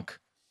LeBlanc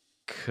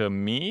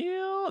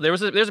Camille,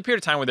 there's a period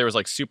of time where there was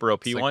like super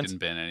OP ones.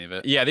 Didn't ban any of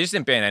it. Yeah, they just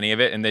didn't ban any of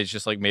it, and they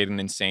just like made an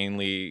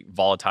insanely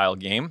volatile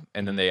game,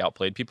 and then they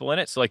outplayed people in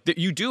it. So like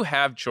you do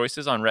have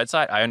choices on red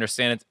side. I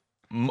understand it's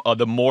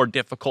the more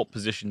difficult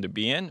position to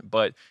be in,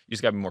 but you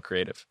just gotta be more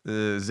creative.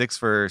 Zix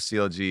for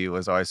CLG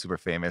was always super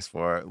famous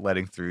for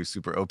letting through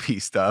super OP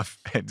stuff,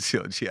 and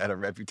CLG had a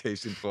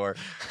reputation for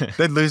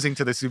then losing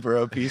to the super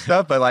OP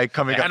stuff, but like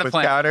coming up with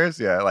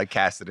counters, like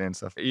cast it in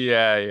stuff.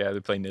 Yeah,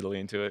 they play Nidalee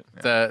into it.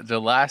 The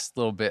last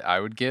little bit I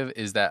would give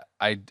is that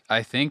I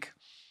think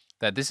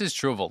that this is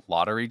true of a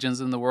lot of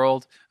regions in the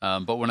world,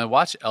 but when I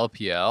watch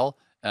LPL,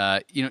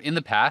 in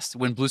the past,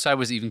 when Blue Side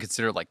was even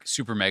considered like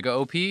super mega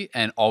OP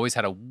and always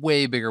had a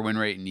way bigger win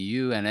rate in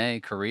EU, NA,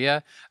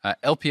 Korea,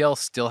 LPL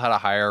still had a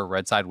higher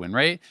red side win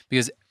rate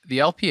because the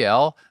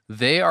LPL,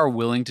 they are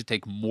willing to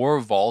take more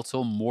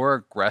volatile, more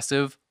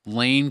aggressive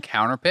lane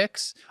counter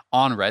picks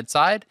on red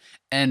side.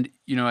 And,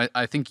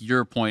 I think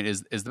your point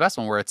is the best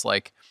one where it's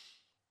like,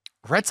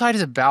 red side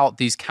is about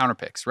these counter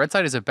picks. Red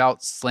side is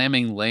about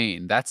slamming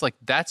lane.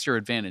 That's your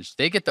advantage.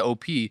 They get the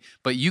OP,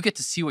 but you get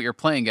to see what you're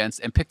playing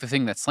against and pick the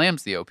thing that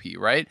slams the OP,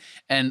 right?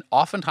 And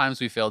oftentimes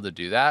we fail to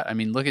do that. I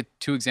mean, look at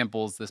 2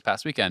 examples this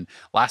past weekend.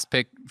 Last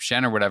pick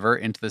Shen or whatever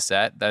into the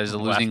set, that is a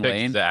losing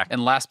lane. Zach.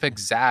 And last pick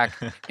Zach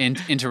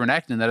into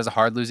Renekton, that is a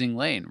hard losing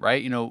lane,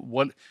 right?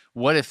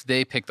 What if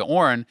they pick the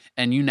Ornn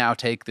and you now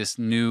take this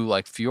new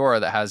like Fiora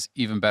that has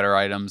even better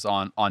items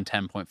on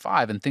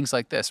 10.5 and things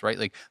like this, right?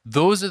 Like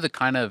those are the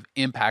kind of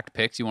impact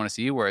picks you want to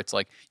see where it's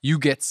like you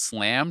get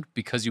slammed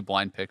because you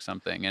blind pick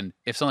something. And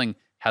if something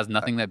has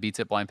nothing that beats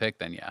it blind pick,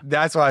 then yeah.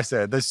 That's why I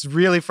said this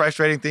really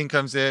frustrating thing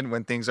comes in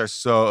when things are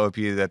so OP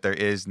that there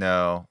is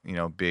no,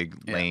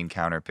 big lane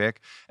counter pick.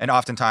 And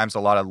oftentimes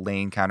a lot of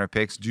lane counter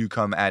picks do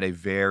come at a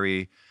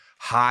very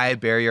high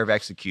barrier of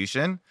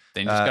execution.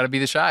 Then you just got to be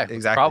the shy.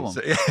 Exactly. Problem.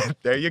 So,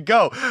 there you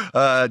go.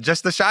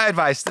 Just the shy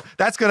advice.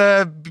 That's going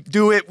to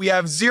do it. We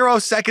have 0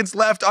 seconds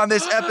left on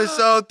this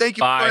episode. Thank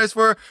you for us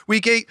for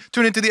week 8.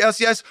 Tune into the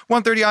LCS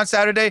 1:30 on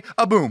Saturday.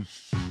 A boom.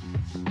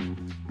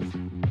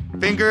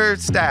 Finger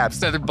stabs.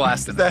 Instead of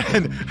blasting.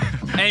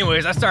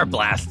 Anyways, I start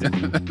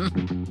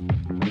blasting.